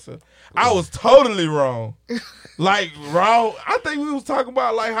damn self. I was totally wrong. Like, wrong. I think we was talking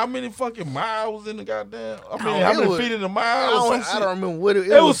about, like, how many fucking miles in the goddamn, how many feet in the mile or some shit. I don't remember what it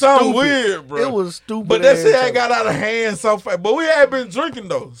It was something stupid. weird, bro. It was stupid. But that shit ass had got out of hand so fast. But we had been drinking,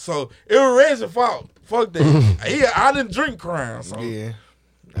 though. So, it was Reggie's fault. Fuck that. I didn't drink Crown, so. Yeah.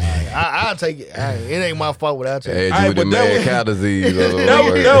 I'll take it. It ain't my fault without you. Hey, Aight, with the but that mad was- cow disease.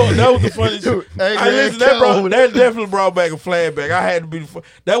 That was the funny shit. Hey, I listen, man, that definitely brought back a flashback. I had to be.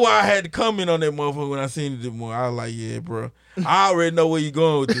 That's why I had to comment on that motherfucker when I seen it this morning. I was like, yeah, bro. I already know where you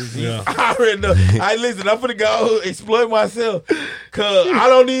going with this. Yeah. I already know. Listen, I'm finna go exploit myself. Cause I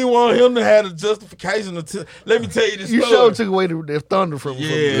don't even want him to have the justification to let me tell you this You story. sure took away the thunder from him.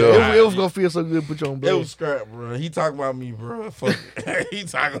 Yeah. It was gonna feel so good to put you on It blast. was scrap, bro. He talking about me, bro. Fuck. He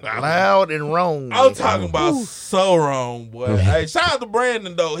talking about Loud and wrong. I'm talking about so wrong, boy. Hey, shout out to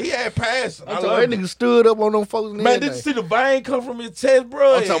Brandon though. He had passion. I I love told that nigga stood up on them folks. And Man, did you see the vein come from his chest,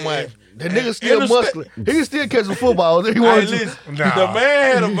 bro? I'm talking about that nigga still interstate- muscular. He can still catch a football if he Hey, wanted to. listen, the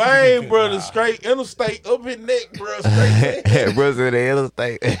man had a vein, bro. The straight interstate up his neck, bro. Straight. Bro, said the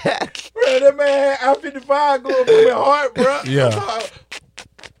interstate. Bro, that man had I-55 going from his heart, bro. Yeah.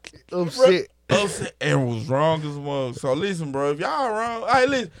 Upset. Upset and was wrong as well. So listen, bro, if y'all wrong, hey,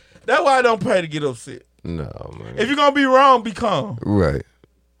 listen, that's why I don't pay to get upset. No, man. If you're gonna be wrong, be calm. Right.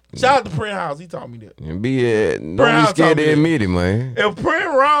 Shout out to Prince House, he taught me that. And don't be Brown scared told me to that. admit it, man. If Prince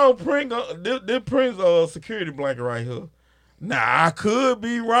wrong, this Prince security blanket right here. Now I could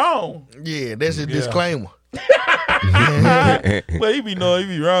be wrong. Yeah, that's a disclaimer. But he be knowing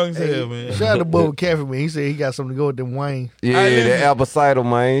he be wrong as hell, man. Shout out to Bubba Caffey, man. He said he got something to go with them Wayne. Yeah, Hey, listen. that apple cider,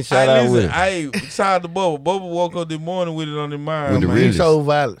 man. Shout Hey, out with listen, it. hey, shout out to Bubba. Bubba woke up this morning with it on his mind, With the man. real- He so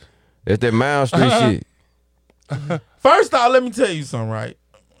violent. That's that Mound Street shit. First off, let me tell you something, right?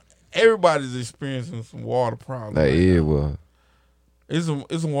 Everybody's experiencing some water problems. Like, right yeah, now. well. It's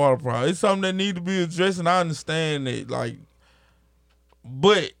a water problem. It's something that need to be addressed, and I understand that. Like,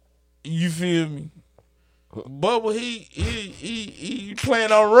 but you feel me? Bubba, he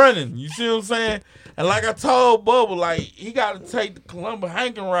plan on running. You see what I'm saying? And like I told Bubba, like he got to take the Columbus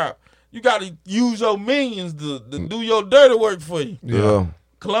Hankin route. You got to use your minions to do your dirty work for you. Yeah.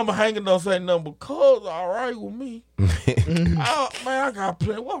 Columbus Hankin don't say nothing but Cuz all right with me. Man, I got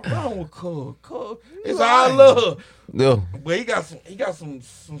plenty. What's wrong with Cuz? Cuz, it's all love. Yeah. But he got some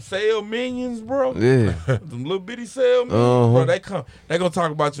sale minions, bro. Yeah. Some little bitty sale minions, Uh-huh. bro. They gonna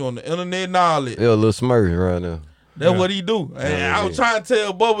talk about you on the internet and all that. Yeah, a little smurf right now. That's what he do. And Yeah, I was yeah. trying to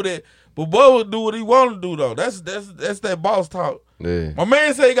tell Bubba that, but Bubba do what he want to do though. That's that boss talk. Yeah. My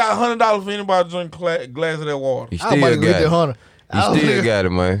man say he got $100 for anybody to drink a glass of that water. He I was about still to get that got it. hunter. He still got it,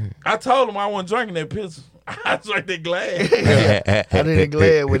 man. I told him I wasn't drinking that pizza. I drank that glass. I didn't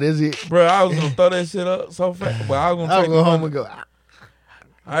glad with is it. Bro, I was gonna throw that shit up so fast, but I was gonna I was take go the home 100. and go. "Ah."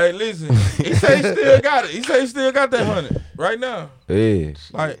 Hey, listen. He say he still got it. He say he still got that 100 right now. Yeah.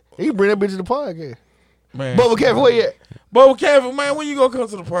 Like, He can bring that bitch to the podcast. man. Bubba Caffey, where you at? Bubba Caffey, man, when you gonna come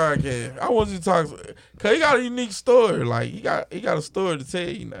to the podcast? I want you to talk, cause he got a unique story. Like he got a story to tell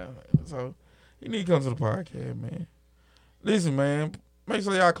you now. So you need to come to the podcast, man. Listen, man, make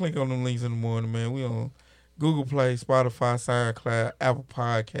sure y'all click on them links in the morning, man. We on Google Play, Spotify, SoundCloud, Apple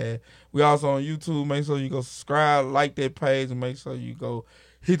Podcast. We also on YouTube. Make sure you go subscribe, like that page, and make sure you go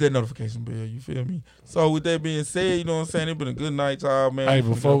hit that notification bell. You feel me? So with that being said, you know what I'm saying? It's been a good night, y'all, man. Hey, We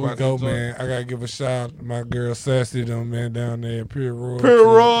finna before we about go, this joint. man, I gotta give a shout out to my girl Sassy, them man down there at Pure Royalty. Pure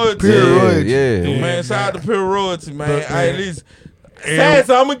Royalty. Pure Yeah, Royalty. yeah. Yeah. Man, shout out to Pure Royalty, man. Look, Hey, man. listen. Sass,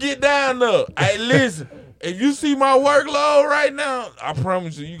 I'm going to get down there. Hey, listen. If you see my workload right now, I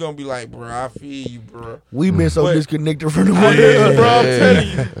promise you, you're going to be like, bro, I feel you, bro. We been so But- disconnected from the Hey, world. listen, bro, I'm Yeah. telling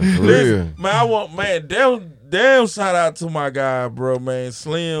you. For Listen, real. man, damn shout out to my guy, bro, man.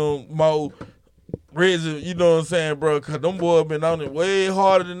 Slim, Mo, Rizzy, you know what I'm saying, bro? Because them boys been on it way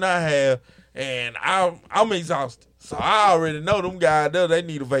harder than I have. And I'm exhausted. So I already know them guys there, they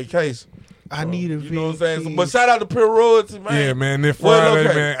need a vacation. I need a You know what I'm saying? So, but shout out to Pure Royalty, man. Yeah, man. This Well, Friday,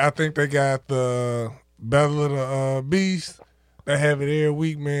 okay. man, I think they got the Battle of the Beast. They have it every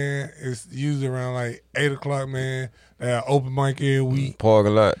week, man. It's usually around like 8 o'clock, man. They have open mic every week.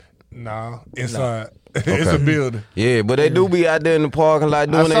 Parking lot. Nah, inside. It's Okay. a building. Yeah, but they do be out there in the parking lot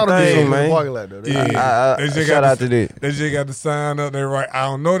I doing saw their the thing, thing, man. parking lot though. Yeah. I They just shout got out the- to that. They just got to sign up. They right. I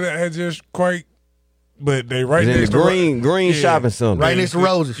don't know the address quite, but they right It's in next the to green Yeah. shopping center. Right next to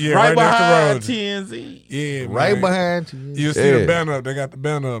Roses. Yeah, right next to behind Roses. TNZ. Yeah, Right man. behind you. You'll see Yeah. the banner up. They got the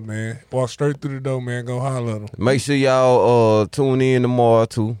banner up, man. Walk straight through the door, man. Go holler at them. Make sure y'all tune in tomorrow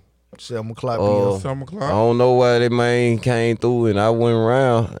too. 7 o'clock Oh. p.m. 7 I o'clock. don't know why that man came through and I went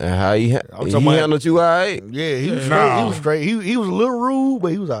around and how he talking about- handled you all right. Yeah, he was Yeah. straight. Nah. He was straight. He was a little rude,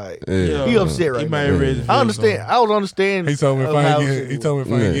 but he was all right. Yeah. He upset right He now. made Reggie feel I understand. I was understanding. He told me if of I how ain't it get, he was. told me if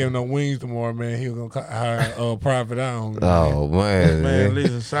I ain't Yeah. give him no wings tomorrow, man, he was gonna hire a private eye on me. Oh man, Man,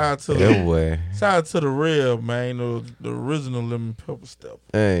 listen, shout out to that way. shout out to the real, man, the original lemon pepper step.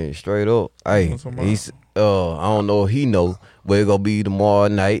 Hey, straight up. Hey, What's up, man? he's I don't know if he know, but it's gonna be tomorrow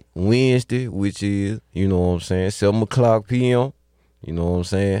night, Wednesday, which is, you know what I'm saying, 7 o'clock p.m. You know what I'm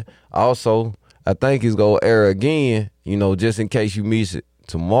saying? Also, I think it's gonna air again, you know, just in case you miss it.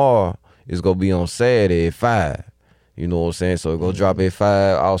 Tomorrow it's gonna be on Saturday at 5. You know what I'm saying? So go drop at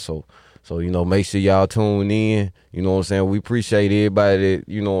 5 also. So, you know, make sure y'all tune in. You know what I'm saying? We appreciate everybody that,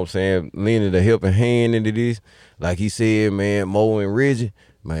 you know what I'm saying, lending a helping hand into this. Like he said, man, Mo and Reggie,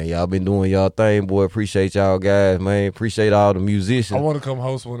 man, y'all been doing y'all thing, boy. Appreciate y'all guys, man. Appreciate all the musicians. I want to come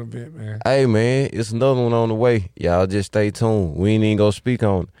host one event, man. Hey, man, it's another one on the way. Y'all just stay tuned. We ain't even gonna speak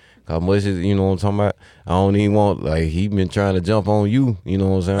on it. Cause much as, you know what I'm talking about, I don't even want, like, he been trying to jump on you, you know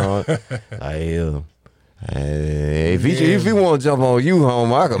what I'm saying? If he want to jump on you,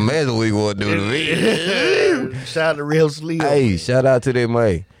 home, I can imagine what he want to do to me. Shout out to Real Sleep. Hey, shout out to that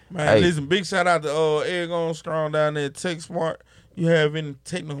man. Man, Hey. listen, big shout out to Eric Armstrong down there at TechSmart. You have any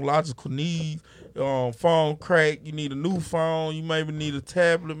technological needs, phone crack, you need a new phone, you maybe need a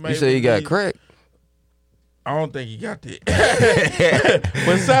tablet. Maybe You say he got crack? I don't think he got that.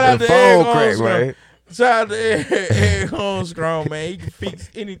 But shout out The to phone Eric crack, Armstrong. right? Shout out to Eric Armstrong, man. He can fix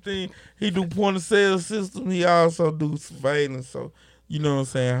anything. He do point of sale system. He also do surveillance. So, you know what I'm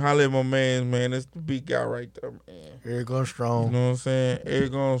saying? Holla at my man. That's the big guy right there, man. Eric You Armstrong. know what I'm saying?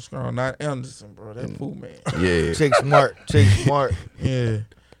 Eric Armstrong, not Anderson, bro. That fool man. Yeah. Check smart. Yeah.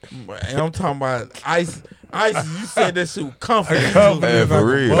 And I'm talking about Ice. You said that shit was comfortable. Man, for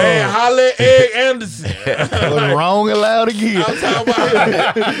real. Man, holla at Eric Anderson. Was wrong and loud again. I'm talking about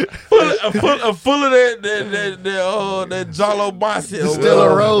full of that Jollo Bossy.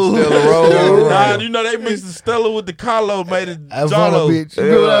 Stella Rose. Nah, you know they mixed the Stella with the Carlo, made it That Jollo. funny bitch. You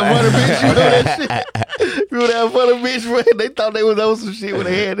remember that funny bitch? You know that shit? Remember that funny bitch, man? They thought they was on some shit when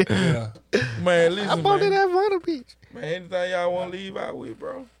they had it. Yeah. Man, I listen, bought man. that funny bitch. Man, anything y'all want to leave out with,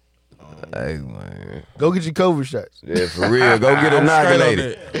 bro? Hey, man. Go get your COVID shots. Yeah, for real. Go get I'm straight on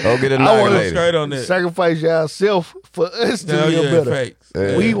inoculated. Go get I wanna inoculated. Straight on that. Sacrifice yourself for us to Hell live yeah, better. facts.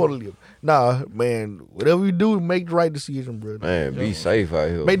 Yeah. We want to live. Nah, man, whatever you do, make the right decision, brother. Man, be safe out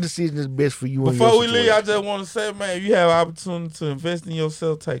here. Make the decision that's best for you. Before and we your leave, I situation. just want to say, man, if you have opportunity to invest in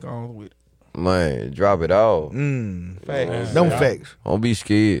yourself, take on with it. Man, drop it all. Facts. Them facts. Don't be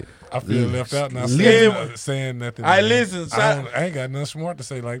scared. I feel left out now Live- saying nothing. I man. listen, I ain't got nothing smart to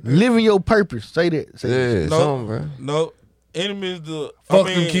say like that. Living your purpose. Say that. Say that. Yeah, No. something, bro. No, enemy is the Fuck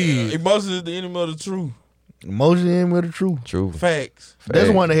them kids. Emotion is the enemy of the truth. Emotion in with the truth. True. Facts. That's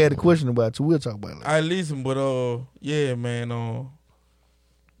the Hey. one they had a question about too. We'll talk about it later. I listen, but yeah, man.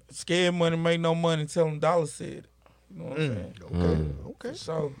 Scared money make no money. Tell them dollar said it. You know what I'm saying? Okay.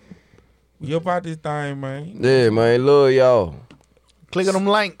 So we up out this thing, man. Yeah, man. Love y'all. Click on them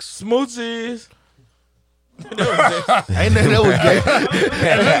links. Smooches. Ain't that was gay.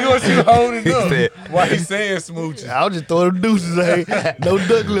 Look what you holding up. Why he saying smooches? I'll just throw them deuces. No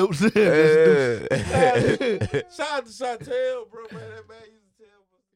duck lips. Shout out to Chantel, bro, man. That man.